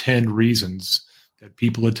top 10 reasons that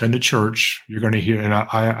people attend a church, you're going to hear, and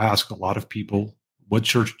I ask a lot of people, what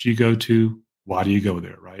church do you go to? Why do you go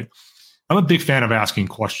there, right? I'm a big fan of asking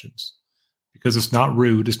questions because it's not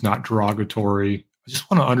rude, it's not derogatory. I just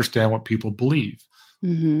want to understand what people believe.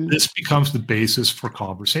 This becomes the basis for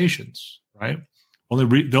conversations, right?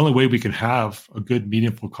 The only way we can have a good,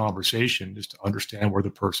 meaningful conversation is to understand where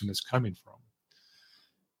the person is coming from.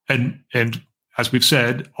 And as we've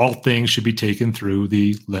said, all things should be taken through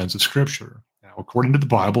the lens of Scripture. Now, according to the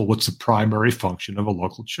Bible, what's the primary function of a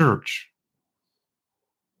local church?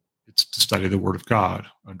 It's to study the Word of God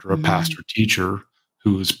under a pastor teacher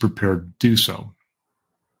who is prepared to do so,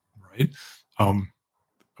 right?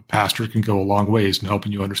 A pastor can go a long ways in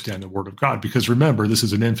helping you understand the Word of God because remember, this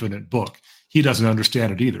is an infinite book. He doesn't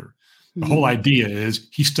understand it either. The whole idea is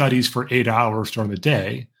he studies for 8 hours during the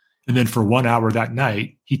day, and then for 1 hour that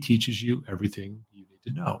night, he teaches you everything you need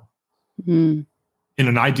to know. In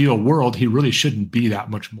an ideal world, he really shouldn't be that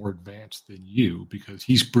much more advanced than you because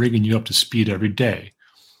he's bringing you up to speed every day,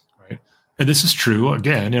 right? And this is true,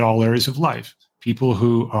 again, in all areas of life. People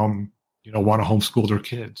who, want to homeschool their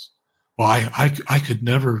kids. Well, I could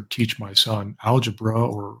never teach my son algebra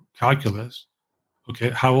or calculus. Okay,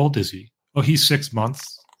 how old is he? Oh, he's 6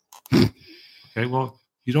 months. Okay, well,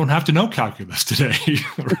 you don't have to know calculus today,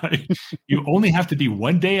 right? You only have to be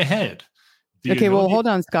 1 day ahead. Okay, well, hold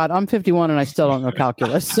on, Scott. I'm 51 and I still don't know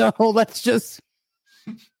calculus. So let's just,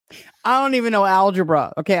 I don't even know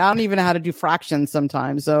algebra. Okay, I don't even know how to do fractions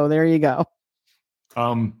sometimes. So there you go.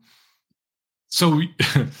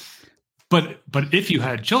 But if you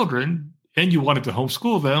had children and you wanted to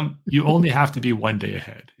homeschool them, you only have to be 1 day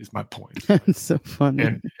ahead, is my point. That's so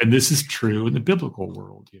funny. And this is true in the biblical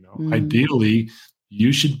world. Ideally,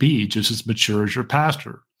 you should be just as mature as your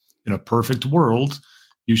pastor. In a perfect world,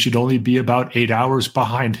 you should only be about 8 hours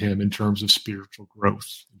behind him in terms of spiritual growth,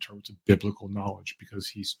 in terms of biblical knowledge, because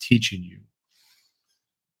he's teaching you.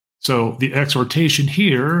 So the exhortation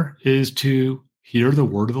here is to hear the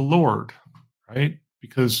word of the Lord, right?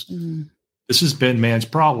 Because this has been man's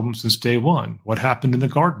problem since day one. What happened in the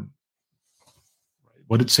garden?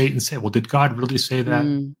 What did Satan say? Well, did God really say that?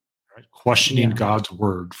 Right? Questioning God's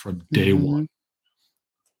word from day one.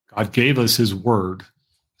 God gave us his word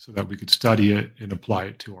so that we could study it and apply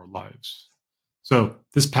it to our lives. So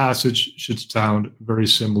this passage should sound very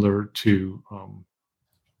similar to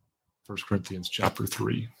 1 Corinthians chapter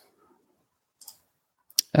 3.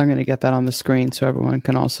 I'm going to get that on the screen so everyone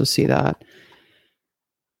can also see that.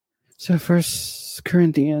 So 1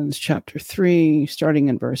 Corinthians chapter 3, starting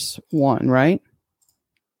in verse 1, right?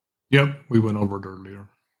 Yep, we went over it earlier.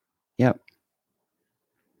 Yep.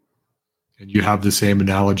 And you have the same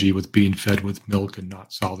analogy with being fed with milk and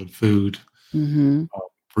not solid food.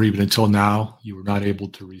 For even until now, you were not able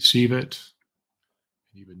to receive it.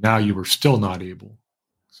 And even now, you were still not able.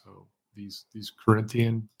 So these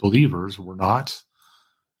Corinthian believers were not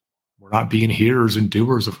being hearers and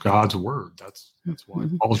doers of God's word. That's why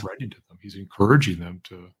Paul's writing to them. He's encouraging them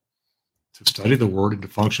to study the word and to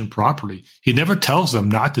function properly. He never tells them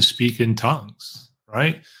not to speak in tongues,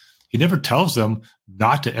 right? He never tells them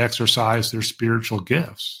not to exercise their spiritual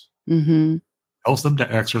gifts. He tells them to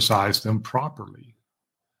exercise them properly.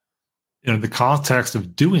 In the context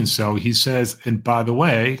of doing so, he says, and by the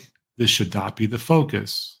way, this should not be the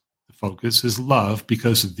focus. The focus is love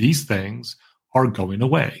because these things are going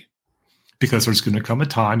away. because there's going to come a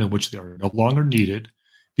time in which they are no longer needed,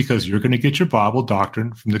 because you're going to get your Bible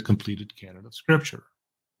doctrine from the completed canon of Scripture.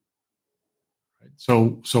 Right?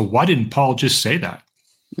 So why didn't Paul just say that?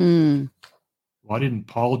 Why didn't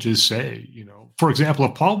Paul just say, for example,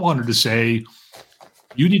 if Paul wanted to say,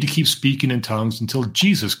 you need to keep speaking in tongues until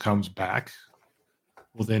Jesus comes back,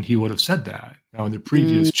 well, then he would have said that. Now, in the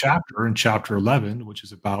previous chapter, in chapter 11, which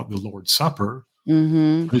is about the Lord's Supper,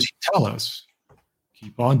 what does he tell us?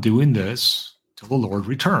 Keep on doing this till the Lord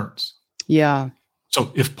returns. Yeah.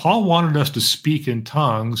 So if Paul wanted us to speak in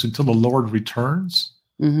tongues until the Lord returns,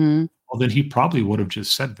 well, then he probably would have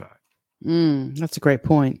just said that. That's a great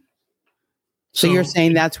point. So you're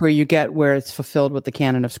saying that's where it's fulfilled with the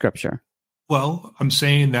canon of Scripture. Well, I'm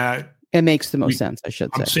saying that it makes the most sense, I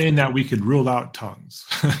should say. I'm saying that we could rule out tongues,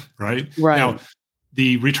 right? Right. Now,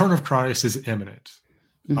 the return of Christ is imminent.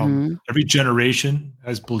 Every generation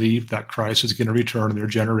has believed that Christ is going to return in their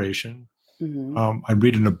generation. I'm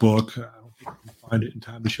reading a book. I don't think I can find it in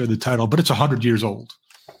time to share the title, but it's 100 years old.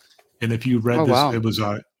 And if you read this, it was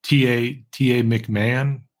T.A.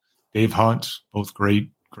 McMahon, Dave Hunt, both great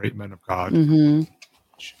men of God.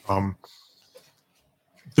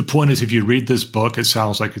 The point is, if you read this book, it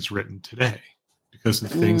sounds like it's written today, because the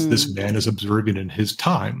things this man is observing in his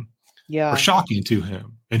time are shocking to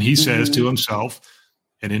him. And he says to himself,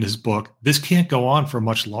 and in his book, this can't go on for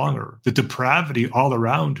much longer. The depravity all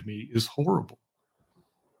around me is horrible.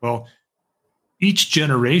 Well, each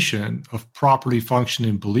generation of properly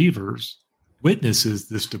functioning believers witnesses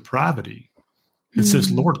this depravity and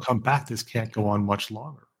says, Lord, come back. This can't go on much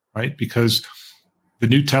longer, right? Because the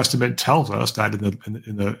New Testament tells us that in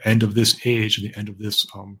the end of this age, in the end of this,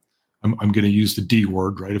 I'm going to use the D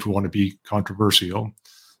word, right? If we want to be controversial,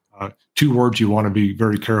 two words you want to be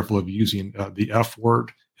very careful of using: the F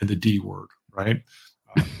word and the D word, right?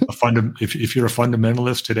 If you're a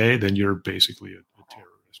fundamentalist today, then you're basically a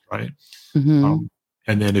terrorist, right?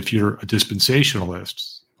 And then if you're a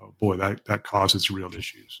dispensationalist, oh boy, that causes real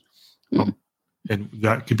issues. And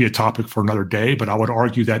that could be a topic for another day, but I would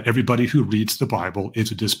argue that everybody who reads the Bible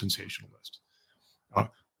is a dispensationalist.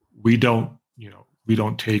 We don't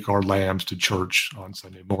take our lambs to church on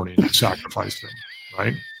Sunday morning and sacrifice them,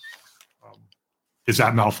 right? Is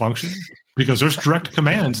that malfunctioning? Because there's direct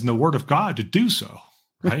commands in the Word of God to do so,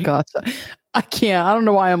 right? God, I can't. I don't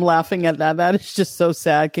know why I'm laughing at that. That is just so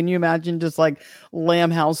sad. Can you imagine just like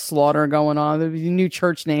lamb house slaughter going on? The new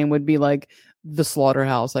church name would be like the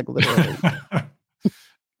Slaughterhouse, like literally.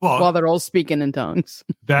 Well, while they're all speaking in tongues.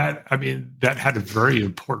 That had a very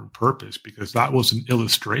important purpose, because that was an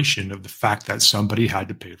illustration of the fact that somebody had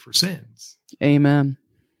to pay for sins. Amen.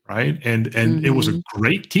 Right. And it was a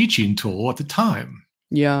great teaching tool at the time.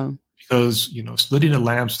 Yeah. Because, slitting a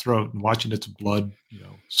lamb's throat and watching its blood,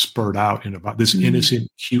 spurt out in about this innocent,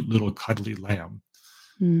 cute little cuddly lamb.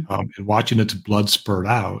 And watching its blood spurt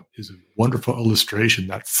out is a wonderful illustration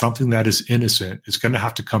that something that is innocent is going to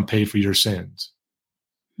have to come pay for your sins.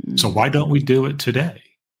 So why don't we do it today?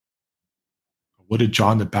 What did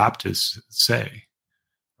John the Baptist say?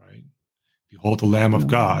 Right? Behold the Lamb of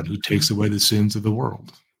God who takes away the sins of the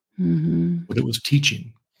world. What it was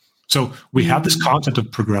teaching. So we have this concept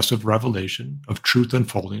of progressive revelation, of truth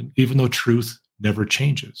unfolding, even though truth never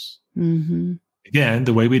changes. Again,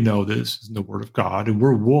 the way we know this is in the Word of God, and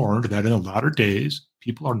we're warned that in the latter days,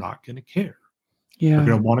 people are not going to care. Yeah. They're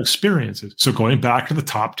going to want experiences. So going back to the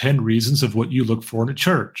top 10 reasons of what you look for in a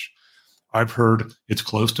church, I've heard it's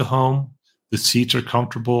close to home, the seats are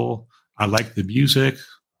comfortable, I like the music,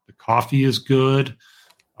 the coffee is good,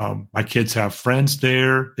 my kids have friends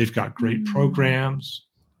there, they've got great programs.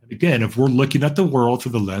 And again, if we're looking at the world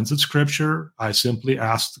through the lens of Scripture, I simply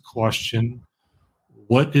ask the question,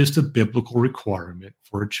 what is the biblical requirement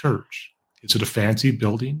for a church? Is it a fancy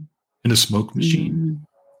building and a smoke machine?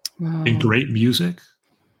 Wow. And great music?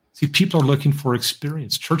 See, people are looking for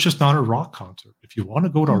experience. Church is not a rock concert. If you want to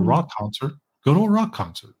go to a rock concert, go to a rock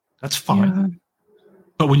concert. That's fine. Yeah.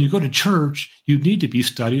 But when you go to church, you need to be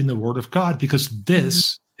studying the Word of God, because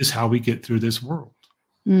this is how we get through this world.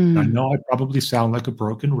 I know I probably sound like a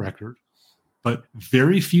broken record, but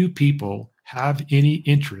very few people have any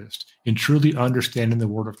interest in truly understanding the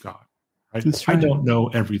Word of God. Right? Right. I don't know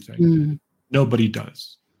everything. Nobody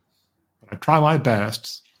does. But I try my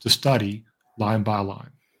best to study line by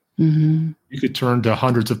line. You could turn to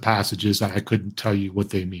hundreds of passages and I couldn't tell you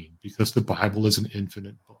what they mean, because the Bible is an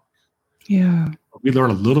infinite book. Yeah. We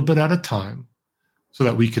learn a little bit at a time so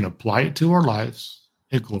that we can apply it to our lives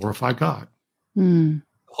and glorify God. The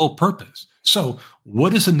whole purpose. So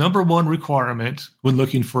what is the number one requirement when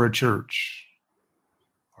looking for a church?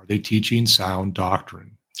 Are they teaching sound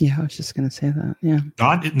doctrine? Yeah, I was just going to say that. Yeah.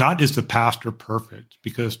 Not is the pastor perfect,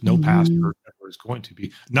 because no pastor ever is going to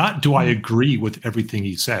be. Not do I agree with everything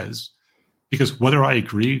he says, because whether I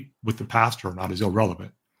agree with the pastor or not is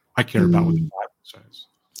irrelevant. I care about what the Bible says.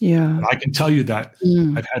 Yeah. And I can tell you that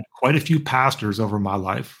I've had quite a few pastors over my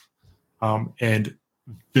life, and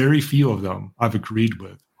very few of them I've agreed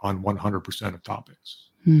with on 100% of topics.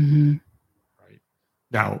 Right.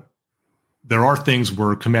 Now, there are things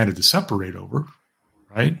we're commanded to separate over,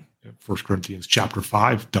 right? 1 Corinthians chapter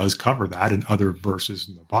 5 does cover that, and other verses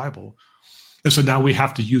in the Bible. And so now we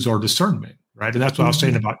have to use our discernment, right? And that's what I was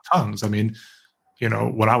saying about tongues. I mean,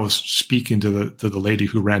 when I was speaking to the lady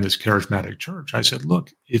who ran this charismatic church, I said,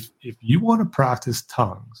 look, if you want to practice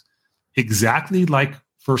tongues exactly like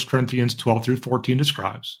 1 Corinthians 12 through 14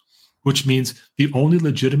 describes, which means the only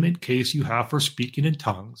legitimate case you have for speaking in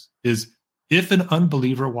tongues is if an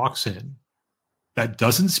unbeliever walks in that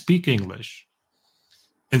doesn't speak English,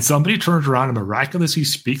 and somebody turns around and miraculously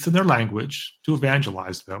speaks in their language to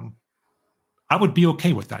evangelize them, I would be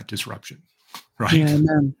okay with that disruption, right?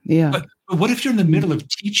 Yeah, yeah. But what if you're in the middle of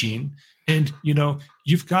teaching and,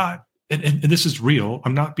 you've got, and this is real,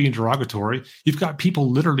 I'm not being derogatory, you've got people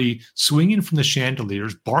literally swinging from the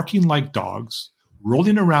chandeliers, barking like dogs,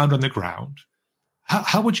 rolling around on the ground.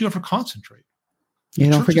 How would you ever concentrate?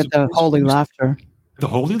 Yeah, don't forget the holy laughter. The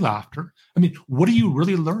holy laughter. I mean, what are you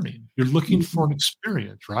really learning? You're looking for an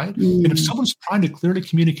experience, right? And if someone's trying to clearly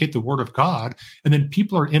communicate the word of God, and then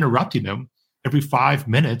people are interrupting them every 5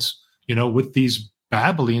 minutes, with these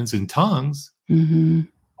babblings in tongues,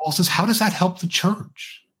 Paul says, how does that help the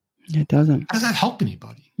church? It doesn't. How does that help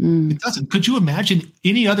anybody? It doesn't. Could you imagine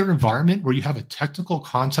any other environment where you have a technical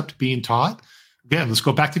concept being taught? Again, let's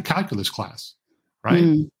go back to calculus class,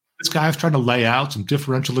 right? This guy is trying to lay out some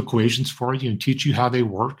differential equations for you and teach you how they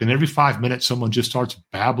work. And every 5 minutes, someone just starts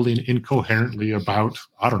babbling incoherently about,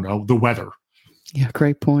 I don't know, the weather. Yeah,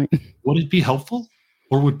 great point. Would it be helpful?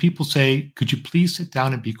 Or would people say, could you please sit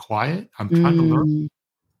down and be quiet? I'm trying to learn.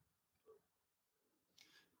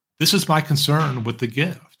 This is my concern with the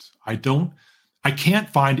gift. I can't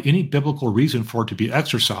find any biblical reason for it to be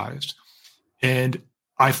exercised. And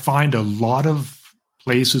I find a lot of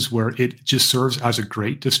places where it just serves as a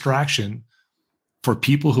great distraction for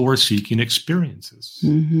people who are seeking experiences.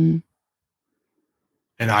 And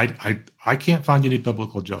I can't find any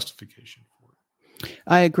biblical justification for it.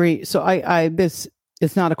 I agree. So this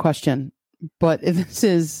is not a question, but this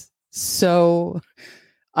is so,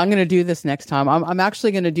 I'm going to do this next time. I'm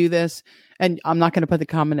actually going to do this, and I'm not going to put the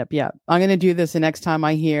comment up yet. I'm going to do this the next time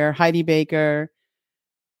I hear Heidi Baker,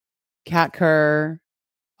 Kat Kerr,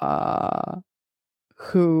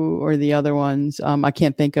 who or the other ones. I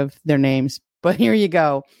can't think of their names, but here you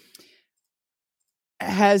go.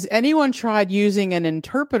 Has anyone tried using an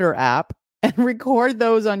interpreter app and record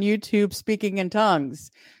those on YouTube speaking in tongues?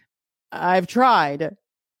 I've tried.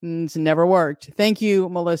 It's never worked. Thank you,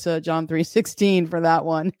 Melissa, John 3:16 for that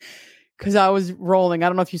one. Because I was rolling. I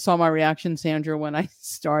don't know if you saw my reaction, Sandra, when I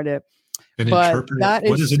started. What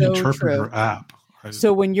is an interpreter app?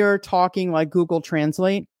 So when you're talking like Google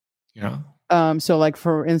Translate, so like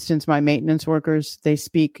for instance, my maintenance workers, they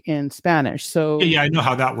speak in Spanish. So yeah, I know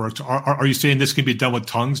how that works. Are you saying this can be done with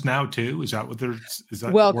tongues now too? Is that what is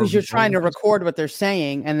that? Well, because you're trying to record what they're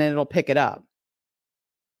saying and then it'll pick it up.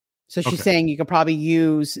 So she's saying you could probably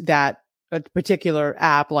use a particular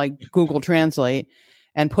app like Google Translate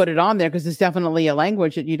and put it on there because it's definitely a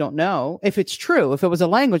language that you don't know. If it's true, if it was a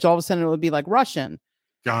language, all of a sudden it would be like Russian.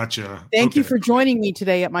 Gotcha. Thank you for joining me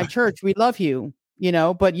today at my church. We love you,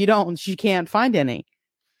 but she can't find any.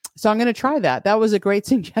 So I'm going to try that. That was a great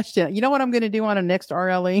suggestion. You know what I'm going to do on a next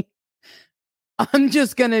RLE? I'm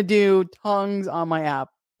just going to do tongues on my app.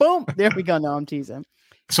 Boom. There we go. No, I'm teasing.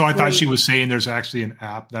 So I thought she was saying there's actually an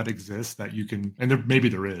app that exists that you can, and maybe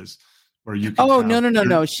there is, where you can. Oh,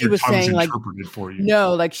 no. She was saying like, for you.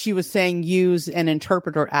 No, like she was saying use an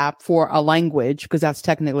interpreter app for a language because that's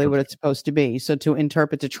technically what it's supposed to be. So to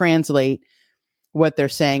interpret, to translate what they're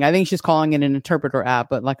saying. I think she's calling it an interpreter app,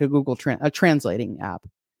 but like a Google a translating app.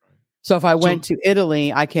 Right. So if I went to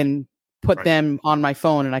Italy, I can put them on my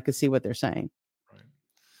phone and I could see what they're saying.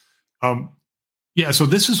 Right. Yeah, so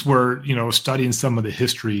this is where, studying some of the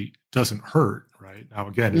history doesn't hurt, right? Now,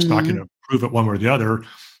 again, it's not going to prove it one way or the other.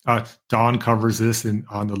 Dawn covers this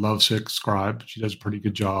on the Lovesick Scribe. She does a pretty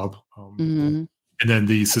good job. And then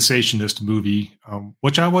the Cessationist movie,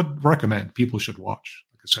 which I would recommend people should watch.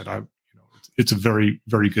 Like I said, it's a very,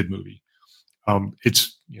 very good movie.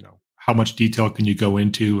 It's, how much detail can you go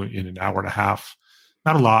into in an hour and a half?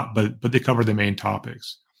 Not a lot, but they cover the main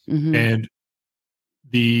topics. And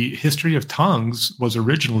the history of tongues was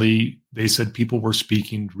originally, they said people were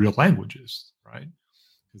speaking real languages, right?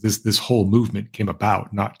 This whole movement came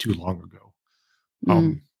about not too long ago,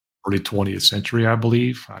 early 20th century, I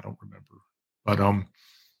believe. I don't remember, but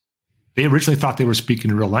they originally thought they were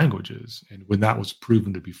speaking real languages, and when that was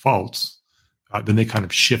proven to be false, then they kind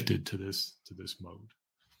of shifted to this mode.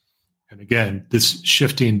 And again, this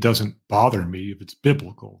shifting doesn't bother me if it's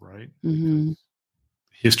biblical, right? Mm-hmm.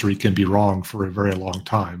 History can be wrong for a very long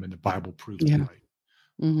time, and the Bible proves it right.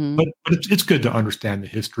 Mm-hmm. But it's good to understand the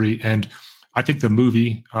history, and I think the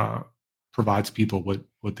movie provides people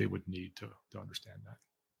what they would need to understand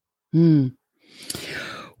that. Mm.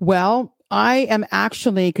 Well, I am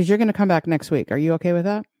actually, because you're going to come back next week. Are you okay with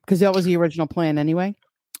that? Because that was the original plan anyway.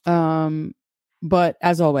 But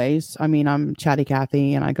as always, I mean, I'm Chatty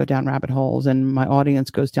Cathy, and I go down rabbit holes, and my audience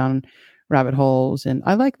goes down rabbit holes, and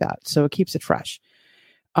I like that, so it keeps it fresh.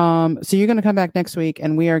 So you're going to come back next week,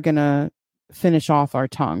 and we are going to finish off our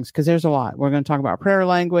tongues, because there's a lot. We're going to talk about prayer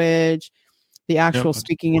language, the actual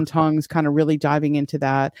speaking in tongues, kind of really diving into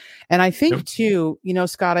that. And I think too,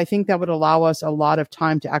 Scott, I think that would allow us a lot of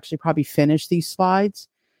time to actually probably finish these slides,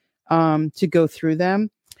 to go through them.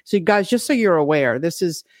 So you guys, just so you're aware, this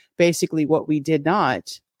is basically what we did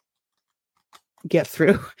not get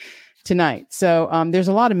through tonight. So there's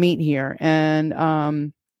a lot of meat here, and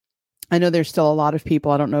I know there's still a lot of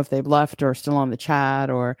people. I don't know if they've left or still on the chat,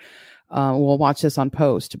 or we'll watch this on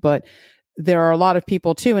post, but there are a lot of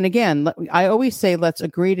people too. And again, I always say, let's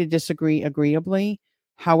agree to disagree agreeably.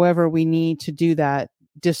 However, we need to do that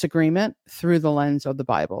disagreement through the lens of the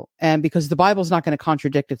Bible. And because the Bible is not going to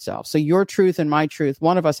contradict itself. So your truth and my truth,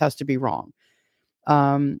 one of us has to be wrong.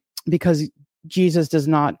 Because Jesus does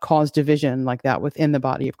not cause division like that within the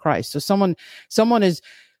body of Christ. So someone is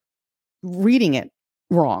reading it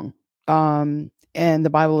wrong. And the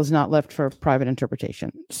Bible is not left for private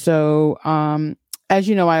interpretation. So, as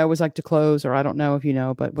you know, I always like to close, or I don't know if you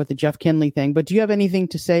know, but with the Jeff Kinley thing. But do you have anything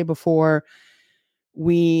to say before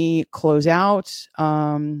we close out?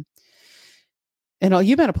 And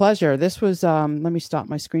you've been a pleasure. This was, let me stop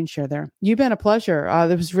my screen share there. You've been a pleasure.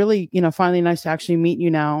 It was really, finally nice to actually meet you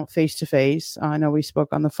now face to face. I know we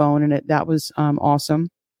spoke on the phone, and that was awesome,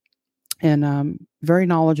 and very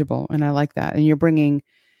knowledgeable. And I like that. And you're bringing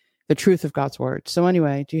the truth of God's word. So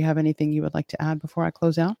anyway, do you have anything you would like to add before I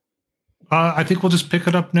close out? I think we'll just pick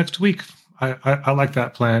it up next week. I like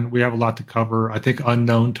that plan. We have a lot to cover. I think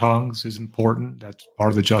unknown tongues is important. That's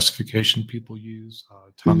part of the justification people use.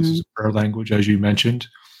 Tongues is a prayer language, as you mentioned,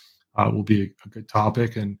 will be a good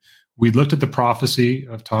topic. And we looked at the prophecy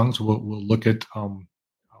of tongues. We'll look at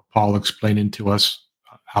Paul explaining to us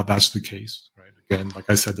how that's the case. Right? Again, like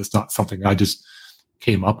I said, that's not something I just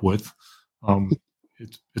came up with.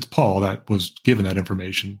 It's Paul that was given that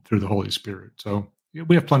information through the Holy Spirit. So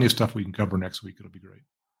we have plenty of stuff we can cover next week. It'll be great.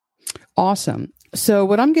 Awesome. So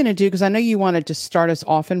what I'm going to do, because I know you wanted to start us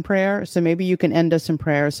off in prayer, so maybe you can end us in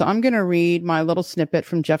prayer. So I'm going to read my little snippet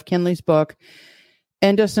from Jeff Kinley's book,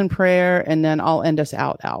 end us in prayer, and then I'll end us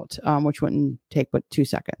out, which wouldn't take but 2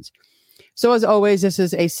 seconds. So as always, this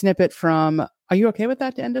is a snippet from, are you okay with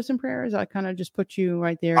that, to end us in prayer? As I kind of just put you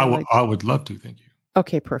right there? I would love to. Thank you.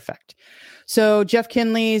 Okay, perfect. So Jeff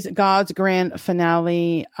Kinley's God's Grand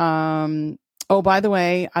Finale. Oh, by the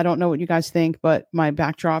way, I don't know what you guys think, but my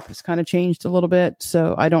backdrop has kind of changed a little bit.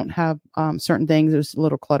 So I don't have certain things. It was a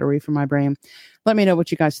little cluttery for my brain. Let me know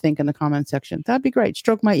what you guys think in the comment section. That'd be great.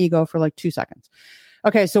 Stroke my ego for like 2 seconds.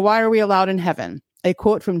 Okay, so why are we allowed in heaven? A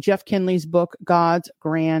quote from Jeff Kinley's book, God's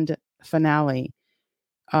Grand Finale.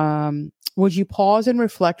 Would you pause and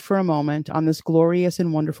reflect for a moment on this glorious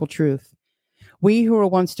and wonderful truth? We who were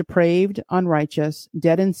once depraved, unrighteous,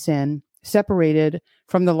 dead in sin, separated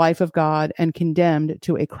from the life of God and condemned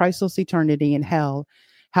to a Christless eternity in hell,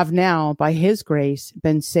 have now, by his grace,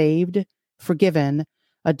 been saved, forgiven,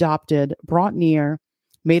 adopted, brought near,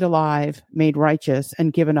 made alive, made righteous,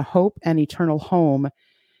 and given a hope and eternal home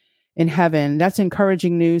in heaven. That's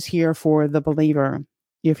encouraging news here for the believer,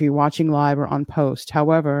 if you're watching live or on post.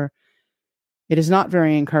 However, it is not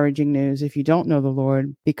very encouraging news if you don't know the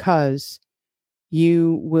Lord, because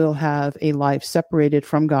you will have a life separated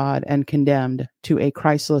from God and condemned to a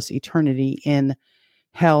Christless eternity in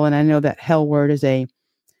hell. And I know that hell word is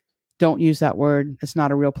don't use that word. It's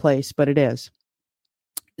not a real place, but it is.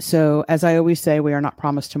 So as I always say, we are not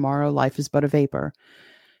promised tomorrow. Life is but a vapor.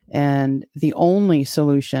 And the only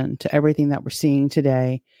solution to everything that we're seeing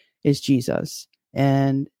today is Jesus.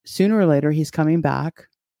 And sooner or later, he's coming back,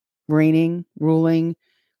 reigning, ruling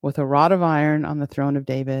with a rod of iron on the throne of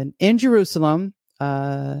David in Jerusalem.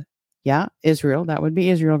 Israel. That would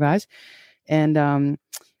be Israel, guys. And I'm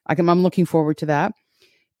looking forward to that.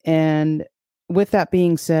 And with that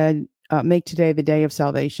being said, make today the day of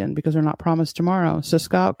salvation, because we're not promised tomorrow. So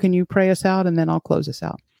Scott, can you pray us out, and then I'll close us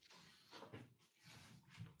out?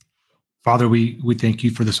 Father, we thank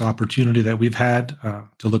you for this opportunity that we've had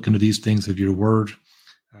to look into these things of your word.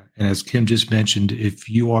 And as Kim just mentioned, if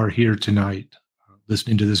you are here tonight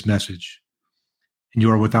listening to this message and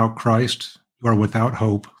you are without Christ, you are without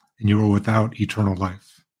hope, and you are without eternal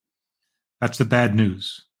life. That's the bad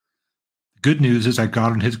news. The good news is that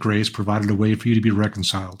God in his grace provided a way for you to be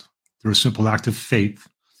reconciled through a simple act of faith,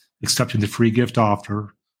 accepting the free gift offer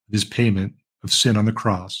of his payment of sin on the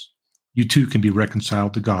cross. You too can be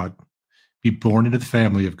reconciled to God, be born into the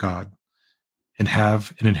family of God, and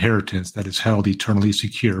have an inheritance that is held eternally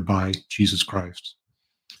secure by Jesus Christ.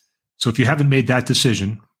 So if you haven't made that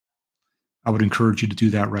decision, I would encourage you to do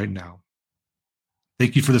that right now.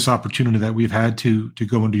 Thank you for this opportunity that we've had to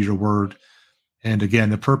go into your word. And again,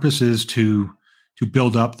 the purpose is to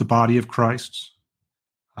build up the body of Christ,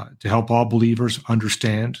 to help all believers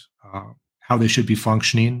understand how they should be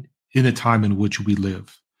functioning in the time in which we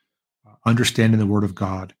live, understanding the word of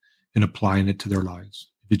God and applying it to their lives.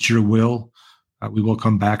 If it's your will, we will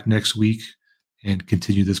come back next week and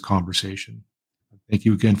continue this conversation. Thank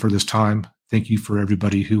you again for this time. Thank you for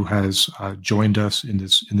everybody who has joined us in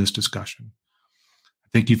this discussion.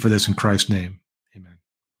 Thank you for this in Christ's name.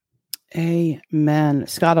 Amen. Amen.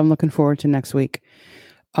 Scott, I'm looking forward to next week.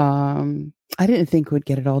 I didn't think we'd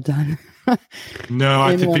get it all done. No,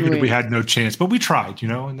 I figured we had no chance, but we tried,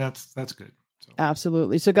 and that's good. So.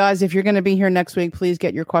 Absolutely. So guys, if you're going to be here next week, please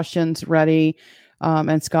get your questions ready.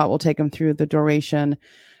 And Scott will take them through the duration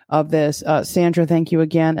of this. Sandra, thank you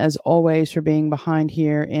again, as always, for being behind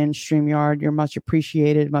here in StreamYard. You're much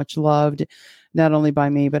appreciated, much loved, not only by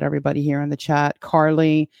me, but everybody here in the chat.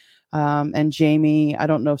 Carly and Jamie. I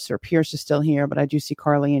don't know if Sir Pierce is still here, but I do see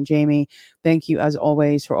Carly and Jamie. Thank you, as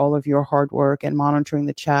always, for all of your hard work and monitoring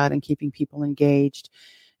the chat and keeping people engaged.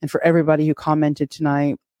 And for everybody who commented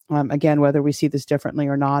tonight, again, whether we see this differently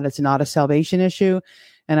or not, it's not a salvation issue.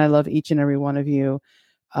 And I love each and every one of you.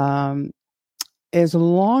 As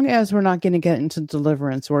long as we're not going to get into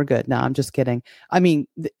deliverance, we're good. No, I'm just kidding. I mean,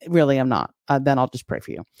 really, I'm not. Then I'll just pray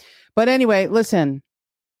for you. But anyway, listen,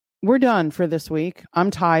 we're done for this week.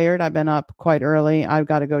 I'm tired. I've been up quite early. I've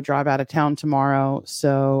got to go drive out of town tomorrow.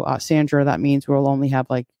 So, Sandra, that means we'll only have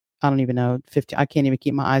I don't even know, 50. I can't even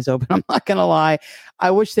keep my eyes open. I'm not going to lie.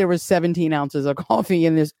 I wish there was 17 ounces of coffee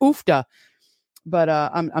in this oofta, but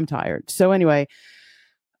I'm tired. So anyway,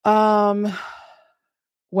 wow,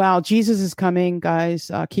 Jesus is coming,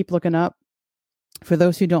 guys. Keep looking up. For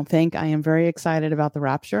those who don't think, I am very excited about the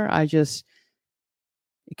rapture. It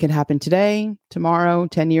could happen today, tomorrow,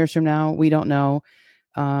 10 years from now. We don't know.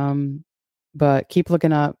 But keep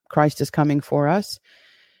looking up. Christ is coming for us.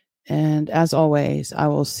 And as always, I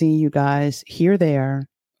will see you guys here, there,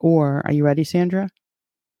 or are you ready, Sandra?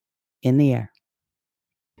 In the air.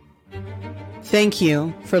 Thank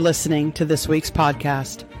you for listening to this week's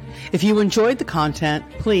podcast. If you enjoyed the content,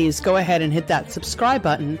 please go ahead and hit that subscribe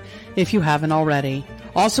button if you haven't already.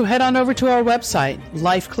 Also, head on over to our website,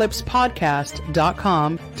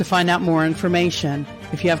 lifeclipspodcast.com, to find out more information.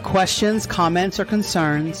 If you have questions, comments, or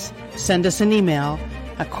concerns, send us an email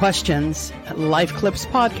at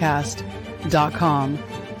questions@lifeclipspodcast.com.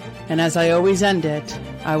 And as I always end it,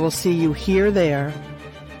 I will see you here, there,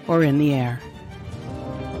 or in the air.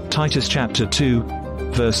 Titus chapter 2,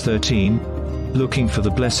 verse 13. Looking for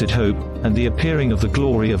the blessed hope and the appearing of the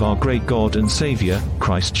glory of our great God and Savior,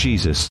 Christ Jesus.